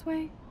been this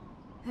way?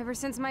 Ever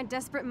since my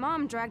desperate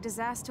mom dragged his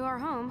ass to our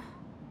home.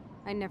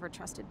 I never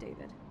trusted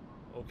David.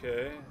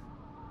 Okay.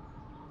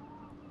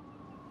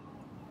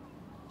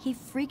 He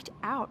freaked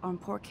out on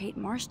poor Kate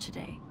Marsh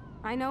today.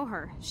 I know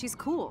her. She's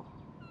cool.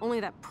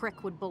 Only that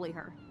prick would bully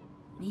her.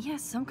 He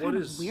has some kind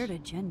of weird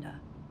agenda.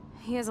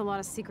 He has a lot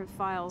of secret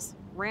files.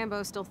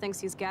 Rambo still thinks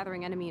he's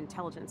gathering enemy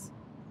intelligence.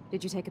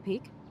 Did you take a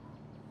peek?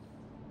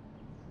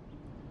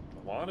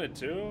 I wanted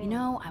to. You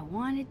know, I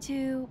wanted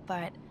to,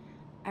 but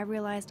I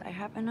realized I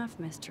have enough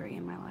mystery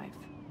in my life.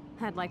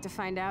 I'd like to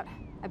find out.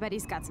 I bet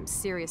he's got some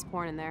serious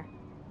porn in there.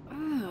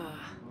 Ugh.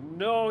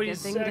 No, Good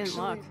he's thing he didn't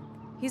actually... look.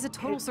 He's a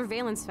total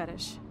surveillance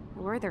fetish.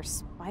 Where are there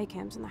spy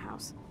cams in the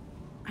house?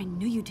 I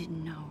knew you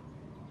didn't know.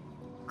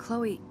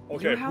 Chloe,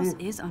 your house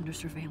is under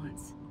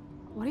surveillance.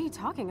 What are you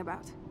talking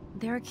about?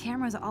 There are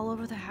cameras all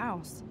over the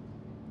house.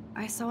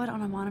 I saw it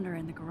on a monitor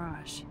in the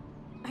garage.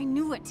 I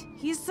knew it!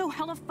 He's so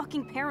hella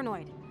fucking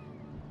paranoid.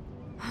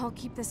 I'll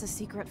keep this a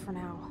secret for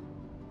now.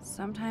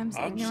 Sometimes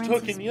I'm ignorance just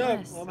hooking is you up.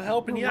 bliss. I'm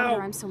helping you No wonder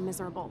out. I'm so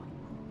miserable.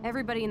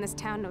 Everybody in this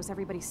town knows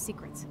everybody's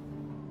secrets.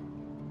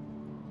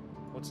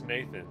 What's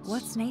Nathan's?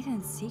 What's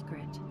Nathan's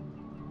secret?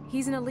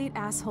 He's an elite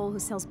asshole who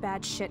sells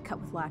bad shit cut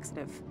with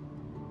laxative.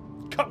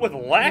 Cut with He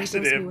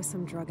laxative? me with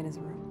some drug in his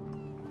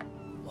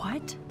room.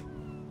 What?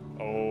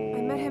 Oh.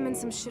 I met him in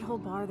some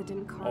shithole bar that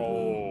didn't card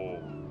me.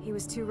 He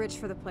was too rich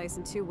for the place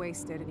and too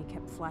wasted, and he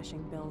kept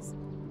flashing bills.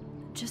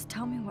 Just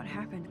tell me what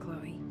happened,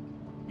 Chloe.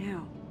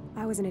 Now.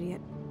 I was an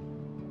idiot.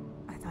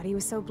 I thought he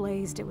was so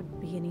blazed it would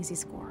be an easy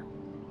score.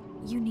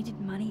 You needed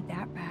money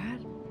that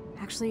bad?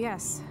 Actually,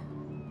 yes.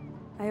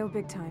 I owe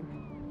big time.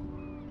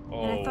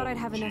 And I thought I'd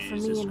have enough for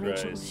me and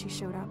Rachel if she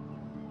showed up.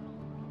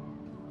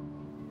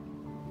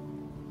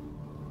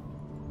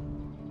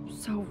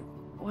 So,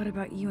 what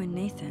about you and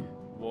Nathan?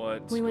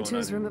 We went to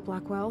his room at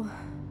Blackwell.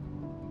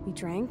 We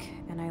drank,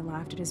 and I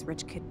laughed at his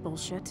rich kid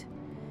bullshit.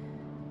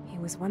 He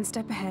was one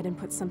step ahead and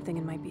put something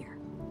in my beer.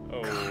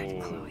 Oh, God,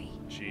 Chloe.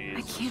 Jesus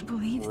I can't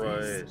believe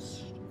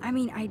this. I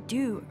mean, I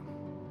do.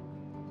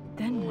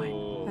 Then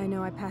what? I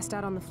know I passed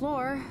out on the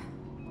floor.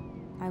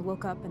 I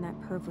woke up and that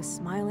perv was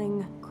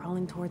smiling,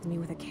 crawling towards me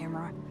with a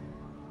camera.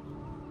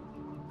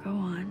 Go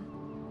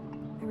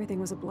on.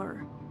 Everything was a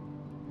blur.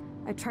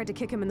 I tried to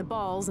kick him in the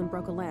balls and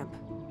broke a lamp.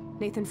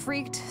 Nathan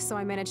freaked, so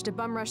I managed to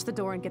bum rush the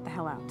door and get the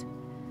hell out.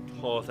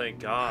 Oh, thank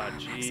God.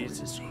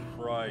 Jesus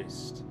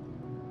Christ.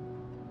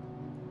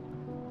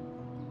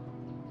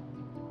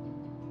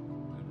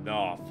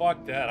 No,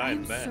 fuck that.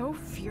 I'm so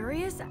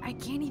furious, I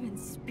can't even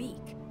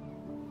speak.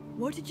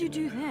 What did you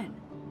do then?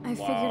 I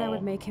figured I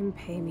would make him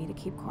pay me to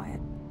keep quiet.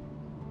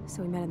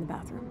 So we met in the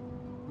bathroom.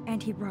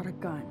 And he brought a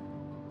gun.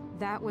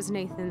 That was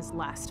Nathan's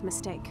last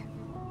mistake.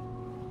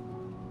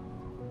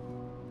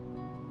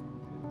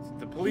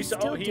 The police, He's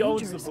still he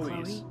owns the dangerous,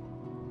 police. Chloe.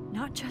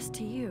 Not just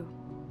to you.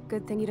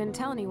 Good thing you didn't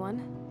tell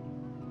anyone.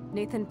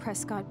 Nathan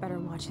Prescott better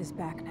watch his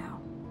back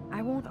now.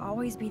 I won't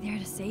always be there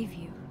to save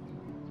you.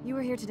 You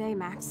were here today,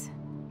 Max.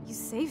 You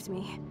saved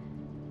me.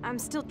 I'm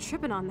still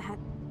tripping on that.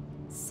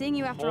 Seeing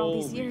you after all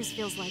these years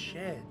feels like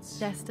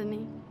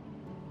destiny.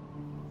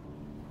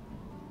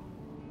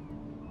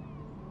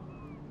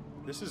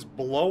 This is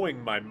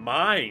blowing my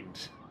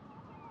mind.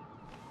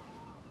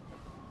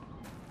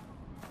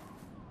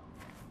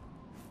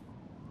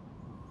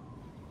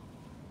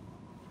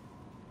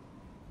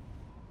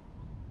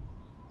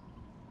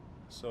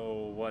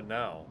 So what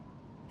now?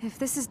 If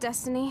this is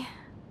destiny,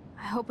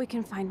 I hope we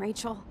can find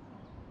Rachel.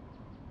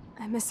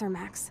 I miss her,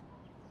 Max.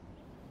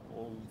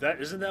 Well,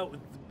 isn't that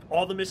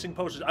all the missing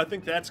posters? I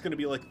think that's going to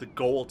be like the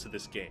goal to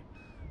this game.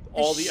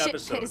 All the episodes.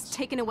 This shit pit has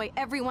taken away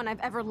everyone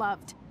I've ever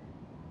loved.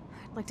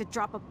 I'd like to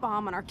drop a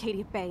bomb on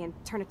Arcadia Bay and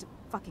turn it to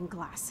fucking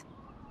glass.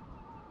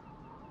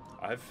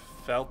 I've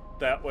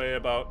felt that way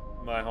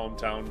about my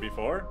hometown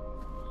before.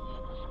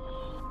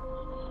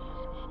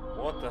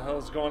 What the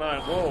hell's going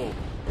on? Whoa!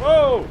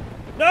 Whoa!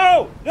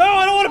 No! No!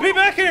 I don't want to be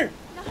back here!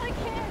 Not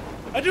again!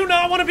 I do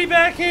not want to be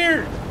back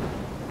here!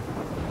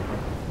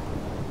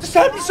 This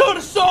episode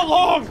is so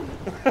long!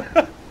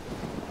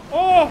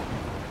 Oh!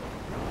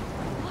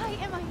 Why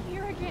am I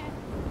here again?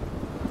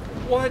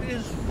 What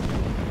is...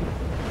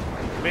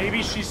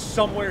 Maybe she's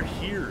somewhere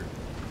here.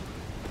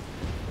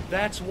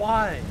 That's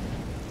why.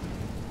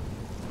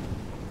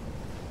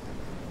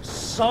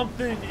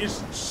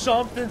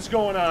 Something's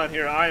going on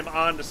here. I am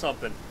onto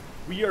something.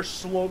 We are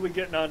slowly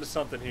getting onto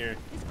something here.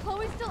 Is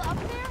Chloe still up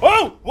there?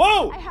 Whoa!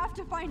 Whoa! I have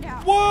to find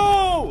out.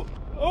 Whoa!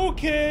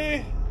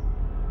 Okay.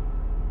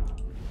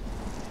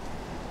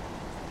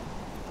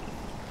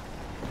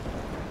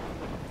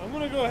 I'm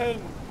gonna go ahead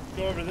and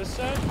go over this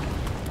side.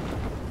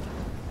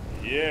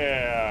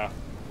 Yeah.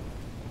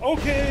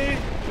 Okay.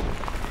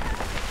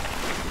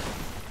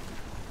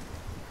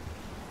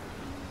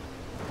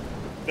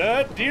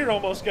 That deer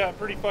almost got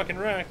pretty fucking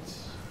wrecked.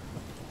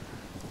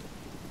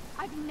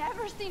 I've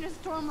never seen a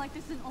storm like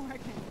this in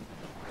Oregon.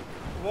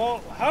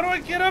 Well, how do I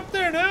get up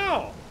there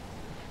now?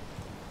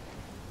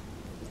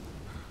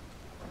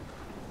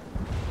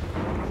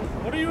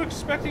 What are you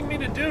expecting me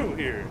to do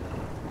here?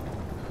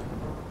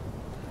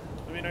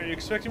 I mean, are you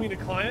expecting me to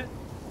climb it?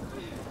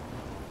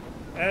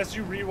 As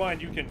you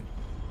rewind, you can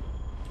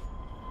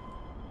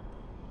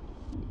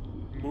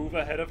move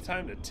ahead of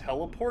time to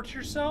teleport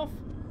yourself?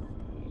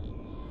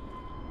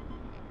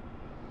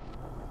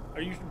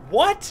 Are you...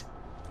 What?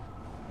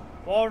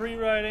 While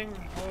rewriting...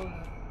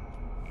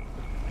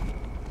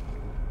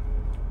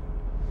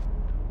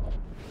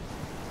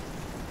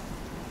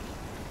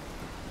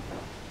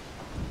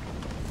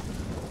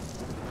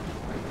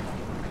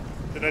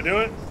 Did I do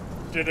it?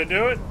 Did I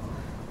do it?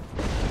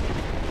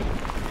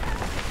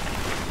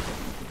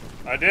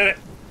 I did it.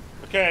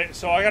 Okay,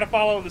 so I gotta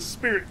follow the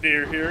spirit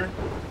deer here.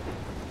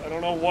 I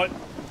don't know what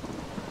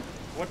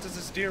does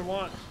this deer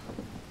want?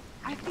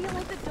 I feel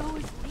like the doe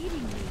is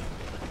feeding me.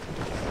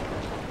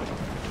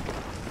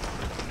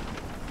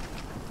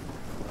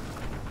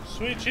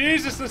 Sweet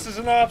Jesus, this is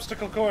an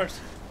obstacle course.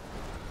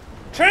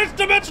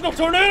 Transdimensional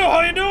tornado,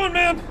 how you doing,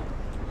 man?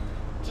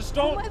 Just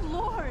don't... Oh my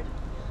lord!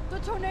 The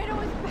tornado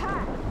is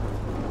back!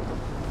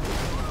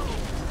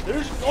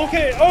 There's...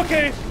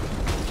 Okay.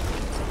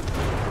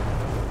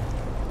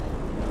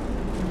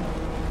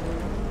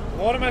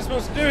 What am I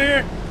supposed to do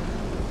here?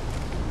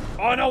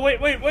 Oh no, wait.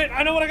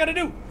 I know what I gotta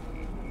do.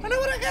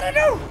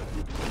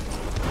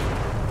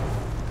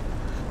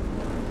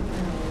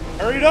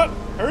 Hurry it up!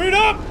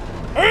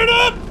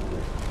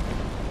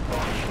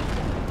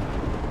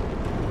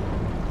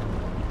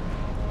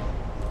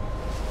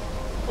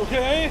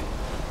 Okay.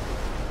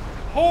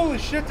 Holy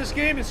shit, this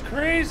game is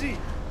crazy.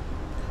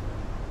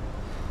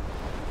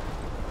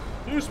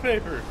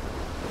 Newspaper.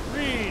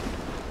 Read.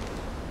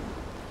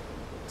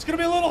 It's gonna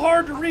be a little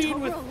hard to read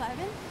with... October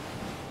 11?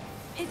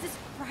 Is this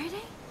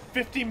Friday?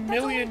 50 That's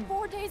million... only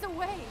 4 days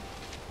away.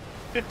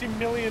 50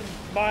 million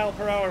mile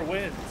per hour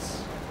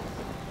winds.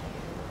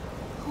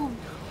 Oh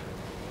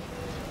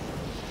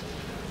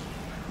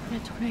no.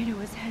 The tornado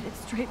is headed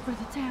straight for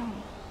the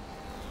town.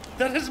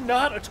 That is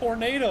not a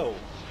tornado.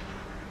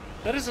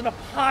 That is an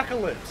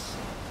apocalypse.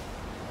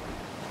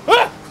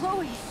 Ah!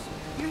 Chloe,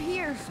 you're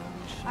here.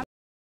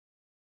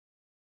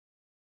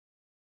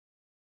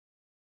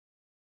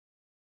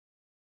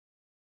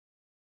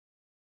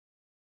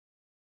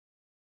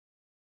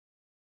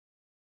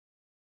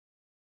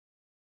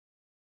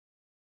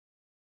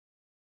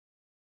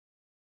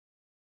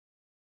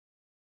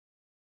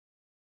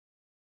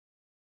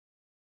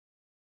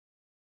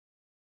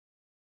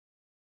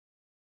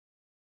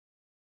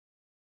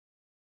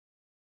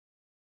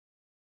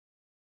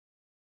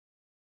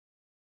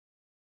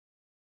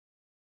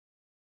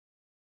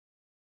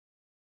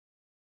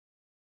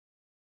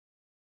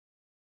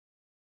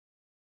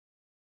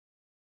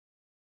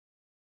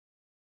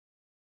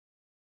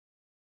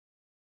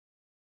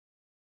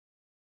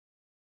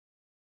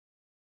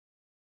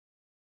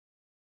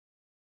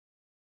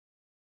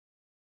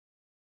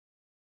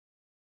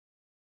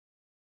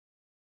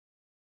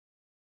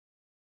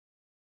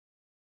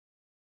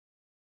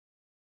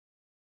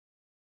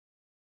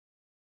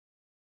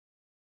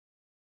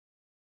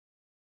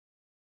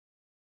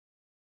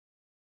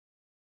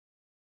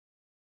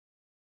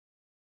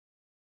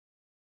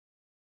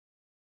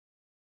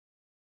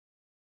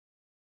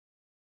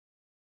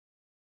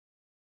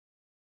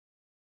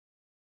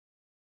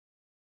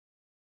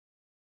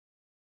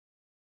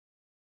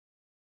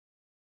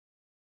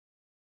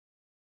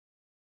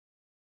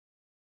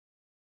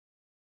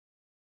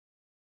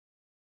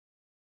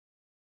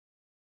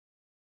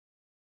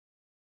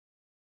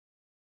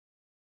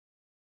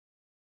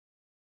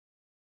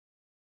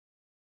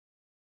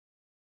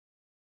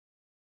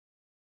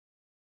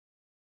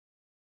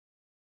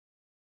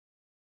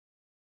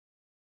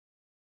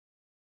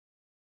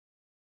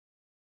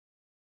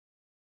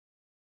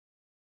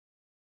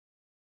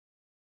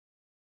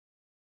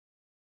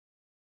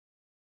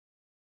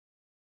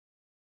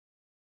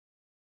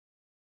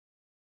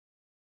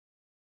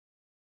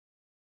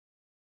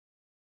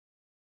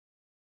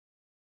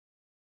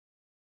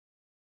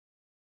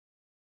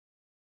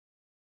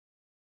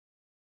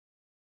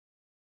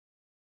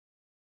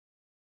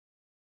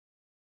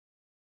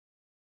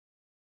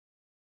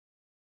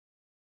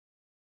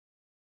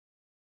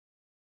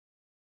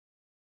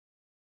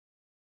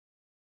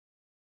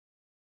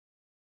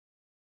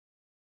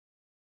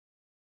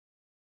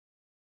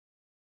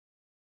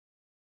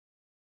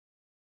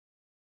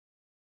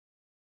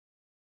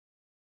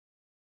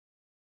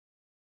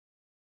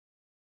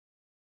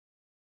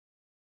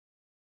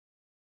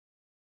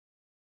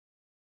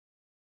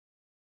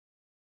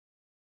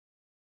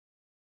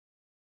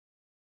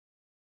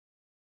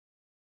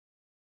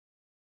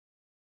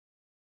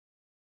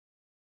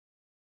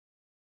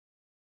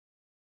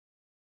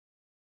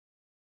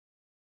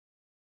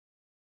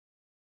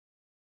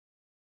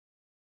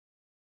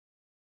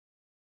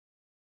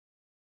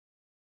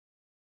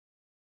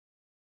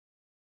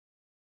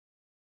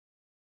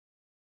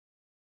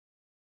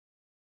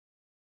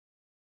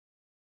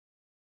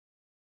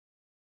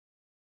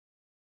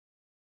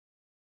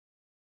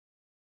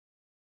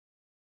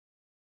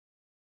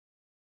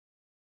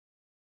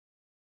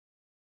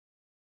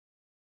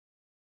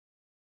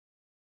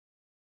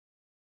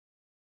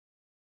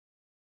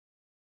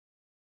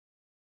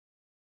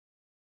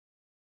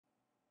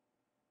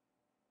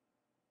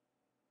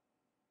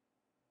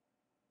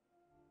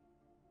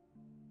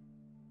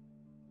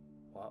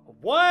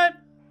 What?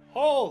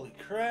 Holy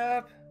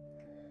crap.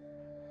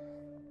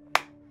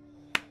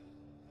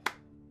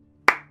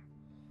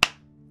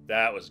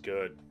 That was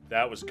good.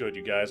 That was good,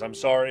 you guys. I'm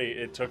sorry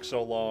it took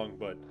so long,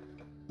 but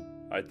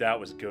that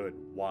was good.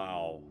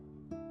 Wow.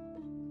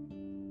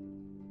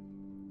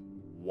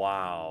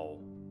 Wow.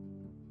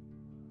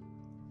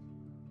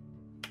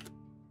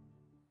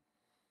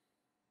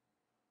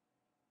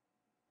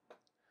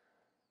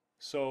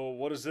 So,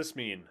 what does this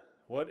mean?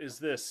 What is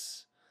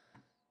this?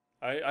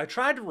 I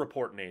tried to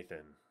report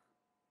Nathan.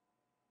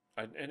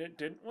 And it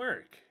didn't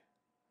work.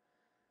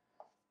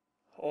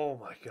 Oh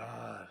my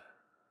god.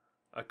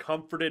 I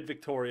comforted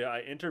Victoria.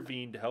 I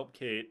intervened to help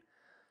Kate.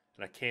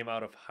 And I came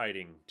out of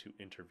hiding to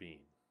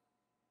intervene.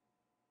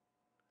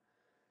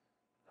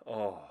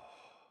 Oh.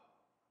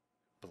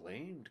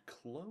 Blamed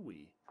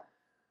Chloe.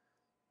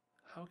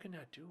 How can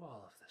I do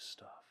all of this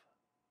stuff?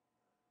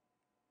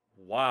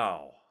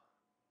 Wow.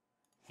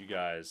 You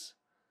guys.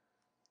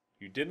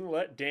 You didn't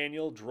let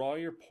Daniel draw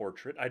your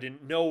portrait. I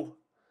didn't know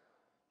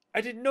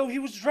he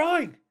was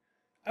drawing.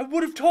 I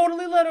would have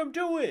totally let him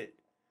do it.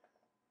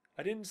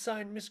 I didn't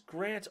sign Miss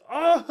Grant's.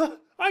 Oh,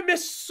 I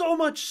missed so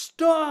much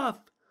stuff.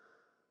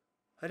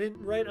 I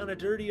didn't write on a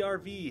dirty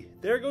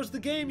RV. There goes the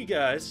game, you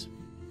guys.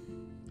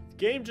 The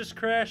game just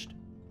crashed.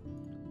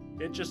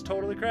 It just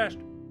totally crashed.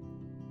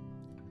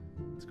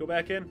 Let's go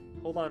back in.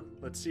 Hold on.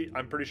 Let's see.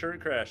 I'm pretty sure it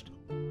crashed.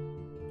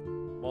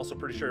 I'm also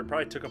pretty sure it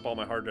probably took up all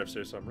my hard drives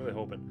here, so I'm really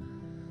hoping.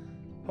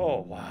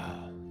 Oh,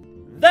 wow.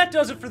 That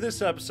does it for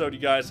this episode, you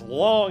guys.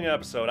 Long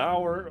episode.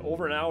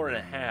 Over an hour and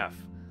a half.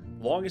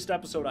 Longest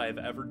episode I have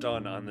ever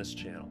done on this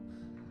channel.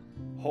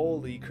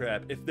 Holy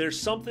crap. If there's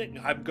something...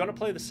 I'm going to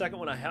play the second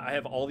one. I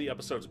have all the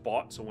episodes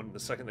bought, so when the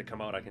second they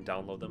come out, I can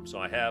download them. So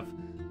I have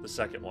the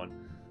second one.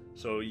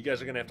 So you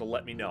guys are going to have to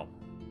let me know.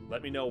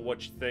 Let me know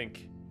what you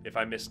think. If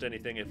I missed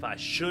anything. If I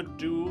should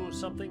do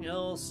something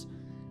else.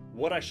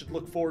 What I should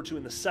look forward to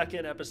in the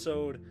second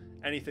episode.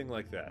 Anything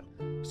like that.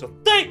 So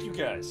thank you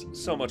guys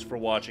so much for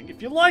watching.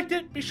 If you liked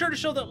it, be sure to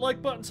show that like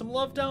button some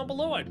love down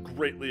below. I'd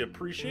greatly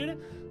appreciate it.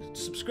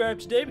 Subscribe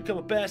today, become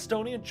a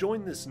Bastonian,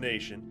 join this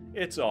nation.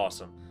 It's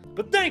awesome.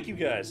 But thank you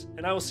guys,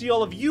 and I will see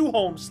all of you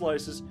home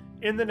slices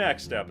in the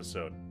next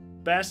episode.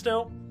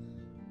 Basto,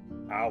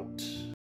 out.